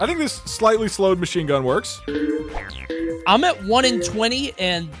fast. I think this slightly slowed machine gun works. I'm at 1 in 20,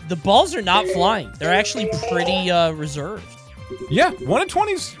 and the balls are not flying. They're actually pretty reserved. Yeah, 1 in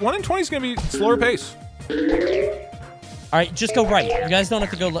 20's gonna be slower pace. All right, just go right. You guys don't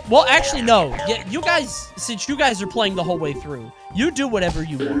have to go left. Well, actually, no. Yeah, you guys, since you guys are playing the whole way through, you do whatever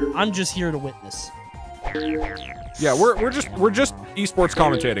you want. I'm just here to witness. Yeah, we're just esports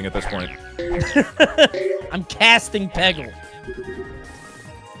commentating at this point. I'm casting Peggle.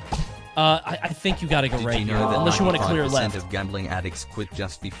 I think you gotta go Did right you here, know that unless you want to clear 95% left. of gambling addicts quit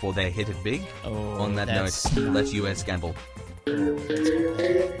just before they hit it big? Oh, On that that's note, let US gamble.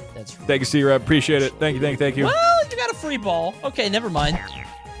 That's Thank you, C-Rep. Appreciate it. Thank you, thank you. Well, you got a free ball. Okay, never mind.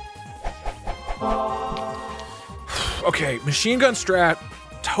 Okay, machine gun strat,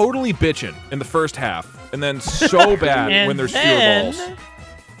 totally bitching in the first half, and then so bad when there's fewer balls.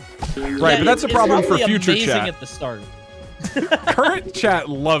 Right, but that's a problem for future chat. At the start. Current chat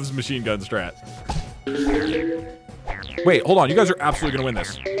loves machine gun strat. Wait, hold on. You guys are absolutely gonna win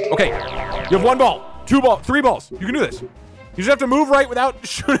this. Okay, you have 1 ball, 2 balls, 3 balls. You can do this. You just have to move right without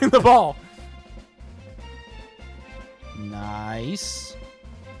shooting the ball. Nice.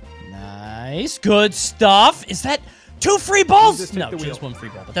 Nice. Good stuff. Is that 2 free balls? No, just 1 free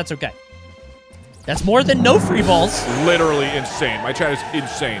ball, but that's okay. That's more than no free balls. Literally insane. My chat is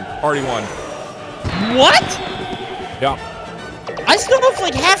insane. Already won. What? Yeah. I still have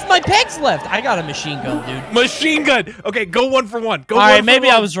like half my pegs left. I got a machine gun, dude. Machine gun. Okay, go 1 for 1. Go. All right, maybe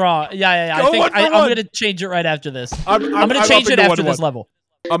I was wrong. Yeah. Go I think 1 for I'm 1. gonna change it right after this. I'm gonna change it after this level.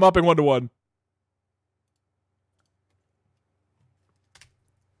 I'm upping 1 to 1.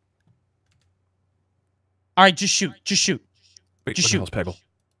 All right, just shoot. Just shoot. Wait, just what shoot. the hell's Peggle?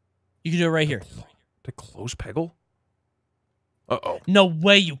 You can do it right here. To close Peggle? Uh-oh. No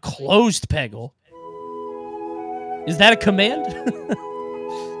way you closed Peggle. Is that a command?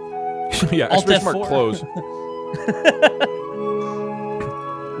 Yeah, Alt exclamation mark F4. close.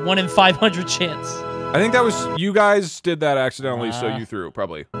 1 in 500 chance. I think that was, you guys did that accidentally, so you threw,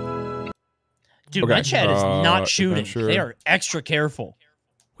 probably. Dude, Okay. my chat is not shooting. adventure. They are extra careful.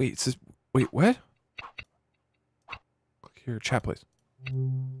 Wait, it says, wait, what? Click here, chat, please.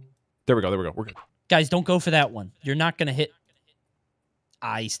 There we go, we're good. Guys, don't go for that one. You're not going to hit.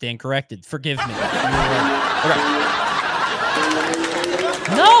 I stand corrected. Forgive me. Okay.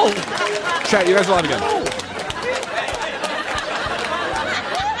 No! Chat, you guys are live again.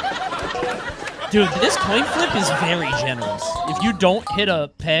 Dude, this coin flip is very generous. If you don't hit a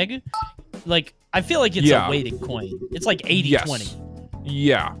peg, like, I feel like it's a weighted coin. It's like 80-20.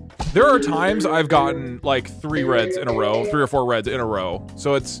 Yeah. There are times I've gotten like 3 reds in a row, 3 or 4 reds in a row.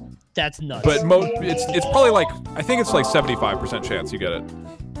 So it's... That's nuts. But it's probably like, I think it's like 75% chance you get it.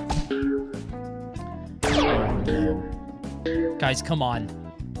 Guys, come on.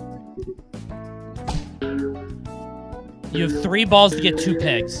 You have 3 balls to get 2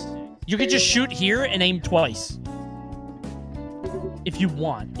 pegs. You could just shoot here and aim twice. If you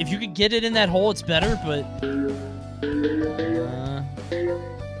want. If you could get it in that hole, it's better, but... Dude,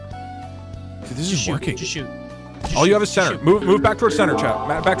 this is working. Just shoot. All you have is center. Move back towards center, chat.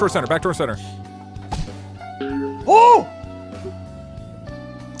 Back towards center. Back towards center. Oh!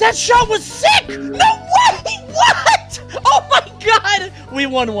 That shot was sick! No way! What? Oh my god! We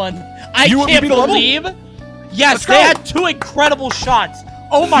won 1. I can't believe. Yes, they had 2 incredible shots.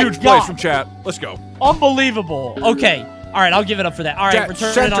 Oh my god! Huge plays from chat. Let's go. Unbelievable. Okay. All right, I'll give it up for that. All right,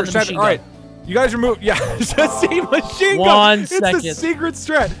 return it on the machine gun. All right. You guys are moving. Yeah, see machine gun. 1 second. It's the secret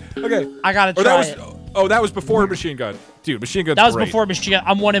strat. Okay. I gotta try it. Oh, that was before machine gun. Dude, machine gun's That was great. before machine gun.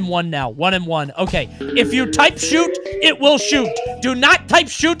 I'm 1 in 1 now. 1 in 1. Okay. If you type shoot, it will shoot. Do not type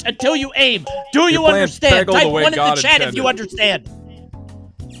shoot until you aim. Do you understand? Peggle Type the way 1 in the God chat if intended. you understand.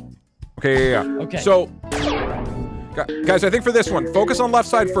 Okay, yeah. Okay. So, guys, I think for this one, focus on left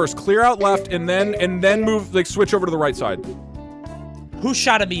side first. Clear out left, and then move, like, switch over to the right side. Who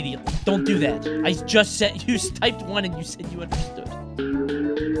shot immediately? Don't do that. I just said you typed 1 and you said you understood.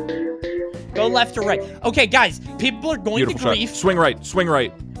 Go left or right. Okay, guys, people are going to grief. Shot. Swing right. Swing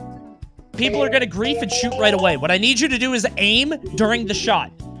right. People are going to grief and shoot right away. What I need you to do is aim during the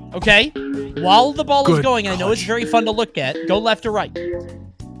shot. Okay? While the ball is going, I know it's very fun to look at. Go left or right.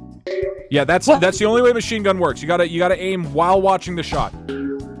 Yeah, that's the only way machine gun works. You gotta aim while watching the shot.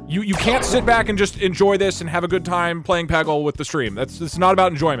 You can't sit back and just enjoy this and have a good time playing Peggle with the stream. It's not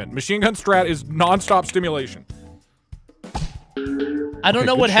about enjoyment. Machine gun strat is non-stop stimulation. I don't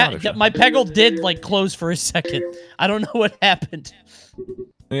know what happened. My Peggle did like close for a second. I don't know what happened.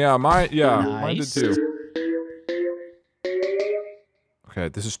 Yeah, mine did too. Okay,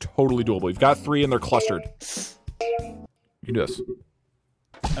 this is totally doable. You've got 3 and they're clustered. You can do this.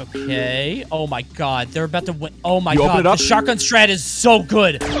 Okay. Oh my god, they're about to win. Oh my You open god, it up? the shotgun strat is so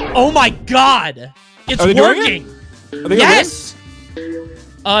good. Oh my god, it's Are they doing working. Are they Yes.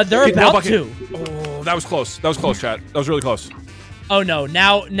 They're about to. Oh, that was close. That was close, chat. That was really close. Oh no,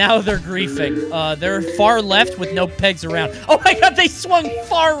 now they're griefing. They're far left with no pegs around. Oh my god, they swung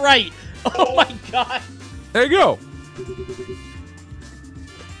far right. Oh my god. There you go.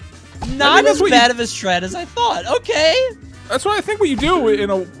 Not as bad of a strat as I thought. Okay. That's what I think what you do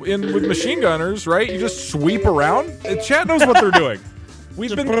with machine gunners, right? You just sweep around. And chat knows what they're doing.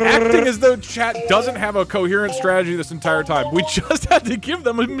 We've been acting as though chat doesn't have a coherent strategy this entire time. We just had to give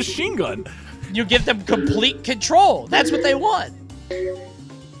them a machine gun. You give them complete control. That's what they want.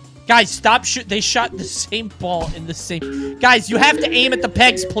 Guys, stop shoot. They shot the same ball in the same... Guys, you have to aim at the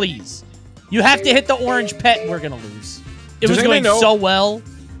pegs, please. You have to hit the orange pet. We're going to lose. It was going so well.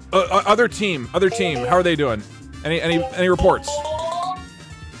 Other team. How are they doing? Any reports?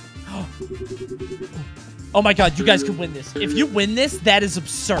 Oh my god, you guys could win this. If you win this, that is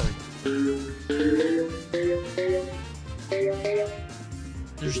absurd.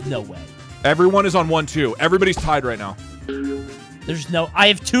 There's no way. Everyone is on 1-2. Everybody's tied right now. There's no... I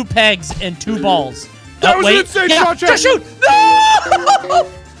have 2 pegs and 2 balls. That was an insane shot, Jack. Just shoot! No!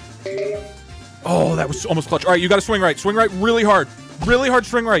 Oh, that was almost clutch. All right, you got to swing right. Swing right really hard. Really hard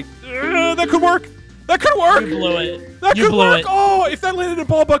swing right. That could work. That could work. You blew it. That you could blew work. it. Oh, if that landed in a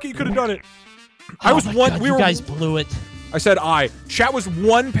ball bucket, you could have done it. I was one. God, we you were. guys blew it. I said I. Chat was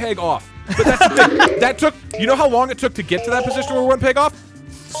 1 peg off. But that's the thing. That took. You know how long it took to get to that position where we were 1 peg off?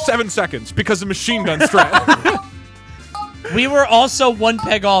 7 seconds because of machine gun strat. We were also 1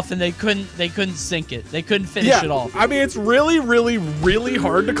 peg off, and they couldn't sink it. They couldn't finish it off. I mean, it's really, really, really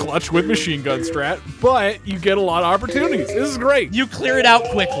hard to clutch with machine gun strat, but you get a lot of opportunities. This is great. You clear it out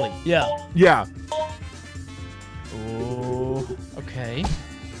quickly. Yeah. Yeah. Oh. Okay.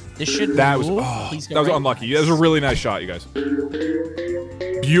 This should. That was. Please go that was right. unlucky. That was a really nice shot, you guys.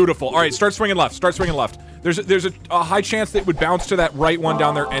 Beautiful. All right, start swinging left. Start swinging left. There's a high chance that it would bounce to that right one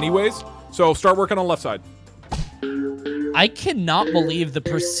down there anyways. So start working on the left side. I cannot believe the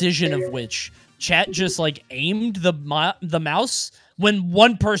precision of which chat just like aimed the mouse when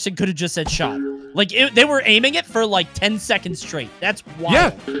one person could have just said shot. Like they were aiming it for like 10 seconds straight. That's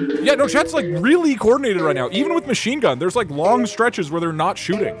wild. Yeah. No, chat's like really coordinated right now. Even with machine gun, there's like long stretches where they're not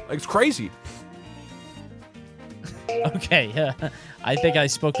shooting. Like it's crazy. Okay. I think I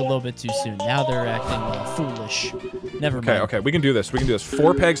spoke a little bit too soon. Now they're acting foolish. Never mind. Okay. We can do this.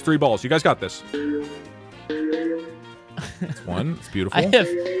 4 pegs, 3 balls. You guys got this. That's 1. It's beautiful. I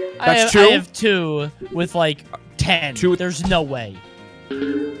That's 2. I have 2 with like 10. 2. There's no way.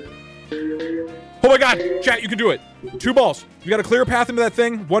 Oh my god, chat, you can do it. 2 balls. You got a clear path into that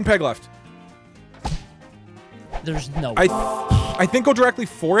thing. 1 peg left. There's no way. I think go directly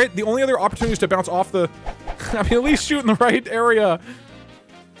for it. The only other opportunity is to bounce off the... I mean, at least shoot in the right area.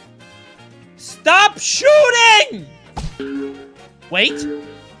 Stop shooting! Wait.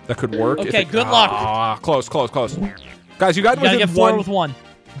 That could work. Okay, good luck. Close. Guys, you got gotta get 4 with 1.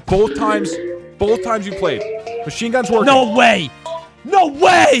 Both times you played. Machine gun's working. No way! No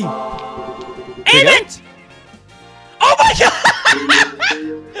way! Aim it! Oh my god!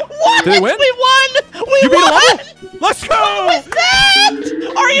 What? Did they win? We won! You beat a won! level? Let's go! What was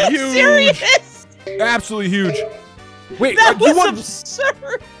that? Are you Huge. serious? Absolutely huge. Wait, That you was won.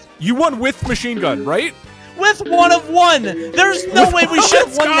 absurd. You won with machine gun, right? With 1 of 1. There's no way we should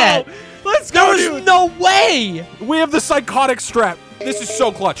have won that. Let's go, There's dude. no way. We have the psychotic strap. This is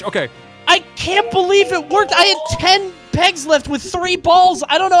so clutch. Okay. I can't believe it worked. I had 10 pegs left with 3 balls.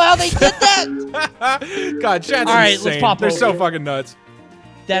 I don't know how they did that. God, chat's All right, insane. let's pop They're over. so fucking nuts.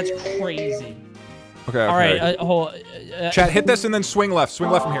 That's crazy. Okay. All right. Chat, hit this and then swing left.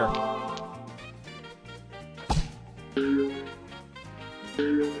 Swing left from here.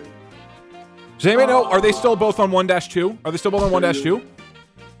 Does anybody know? Are they still both on 1-2? Are they still both on 1-2?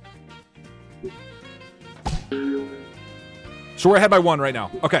 So we're ahead by 1 right now.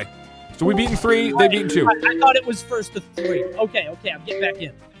 Okay. So we beaten 3, they beaten 2. I thought it was first to 3. Okay, I'm getting back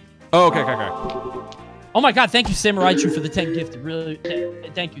in. Oh, okay. Oh my god, thank you, Samurai Chu, for the 10 gifted. Really,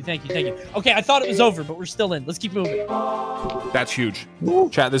 thank you. Okay, I thought it was over, but we're still in. Let's keep moving. That's huge.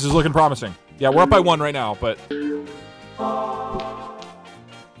 Chat, this is looking promising. Yeah, we're up by 1 right now, but...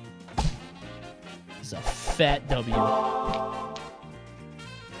 This is a fat W.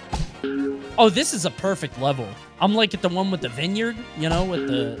 Oh, this is a perfect level. I'm like at the one with the vineyard, you know, with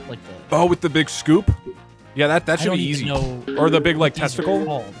the Oh, with the big scoop? Yeah, that should be easy. Or the big like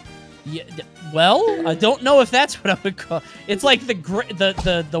testicle? Yeah, well, I don't know if that's what I would call. It's like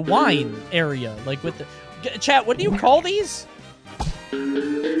the wine area, like with the chat. What do you call these?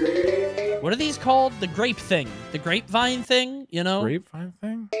 What are these called? The grape thing, the grapevine thing. You know, grapevine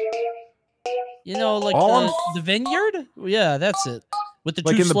thing. You know, like the vineyard. Yeah, that's it. With the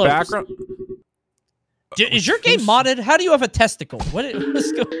like two in slopes. the background. Is your game modded? How do you have a testicle?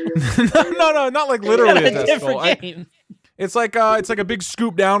 What's going on? No, not like literally a testicle. Different game. It's like a big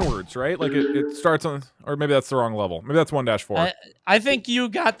scoop downwards, right? Like it starts on, or maybe that's the wrong level. Maybe that's 1-4. I think you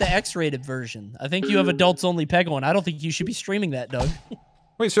got the X-rated version. I think you have adults only PEGGLE, and I don't think you should be streaming that, Doug.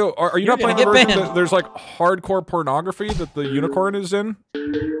 Wait, so are you You're not playing the gonna version get that banned. there's like hardcore pornography that the unicorn is in?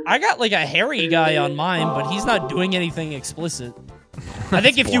 I got like a hairy guy on mine, but he's not doing anything explicit. I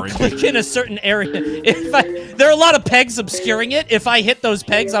think if you click in a certain area, there are a lot of pegs obscuring it. If I hit those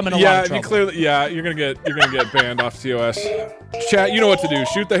pegs, I'm in a lot of trouble. Clearly, yeah, you're gonna get banned off TOS. Chat, you know what to do.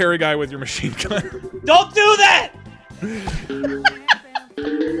 Shoot the hairy guy with your machine gun. Don't do that.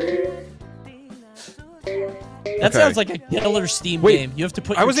 That sounds like a killer Steam game. You have to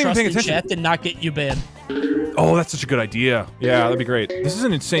put your trust in chat to not get you banned. Oh, that's such a good idea. Yeah, that'd be great. This is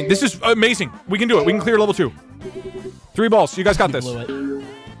an insane. This is amazing. We can do it. We can clear level 2. 3 balls. You guys got this. Blew it.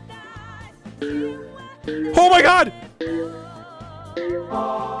 Oh my god!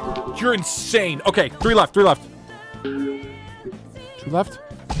 You're insane. Okay, 3 left. 3 left. 2 left.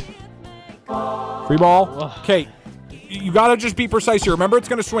 3 ball. Okay. You gotta just be precise here. Remember, it's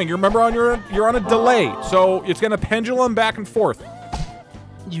gonna swing. You remember you're on a delay, so it's gonna pendulum back and forth.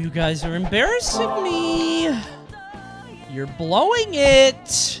 You guys are embarrassing me. You're blowing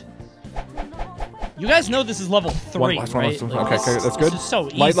it. You guys know this is level 3, last right? one. Like, Okay, that's good. This is so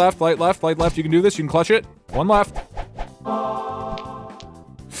easy. Light left, light left, light left. You can do this. You can clutch it. 1 left. Oh,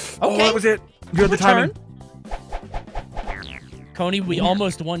 that was it. You had the timing. Coney, we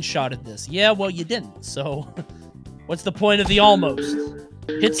almost one-shotted this. Yeah, well, you didn't, so... What's the point of the almost?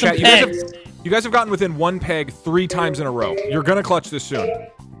 Hit some pegs. You guys have gotten within 1 peg 3 times in a row. You're gonna clutch this soon.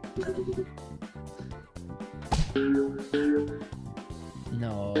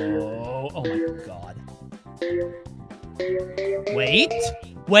 No. Oh my god. Wait.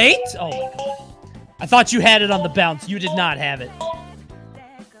 Wait. Oh my god. I thought you had it on the bounce. You did not have it.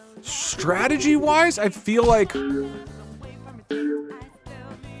 Strategy-wise, I feel like...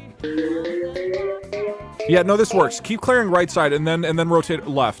 Yeah, no, this works. Keep clearing right side and then rotate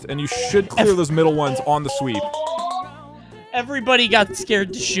left, and you should clear those middle ones on the sweep. Everybody got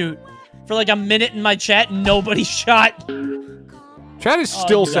scared to shoot. For like a minute in my chat, nobody shot. Chat is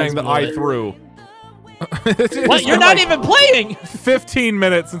still saying that I threw. What? You're not even playing! 15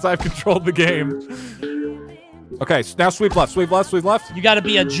 minutes since I've controlled the game. Okay, so now sweep left, sweep left, sweep left. You gotta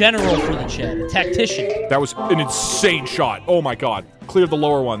be a general for the chat, a tactician. That was an insane shot. Oh my god. Clear the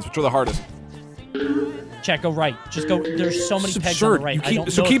lower ones, which are the hardest. Chat, go right. Just go. There's so many pegs on the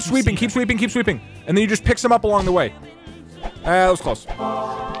right. So keep sweeping, keep sweeping, keep sweeping. And then you just pick some up along the way. That was close.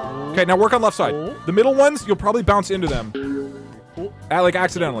 Okay, now work on left side. The middle ones, you'll probably bounce into them. Like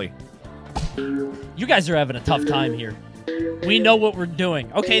accidentally. You guys are having a tough time here. We know what we're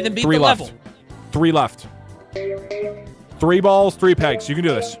doing. Okay, then beat 3 the left. level. 3 left. 3 balls, 3 pegs. You can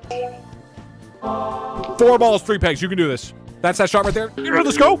do this. 4 balls, 3 pegs. You can do this. That's that shot right there.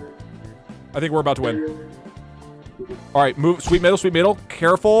 Let's go. I think we're about to win. All right, move. Sweep middle.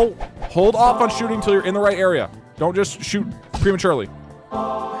 Careful. Hold off on shooting until you're in the right area. Don't just shoot prematurely.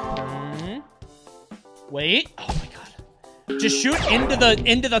 Wait. Oh my god. Just shoot into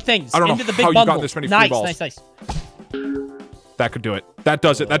the things. I don't know into the how big you got bundle. this many free balls. Nice. That could do it. That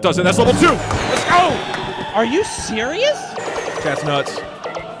does it. That does it. That's level 2. Let's go. Are you serious? That's nuts.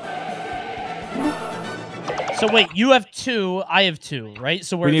 So wait, you have 2, I have 2, right?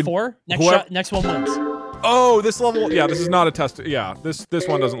 So we're at 4. Next one wins. Oh, this level. Yeah, this is not a test. Yeah, this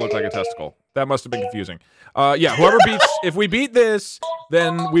one doesn't look like a testicle. That must have been confusing. Yeah, whoever beats. If we beat this,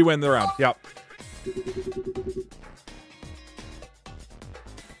 then we win the round. Yep.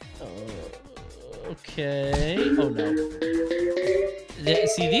 Okay. Oh no.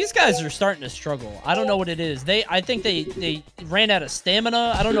 See, these guys are starting to struggle. I don't know what it is. I think they ran out of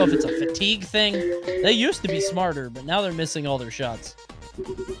stamina. I don't know if it's a fatigue thing. They used to be smarter, but now they're missing all their shots.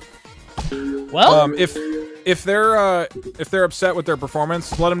 Well, if they're upset with their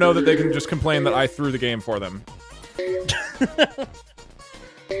performance, let them know that they can just complain that I threw the game for them.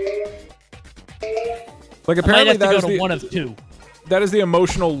 Like apparently that is one of 2. That is the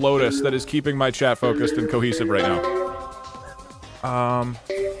emotional lotus that is keeping my chat focused and cohesive right now.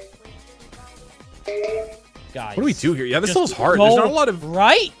 Guys, what do we do here? Yeah, this level's hard. There's not a lot of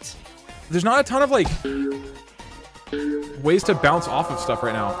There's not a ton of like ways to bounce off of stuff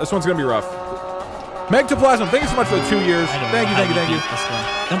right now. This one's gonna be rough. Megtoplasm, thank you so much for the 2 years. Thank you. This one.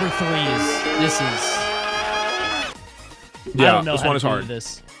 Number 3 is Yeah, I don't know this how one to is do hard.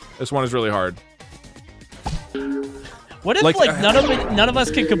 This one is really hard. What if like none of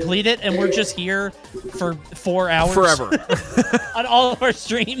us can complete it and we're just here for 4 hours forever on all of our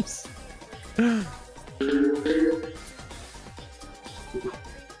streams?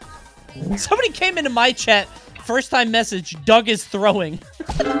 Somebody came into my chat, first time message, Doug is throwing.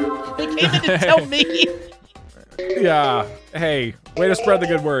 They came in to tell me. Yeah. Hey, way to spread the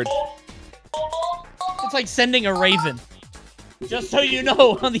good word. It's like sending a raven. Just so you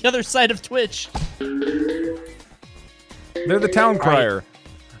know, on the other side of Twitch. They're the town crier.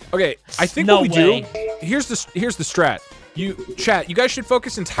 Okay, I think No what we way. do. Here's the strat. Chat, you guys should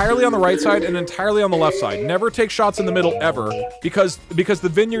focus entirely on the right side and entirely on the left side. Never take shots in the middle ever, because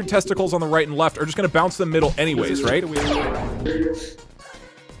the vineyard testicles on the right and left are just gonna bounce the middle anyways, right?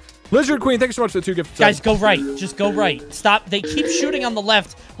 Lizard Queen, thank you so much for the 2 gifts. Guys, go right. Just go right. Stop. They keep shooting on the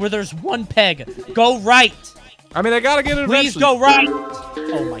left where there's one peg. Go right. I mean, I gotta get it Please eventually. go right.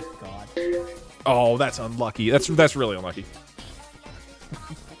 Oh my god. Oh, that's unlucky. That's really unlucky.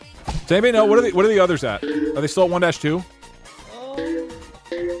 Does anybody know what are the others at? Are they still at 1-2?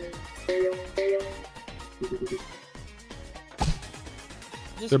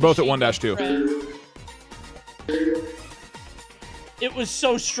 They're both at 1-2. It was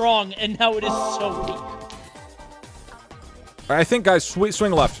so strong, and now it is so weak. I think, guys,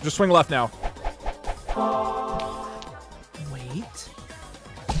 swing left. Just swing left now.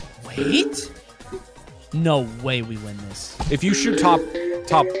 Wait. No way we win this. If you shoot top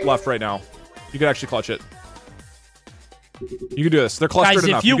left right now, you could actually clutch it. You can do this. They're clustered Guys,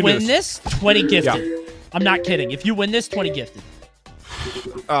 enough. if you can do win this, 20 gifted. Yeah. I'm not kidding. If you win this, 20 gifted.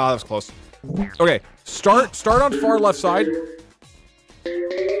 Ah, that was close. Okay, start on far left side.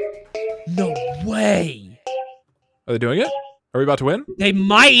 No way. Are they doing it? Are we about to win? They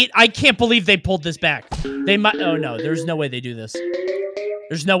might. I can't believe they pulled this back. They might. Oh, no. There's no way they do this.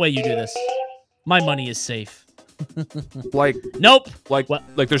 There's no way you do this. My money is safe. Like, nope. Like, what?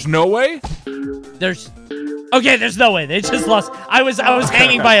 Like, there's no way? There's... Okay, there's no way. They just lost. I was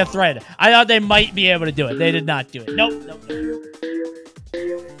hanging by a thread. I thought they might be able to do it. They did not do it. Nope.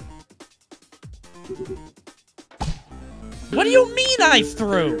 What do you mean I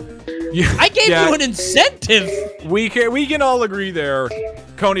threw? I gave you an incentive. We can all agree there.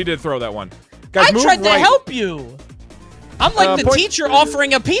 Coney did throw that one. Guys, I move tried to right. help you. I'm like the teacher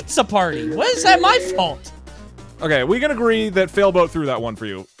offering a pizza party. What is that my fault? Okay, we can agree that Failboat threw that one for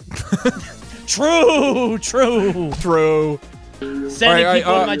you. True. Sending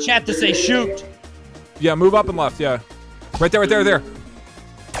people in my chat to say shoot. Yeah, move up and left, yeah. Right there.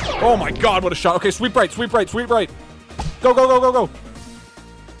 Oh my god, what a shot. Okay, sweep right. Go.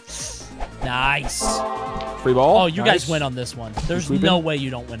 Nice. Free ball. Oh, you guys win on this one. There's no way you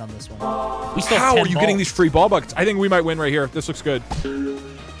don't win on this one. We still have How 10 are you balls. getting these free ball buckets? I think we might win right here. This looks good.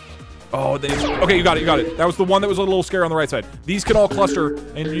 Oh, okay, you got it. That was the one that was a little scary on the right side. These can all cluster,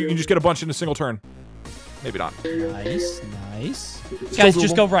 and you can just get a bunch in a single turn. Maybe not. Nice. Guys,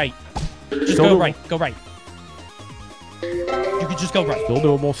 just go right. Go right. You can just go right.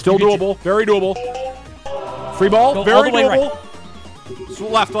 Still doable. Very doable. Free ball. Go Very all the way doable. right. So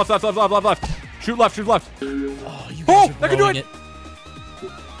left. Shoot left. Oh, you guys are that can do blowing it.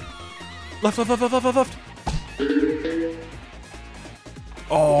 Left.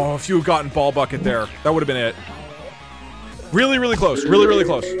 Oh, if you had gotten ball bucket there, that would have been it. Really close. Really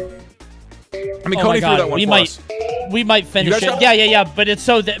close. I mean, Coney threw that one for us. We might finish it. Yeah. But it's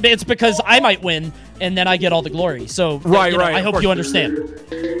it's because I might win, and then I get all the glory. So right. I hope you understand.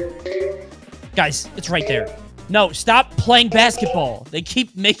 Guys, it's right there. No, stop playing basketball. They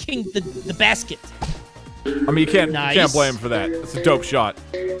keep making the basket. I mean, you can't blame him for that. It's a dope shot.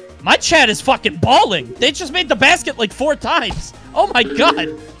 My chat is fucking balling. They just made the basket like 4 times. Oh my god.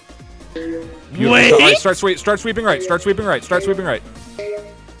 Beautiful. Wait. All right, start sweeping right. Start sweeping right.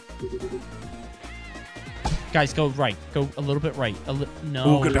 Guys, go right. Go a little bit right.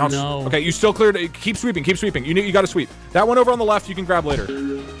 No. Ooh, good bounce. No. Okay, you still cleared it. Keep sweeping. You got to sweep. That one over on the left, you can grab later.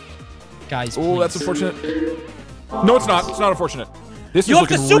 Guys, oh, that's unfortunate. No, it's not. It's not unfortunate. This you is have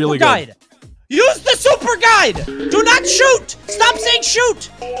the looking super really guide. good. Use the super guide. Do not shoot. Stop saying shoot.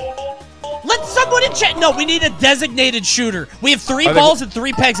 Let someone in chat. No, we need a designated shooter. We have 3 balls and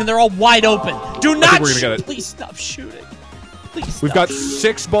 3 pegs, and they're all wide open. Do not shoot. Please stop shooting. Please. We've got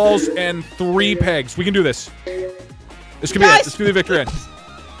 6 balls and 3 pegs. We can do this. This could be it. This could be the victory end.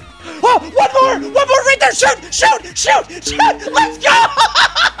 Oh, one more right there. Shoot. Let's go.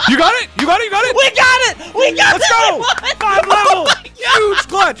 You got it. We got it. Let's go. 5 levels. Oh Huge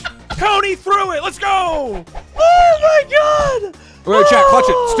clutch. Coney threw it. Let's go. Oh my god. Wait, chat. Clutch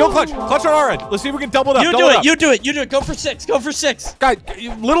it. Still clutch. Clutch on our end. Let's see if we can double it up. You do it. Go for 6. Guys,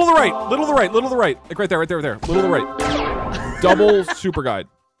 little to the right. Like right there. Little to the right. Double super guide.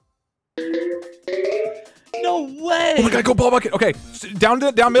 No way. Oh my god, go ball bucket. Okay, down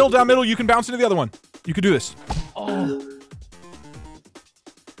middle. You can bounce into the other one. You can do this.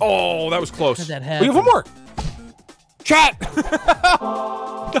 Oh, that was close. How did that We have one more. Chat.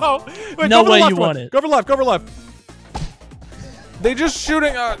 No. Wait, no way you won it. Go for left. They just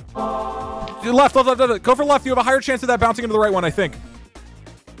shooting. Left. Go for left. You have a higher chance of that bouncing into the right one, I think.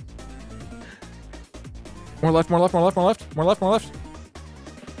 More left. And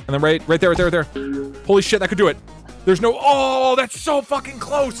then right there. Holy shit, that could do it. There's no... Oh, that's so fucking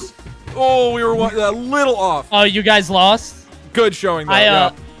close. Oh, we were a little off. Oh, you guys lost? Good showing, though.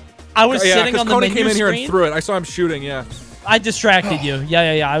 Yeah. I was sitting on the Coney menu came in here screen. and threw it. I saw him shooting, yeah. I distracted you.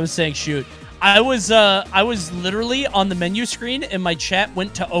 Yeah. I was saying shoot. I was literally on the menu screen and my chat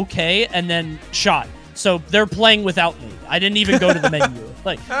went to okay and then shot. So they're playing without me. I didn't even go to the menu.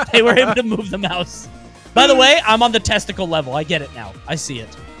 Like they were able to move the mouse. By the way, I'm on the testicle level. I get it now. I see it.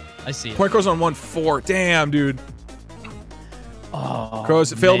 Pointcrow's on 1-4. Damn, dude. Oh,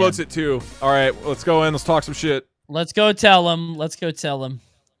 Failboat's at 2. All right, let's go in. Let's talk some shit. Let's go tell him.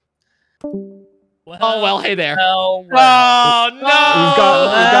 Well, hey there. Oh no! We've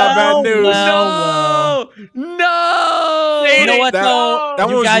got bad news. No! You know what though? That one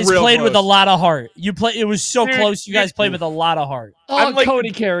You was guys real played close. with a lot of heart. It was so close. You guys played with a lot of heart. Oh,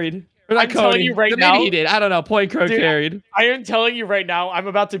 Coney carried. Or not I'm telling Coney. you right Maybe now- he did. I don't know. Pointcrow Dude, carried. I am telling you right now, I'm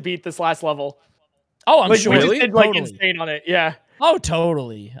about to beat this last level. Oh, I'm Like, sure. we just did like Totally. insane on it. Yeah. Oh,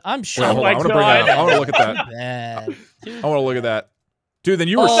 totally. I'm sure. Wait, hold on. I want to bring that up. I want to look at that. Bad. I want to look at that. Dude, then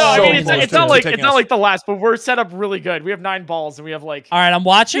you were Oh, No, I so mean it's close not to like taking it's not us. like the last, but we're set up really good. We have 9 balls and we have like. All right, I'm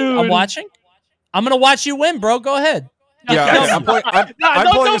watching. I'm Dude. watching. I'm gonna watch you win, bro. Go ahead. Yeah, No, okay, I'm pulling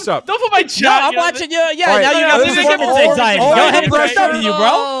don't, this up. Don't put my chat. No, I'm you know, watching you. Yeah, All right, now you no, got this is performance all- anxiety. all Go ahead and pressure. press W, bro.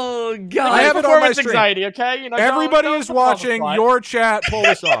 Oh, God. I have it on my performance stream. anxiety. Okay, you know. Everybody don't is fall off the watching fly. your chat. Pull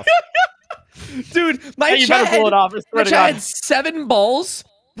this off. Dude, my Hey, you chat better pull it off. I my swear to chat God. had 7 balls,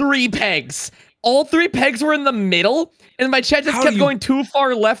 3 pegs. All 3 pegs were in the middle, and my chat just How kept do you- going too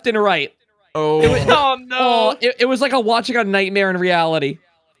far left and right. Oh. Oh no, Oh, it was like watching a nightmare in reality.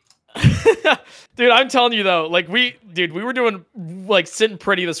 dude! I'm telling you though, like we were doing like sitting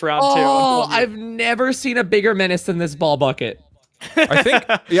pretty this round too. Oh, I'm telling I've never seen a bigger menace than this ball bucket. I think,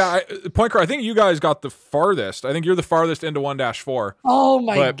 Pointcrow, I think you guys got the farthest. I think you're the farthest into 1-4. Oh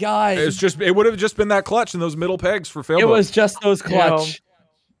my But God. it would have just been that clutch and those middle pegs for Failboat. It was just those clutch.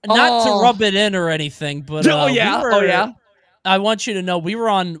 Not to Oh. rub it in or anything, but Oh, yeah. Oh, yeah. I want you to know we were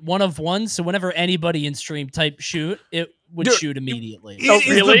on 1 of 1, so whenever anybody in stream type shoot, it would Dude, shoot immediately. It Oh, is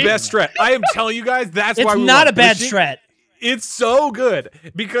really? the best strat. I am telling you guys, that's It's why we not won. a bad Machine- strat. It's so good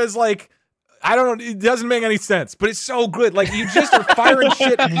because, like, I don't know, it doesn't make any sense, but it's so good. Like, you just are firing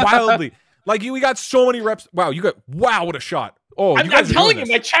shit wildly. Like, we got so many reps. Wow, what a shot. Oh, I'm you guys are telling doing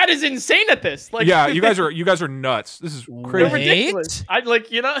you, my this. chat is insane at this. Like, Yeah, you guys are nuts. This is they're crazy. ridiculous. I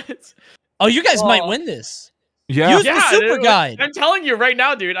like, you know, it's Oh, you guys might Oh. win this. Yeah. Use the super dude, guide. I'm telling you right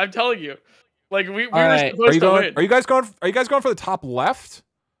now, dude. I'm telling you, like we were right. supposed to win. Are you guys going for the top left?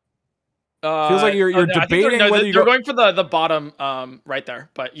 Feels like you're I think debating they're, whether you they're go. going for the bottom right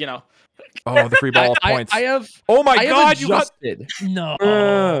there, but you know. Oh, the free ball points. I have. Oh my I have God, you got adjusted. No.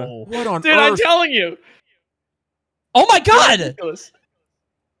 what on Dude, I'm earth? telling you. Oh my God. Ridiculous.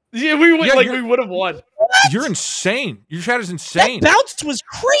 Yeah, we would Yeah, like you're- we would have won. You're insane. Your chat is That insane. bounce was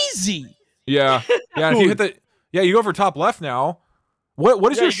crazy. Yeah. If you hit the you go for top left now. What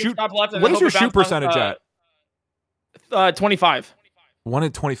is Yeah, your you shoot? top left and What then is your hope it shoot bounces on, percentage at? 25. 1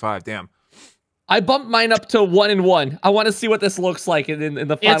 in 25. Damn. I bumped mine up to 1 and 1. I want to see what this looks like in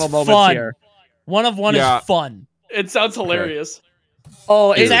the final It's moments fun. here. 1 of 1 Yeah. is fun. It sounds hilarious.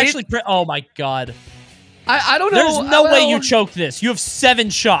 Oh, It's actually oh my God. I don't know. There's no way you well, choke this. You have 7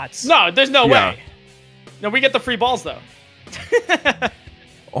 shots. No, there's no Yeah. way. No, we get the free balls though.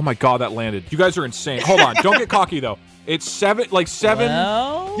 Oh my God, that landed. You guys are insane. Hold on. Don't get cocky though. It's 7.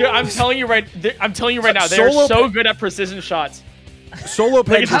 Well, Dude, I'm telling you right now, they Solo are so pe- good at precision shots. Solo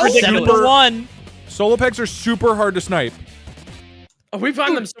pegs it's are ridiculous. 7-1. Solo pegs are super hard to snipe. Oh, we've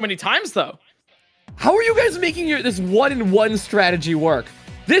gotten them so many times though. How are you guys making this 1 and 1 strategy work?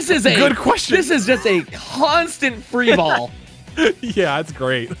 This is a Good question. This is just a constant free ball. Yeah, that's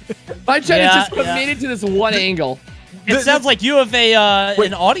great. My chat is just Yeah. committed to this one angle. It sounds like you have a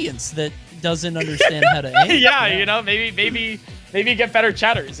an audience that doesn't understand how to aim. Yeah, you know, maybe get better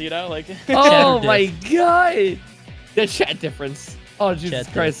chatters, you know, like. Oh diff. my God. The chat difference. Oh, Jesus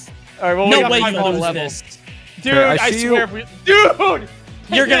Chat Christ. All right, well, we No got way you 5 on lose level. this. Dude, Okay, I I see swear, you- dude,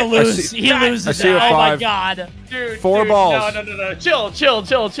 You're gonna lose. see- He I loses. see a Oh my 5. God. dude, 4 dude, balls. No,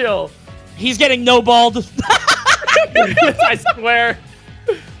 chill. He's getting no balled. I swear.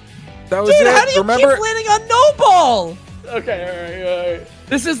 That was Dude, it. how do you Remember? keep landing on no ball? Okay, all right.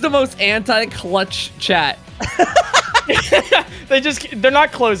 This is the most anti-clutch chat. They're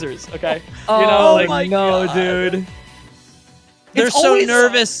not closers, okay? Oh, You know, like, my no, God. dude. They're It's so always-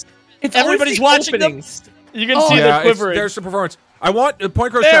 nervous. It's Everybody's always the watching them. openings. you can Oh, see Yeah, the it's, quivering. there's the performance. I want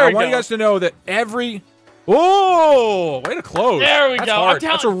Pointcrow There chat. I we want you go. guys to know that every. Oh, way to close. There we That's go. Hard. I'm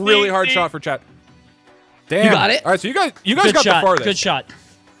That's a telling really you, hard see? shot for chat. Damn. You got it? All right, so you guys Good got shot. the farthest. Good shot.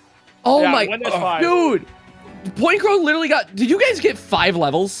 Oh Yeah, my, when there's 5. dude. Pointcrow literally got. Did you guys get 5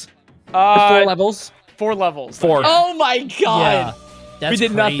 levels? Or 4 levels? 4 levels. 4. Oh my god. Yeah. That's We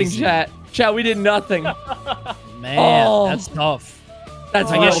did nothing, crazy. chat. Chat, we did nothing. Man, Oh. that's tough.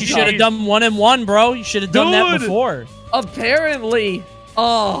 That's I guess you should have done 1 and 1, bro. You should have done that Dude. before. Apparently.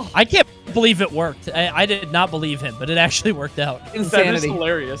 Oh, I can't believe it worked. I did not believe him, but it actually worked out. That is insanity.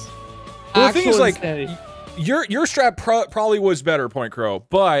 hilarious. Well, the thing is, Actual like, insanity. your strat probably was better, Pointcrow,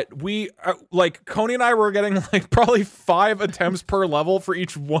 but we like Coney and I were getting like probably 5 attempts per level for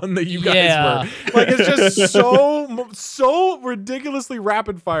each one that you guys Yeah. were. Like it's just so ridiculously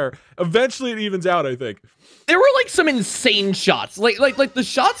rapid fire. Eventually, it evens out. I think. There were like some insane shots. Like the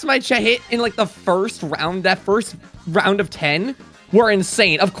shots my chat hit in like the first round, that first round of 10 were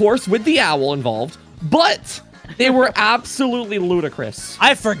insane. Of course, with the owl involved, but they were absolutely ludicrous.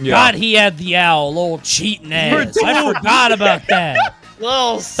 I forgot he had the owl, old cheating ass. I forgot about that.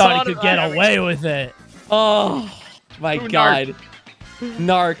 Little Thought he could get away with it. Oh my Who god.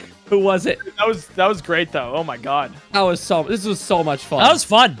 Narc. Who was it? That was great though. Oh my god. This was so much fun. That was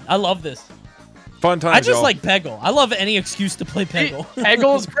fun. I love this. Fun time. I just like Peggle. I love any excuse to play Peggle.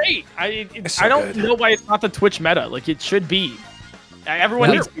 Peggle is great. so I don't good. know why it's not the Twitch meta. Like it should be.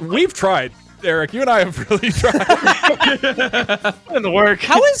 Everyone needs to We've tried, Eric. You and I have really tried. put in the work.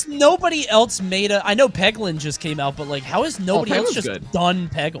 How has nobody else made a? I know Pegglin just came out, but like, how has nobody else Pegglin's just good. done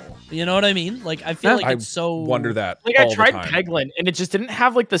Peggle? You know what I mean? Like, I feel like I it's so. wonder that. Like all I the tried time. Pegglin and it just didn't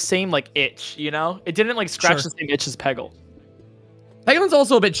have like the same like itch, you know? It didn't like scratch Sure. the same itch as Peggle. Pegglin's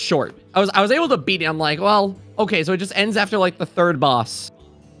also a bit short. I was able to beat it. I'm like, well, okay, so it just ends after like the 3rd boss.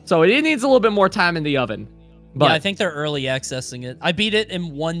 So it needs a little bit more time in the oven. But Yeah, I think they're early accessing it. I beat it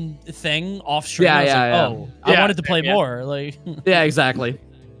in one thing off stream. Yeah, I was yeah, like, yeah. oh, I Yeah, wanted to play yeah. more. Like, yeah, exactly.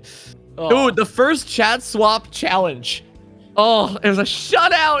 Oh. Dude, the first chat swap challenge. Oh, it was a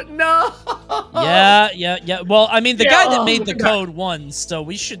shutout. No. yeah. Well, I mean, the guy that Oh, made the God. code won, so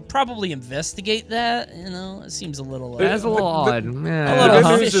we should probably investigate that. You know, it seems a little. That's a little odd. The little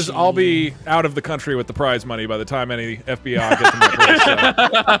good news is fishy. I'll be out of the country with the prize money by the time any FBI gets to my place, so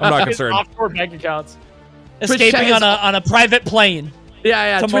I'm not concerned. Offshore bank accounts. escaping Twitch chat on a private plane.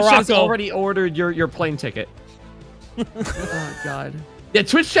 Yeah. To Twitch has Morocco. already ordered your plane ticket. Oh God. Yeah,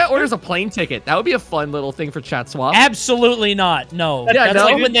 Twitch chat orders a plane ticket. That would be a fun little thing for chat swap. Absolutely not. No. Yeah, That's no?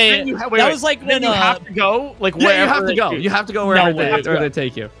 like when they. Then you ha- that was like then when. you have to go like Yeah, wherever you have to they go. choose. You have to go wherever way. they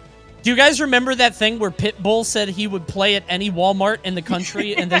take you. Do you guys remember that thing where Pitbull said he would play at any Walmart in the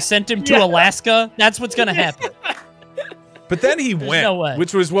country, and they sent him to Yeah. Alaska? That's what's gonna happen. But then he went, no way.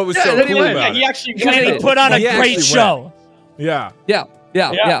 which was what was Yeah, so then he cool went. about He it. actually Yeah, And he he put on a He actually great went. show. Yeah. Yeah.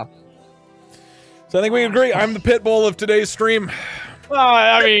 So I think we agree. I'm the pit bull of today's stream.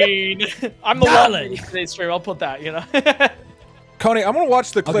 I mean, I'm the Darling. one for today's stream. I'll put that, you know. Coney, I'm gonna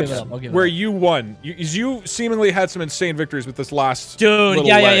watch the I'll give clips it up, I'll give it where up. you won. You seemingly had some insane victories with this last Dude, little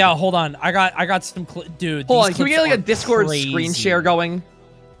yeah. leg. Hold on. I got some dude. Hold these on, can we clips get like a are Discord crazy. screen share going?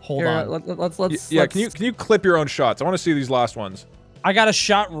 Hold Here, on. let's Yeah, let's- can you clip your own shots? I want to see these last ones. I got a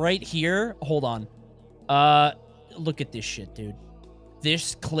shot right here. Hold on. Look at this shit, dude.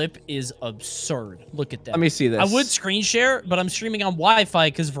 This clip is absurd. Look at that. Let me see this. I would screen share, but I'm streaming on Wi-Fi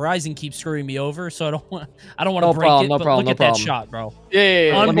because Verizon keeps screwing me over, so I don't want to No break problem, it. no But problem, look no at problem. that shot, bro.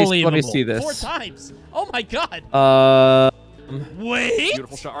 Yeah. Let me Unbelievable. see this. 4 times. Oh my god. Wait.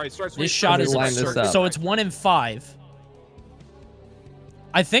 Beautiful shot. All right, start. This shot me is line this absurd. up. So it's 1 in 5.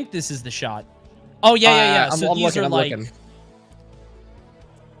 I think this is the shot. Oh yeah. So these are like.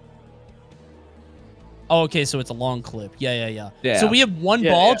 Oh, okay, so it's a long clip. Yeah. Yeah. So we have one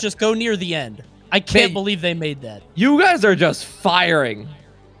Yeah, ball. yeah. Just go near the end. I can't Man. believe they made that. You guys are just firing.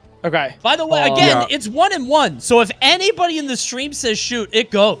 Okay. By the way, Oh. again, Yeah. it's 1 in 1. So if anybody in the stream says shoot,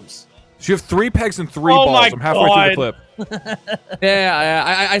 it goes. So you have 3 pegs and 3 Oh balls. my I'm halfway through the God. clip.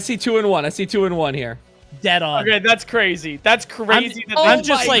 Yeah, I see 2 in 1. I see 2 in 1 here. Dead on. Okay, that's crazy. That's crazy. I'm- that I'm they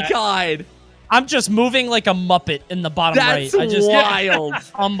just did like- that. God. I'm just moving like a Muppet in the bottom That's right. I just wild.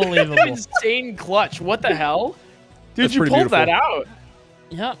 unbelievable. insane clutch. What the hell? Dude, That's you pretty pulled that beautiful. out.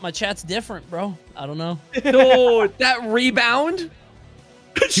 Yeah, my chat's different, bro. I don't know. Dude, that rebound.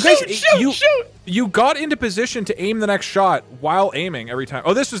 You guys, you got into position to aim the next shot while aiming every time.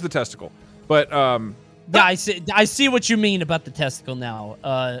 Oh, this is the testicle. But Yeah, I see what you mean about the testicle now.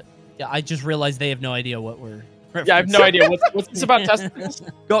 Yeah, I just realized they have no idea what we're. Yeah, I have no idea. What's this about testicles?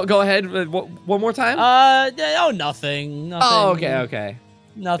 Go ahead. One more time. Nothing. Oh, okay.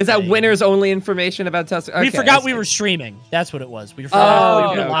 Nothing. Is that winners only information about testing? We Okay, forgot I we see. were streaming. That's what it was. We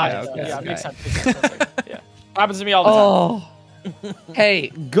forgot we were okay, live. okay, Yeah, okay. makes sense. Makes sense. Yeah, happens to me all the time. Oh, hey,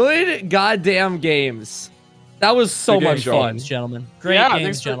 good goddamn games. That was so Good much games, y'all. fun. Games, gentlemen. Great Yeah, games,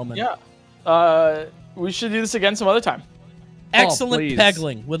 thanks for- gentlemen. Yeah. We should do this again some other time. Excellent please.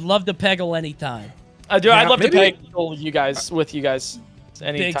 peggling. Would love to peggle anytime. I do. Yeah, I'd love maybe- to peg with you guys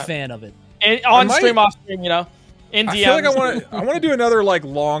anytime. Big fan of it. On might- stream, off stream, you know. In DMs. I feel like I want to do another like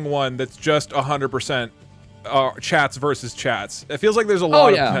long one that's just 100% chats versus chats. It feels like there's a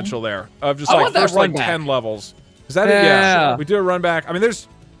lot yeah. of potential there of just I like want that first like run back. 10 levels. Is that it? Yeah. Yeah. We do a run back. I mean, there's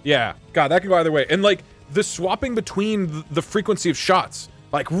God, that could go either way. And like the swapping between the frequency of shots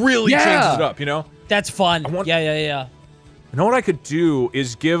like really changes it up, you know? That's fun. want- Yeah. You know what I could do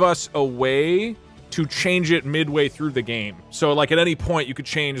is give us a way to change it midway through the game. So like at any point you could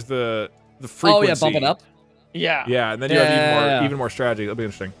change the frequency. Oh yeah, bump it up. Yeah. Yeah, and then you have Yeah. even more strategy. That'll be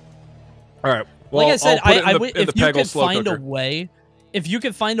interesting. All right. Well, Like I said, I'll put it in the if you Peggle could slow find cooker. a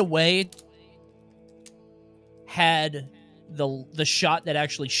way, had the shot that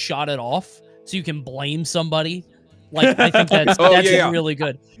actually shot it off, so you can blame somebody. Like I think that's Oh, that's yeah. really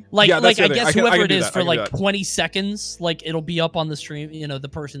good. Like Yeah, that's I the other thing. guess I can whoever it do is that. I for can do like that. 20 seconds, like it'll be up on the stream. You know, the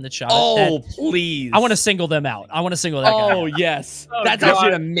person that shot it. Oh That- please. I want to single them out. I want to single that guy. Oh out. yes, Oh, that's God. actually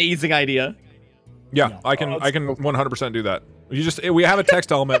an amazing idea. Yeah, No. I can 100% do that. We have a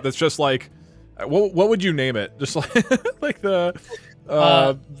text element that's just like what would you name it? Just like like the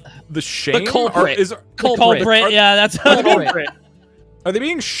shame culprit. Or is Culprit. Yeah, that's Culprit. are they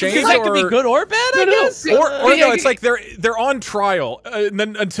being shamed that or could be good or bad. I guess. Or Yeah, no, it's like they're on trial, and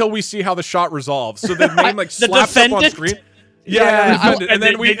then until we see how the shot resolves. So the name like The slaps up on defendant? screen. Yeah, Yeah, defendant. and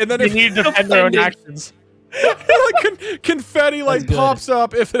then they if need to defend their own actions. like confetti like good. pops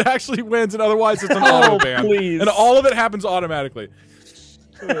up if it actually wins, and otherwise it's an auto ban. please. And all of it happens automatically.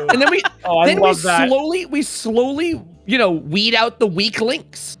 And then we I love that. slowly, weed out the weak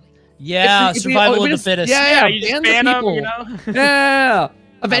links. Yeah, If we- survival if we of the just- fittest. Yeah, you just bans of ban them, people. you know. Yeah.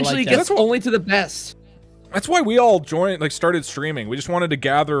 Eventually, that. it gets only to the best. That's why we all started streaming. We just wanted to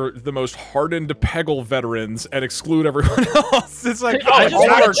gather the most hardened Peggle veterans and exclude everyone else. It's like I just all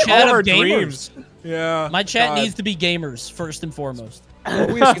want a our, chat all of our gamers. dreams. Yeah. My chat God. needs to be gamers first and foremost. What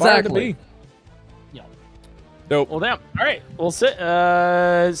we aspire Exactly. to be. Yeah. Dope. Well, damn. All right. Well, sick.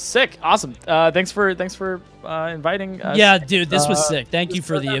 Awesome. Thanks for inviting us. Yeah, dude, this was sick. Thank you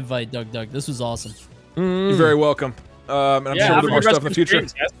for the invite, DougDoug. This was awesome. You're very welcome. And I'm Yeah, sure we'll have do a more good rest stuff in the of your future.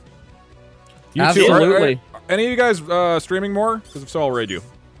 streams, guys. You Absolutely. too. Are any of you guys streaming more? Because if so, I'll raid you.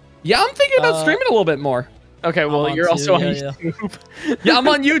 Yeah, I'm thinking about streaming a little bit more. Okay. Well, on you're too, also on yeah. YouTube. Yeah, I'm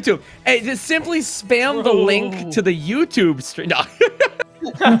on YouTube. Hey, just simply spam the link to the YouTube stream. No.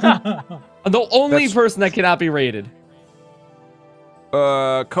 I'm the only person that cannot be rated.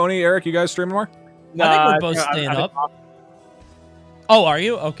 Coney, Eric, you guys streaming more? I think we're both staying up. Oh, are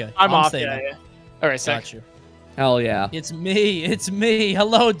you? Okay. I'm off. staying Yeah, up. yeah. All right. Sick. Got you. Hell yeah. It's me. It's me.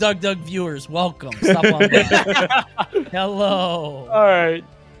 Hello, DougDoug viewers. Welcome. Stop on by. Hello. All right.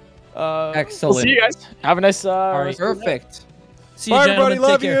 Excellent. We'll see you guys. Have a nice. right. Perfect. See you, Bye, gentlemen. everybody.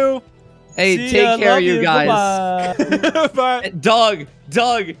 Love Take care. you. Hey, See take ya. care, Love you guys. Bye-bye. Bye.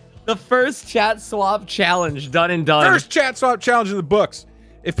 Doug, the first chat swap challenge done and done. First chat swap challenge in the books.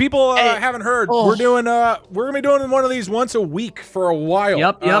 If people Hey. haven't heard, Oh. we're gonna be doing one of these once a week for a while.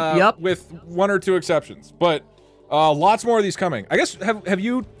 Yep. With one or two exceptions, but lots more of these coming. I guess have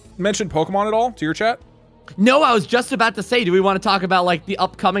you mentioned Pokemon at all to your chat? No, I was just about to say, do we want to talk about like the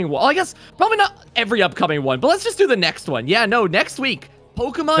upcoming one? Well, I guess probably not every upcoming one, but let's just do the next one. Yeah, no, next week.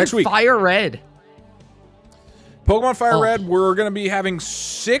 Pokemon Next week. Fire Red. Pokemon Fire Oh. Red, we're going to be having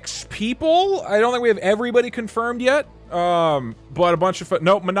 6 people. I don't think we have everybody confirmed yet. But a bunch of...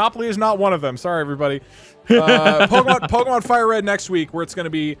 No, Monopoly is not one of them. Sorry, everybody. Pokemon Fire Red next week, where it's going to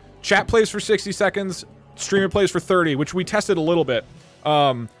be chat plays for 60 seconds, streamer plays for 30, which we tested a little bit.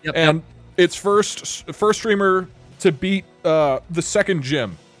 And it's first streamer to beat the second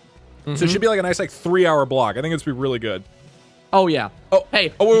gym. So it should be like a nice 3-hour block. I think it's going to be really good. Oh, yeah. Oh,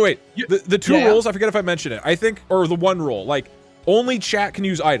 Hey. Oh, wait. The two Yeah. rules, I forget if I mentioned it. I think, or the one rule, only chat can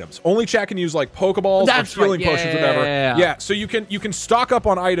use items. Only chat can use Pokeballs That's or healing right. potions, whatever. Yeah. Yeah, so you can stock up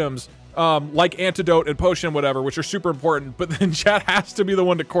on items like antidote and potion, whatever, which are super important, but then chat has to be the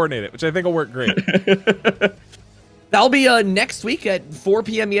one to coordinate it, which I think will work great. That'll be next week at 4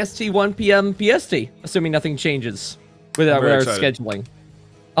 p.m. EST, 1 p.m. PST, assuming nothing changes with our very excited. scheduling.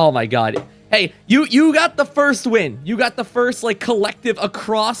 Oh my god. Hey, you got the first win. You got the first collective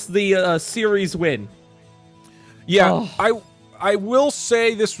across the series win. Yeah, I will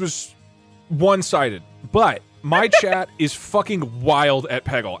say this was one-sided, but My chat is fucking wild at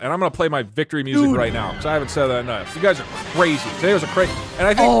Peggle, and I'm gonna play my victory music right now because I haven't said that enough. You guys are crazy. Today was a crazy, and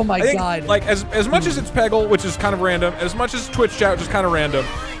I think, Oh my I think, God. like as much as it's Peggle, which is kind of random, as much as Twitch chat, which is kind of random,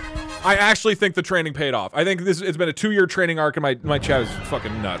 I actually think the training paid off. I think it's been a 2-year training arc, and my chat is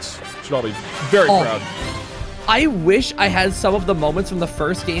fucking nuts. Should all be very proud. I wish I had some of the moments from the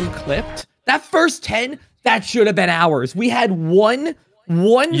first game clipped. That first 10, that should have been ours. We had one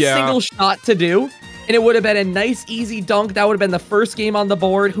single shot to do, and it would have been a nice, easy dunk. That would have been the first game on the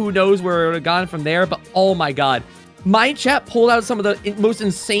board. Who knows where it would have gone from there, but oh my God. My chat pulled out some of the most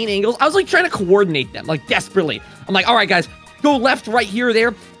insane angles. I was like trying to coordinate them, like desperately. I'm like, all right, guys, go left, right, here,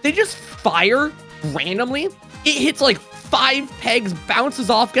 there. They just fire randomly. It hits like 5 pegs,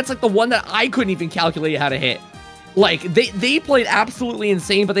 bounces off, gets like the one that I couldn't even calculate how to hit. Like, they played absolutely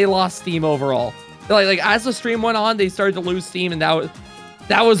insane, but they lost steam overall. Like as the stream went on, they started to lose steam, and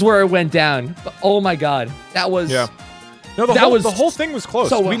that was where it went down. But oh my God, that was no, the whole thing was close.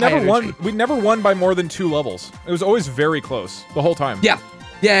 So we never won. We never won by more than 2 levels. It was always very close the whole time.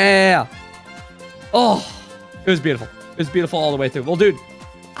 Yeah. Oh, it was beautiful. It was beautiful all the way through. Well, dude,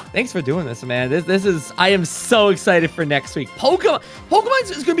 thanks for doing this, man. This is, I am so excited for next week. Pokemon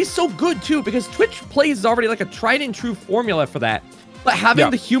is gonna be so good too, because Twitch plays is already like a tried and true formula for that. But having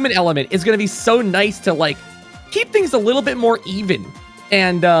the human element is going to be so nice to like keep things a little bit more even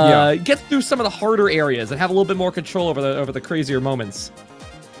and get through some of the harder areas and have a little bit more control over the crazier moments.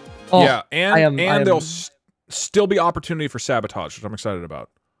 Oh, yeah, and there'll still be opportunity for sabotage, which I'm excited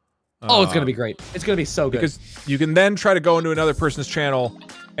about. Oh, it's going to be great. It's going to be so good. Because you can then try to go into another person's channel,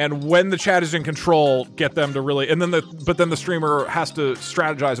 and when the chat is in control, get them to really, and then but then the streamer has to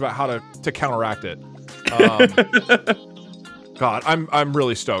strategize about how to counteract it. God, I'm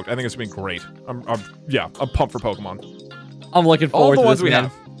really stoked. I think it's been great. I'm pumped for Pokemon. I'm looking forward to this,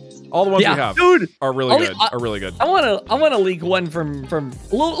 man. All the ones we have, dude, are really good. Are really good. I wanna leak one from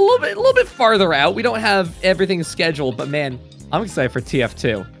a little bit farther out. We don't have everything scheduled, but man, I'm excited for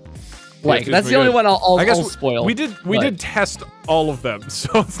TF2. Like that's the only one I'll spoil. We did test all of them,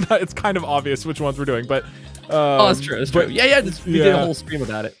 so it's kind of obvious which ones we're doing. But oh, that's true. That's true. Yeah. We did a whole stream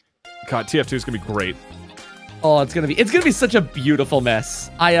about it. God, TF2 is gonna be great. Oh, it's gonna be such a beautiful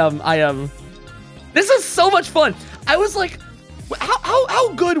mess. I am. This is so much fun. I was like,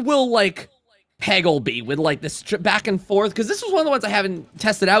 how good will like Peggle be with like this back and forth? Because this was one of the ones I haven't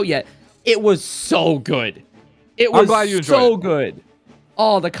tested out yet. It was so good. It was so good.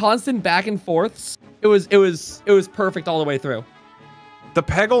 Oh, the constant back and forths. It was perfect all the way through. The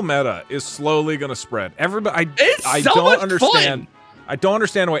Peggle meta is slowly gonna spread. Everybody, I so don't understand. Fun. I don't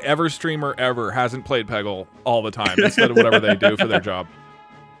understand why every streamer ever hasn't played Peggle all the time instead of whatever they do for their job.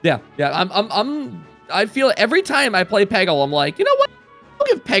 Yeah. I feel every time I play Peggle, I'm like, you know what? I'll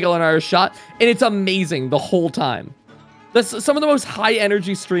give Peggle another shot, and it's amazing the whole time. That's some of the most high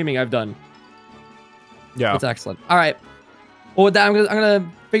energy streaming I've done. Yeah, it's excellent. All right. Well, with that, I'm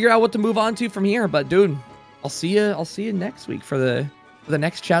gonna figure out what to move on to from here. But dude, I'll see you next week for the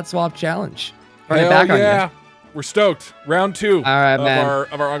next chat swap challenge. Hell back on you. We're stoked. Round 2 of our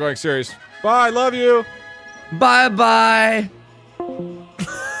ongoing series. Bye. Love you. Bye.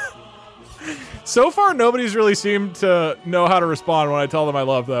 So far, nobody's really seemed to know how to respond when I tell them I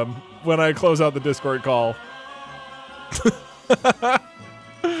love them when I close out the Discord call.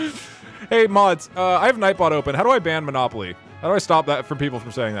 Hey, mods. I have Nightbot open. How do I ban Monopoly? How do I stop that from people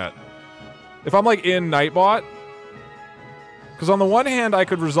from saying that? If I'm like in Nightbot, because on the one hand, I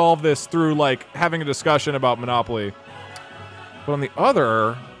could resolve this through like having a discussion about Monopoly, but on the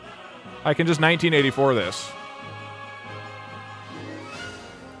other, I can just 1984 this.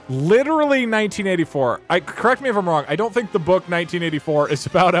 Literally 1984. Correct me if I'm wrong. I don't think the book 1984 is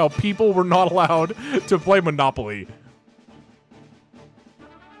about how people were not allowed to play Monopoly.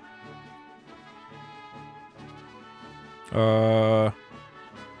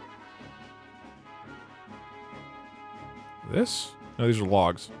 This? No, these are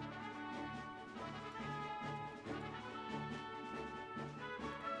logs.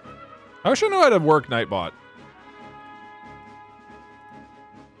 I wish I knew how to work Nightbot.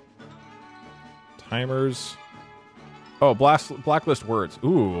 Timers. Oh, blacklist words.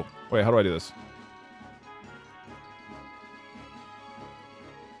 Ooh. Wait, how do I do this?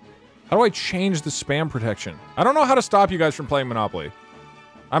 How do I change the spam protection? I don't know how to stop you guys from playing Monopoly.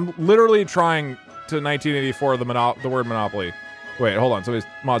 I'm literally trying to 1984 the word Monopoly. Wait, hold on. Somebody's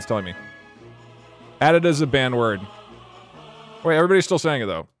mod's telling me. Added as a banned word. Wait, everybody's still saying it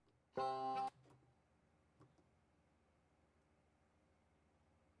though.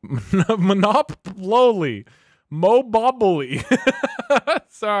 Monopoly. Mobobbly.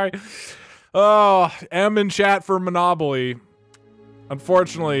 Sorry. Oh, M in chat for Monopoly.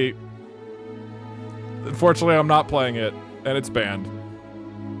 Unfortunately, I'm not playing it, and it's banned.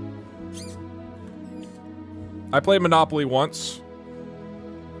 I played Monopoly once.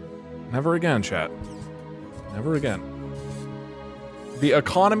 Never again, chat. Never again. The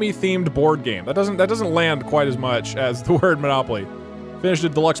economy-themed board game. That doesn't land quite as much as the word Monopoly. Finished a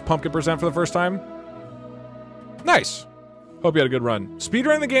deluxe pumpkin percent for the first time. Nice. Hope you had a good run.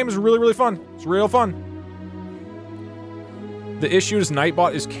 Speedrunning the game is really, really fun. It's real fun. The issue is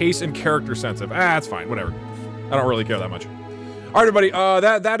Nightbot is case and character sensitive. Ah, it's fine. Whatever. I don't really care that much. All right, everybody.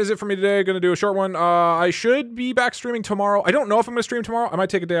 That is it for me today. Gonna do a short one. I should be back streaming tomorrow. I don't know if I'm gonna stream tomorrow. I might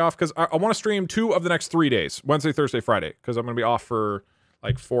take a day off because I want to stream 2 of the next 3 days: Wednesday, Thursday, Friday. Because I'm gonna be off for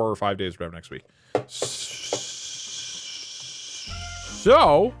like 4 or 5 days, whatever, next week. So,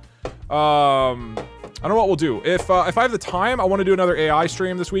 I don't know what we'll do. If I have the time, I want to do another AI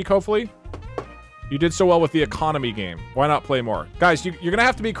stream this week, hopefully. You did so well with the economy game. Why not play more? Guys, you're going to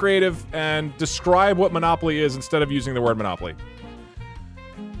have to be creative and describe what Monopoly is instead of using the word Monopoly.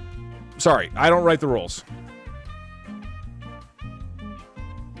 Sorry, I don't write the rules.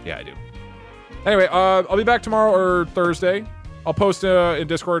 Yeah, I do. Anyway, I'll be back tomorrow or Thursday. I'll post in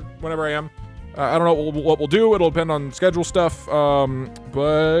Discord whenever I am. I don't know what we'll do. It'll depend on schedule stuff.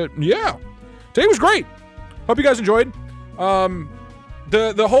 But yeah, today was great. Hope you guys enjoyed.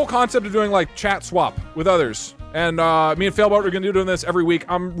 The whole concept of doing like chat swap with others, and me and Failboat are gonna be doing this every week.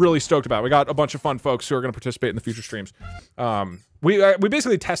 I'm really stoked about it. We got a bunch of fun folks who are gonna participate in the future streams. We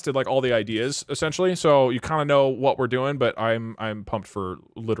basically tested like all the ideas essentially, so you kind of know what we're doing. But I'm pumped for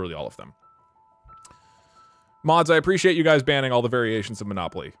literally all of them. Mods, I appreciate you guys banning all the variations of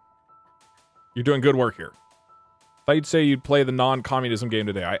Monopoly. You're doing good work here. Thought you'd say you'd play the non-communism game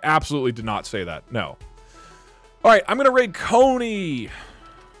today. I absolutely did not say that. No. All right, I'm gonna raid Coney.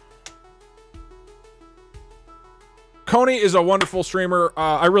 Coney is a wonderful streamer.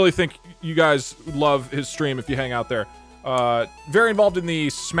 I really think you guys love his stream if you hang out there. Very involved in the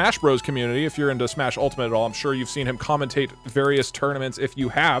Smash Bros community. If you're into Smash Ultimate at all, I'm sure you've seen him commentate various tournaments if you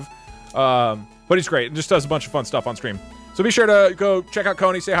have. But he's great and just does a bunch of fun stuff on stream. So be sure to go check out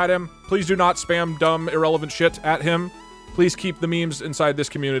Coney, say hi to him. Please do not spam dumb, irrelevant shit at him. Please keep the memes inside this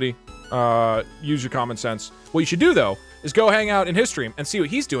community. Use your common sense. What you should do, though, is go hang out in his stream and see what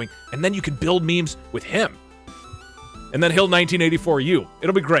he's doing, and then you can build memes with him. And then he'll 1984 you.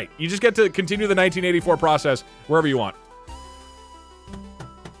 It'll be great. You just get to continue the 1984 process wherever you want.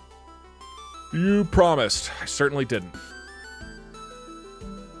 You promised. I certainly didn't.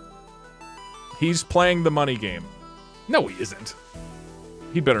 He's playing the money game. No, he isn't.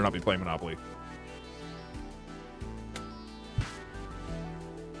 He better not be playing Monopoly.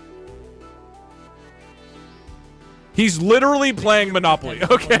 He's literally playing Monopoly,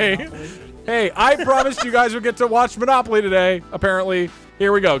 okay? Hey, I promised you guys would get to watch Monopoly today, apparently.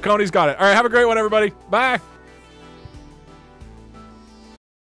 Here we go. Coney's got it. All right, have a great one, everybody. Bye.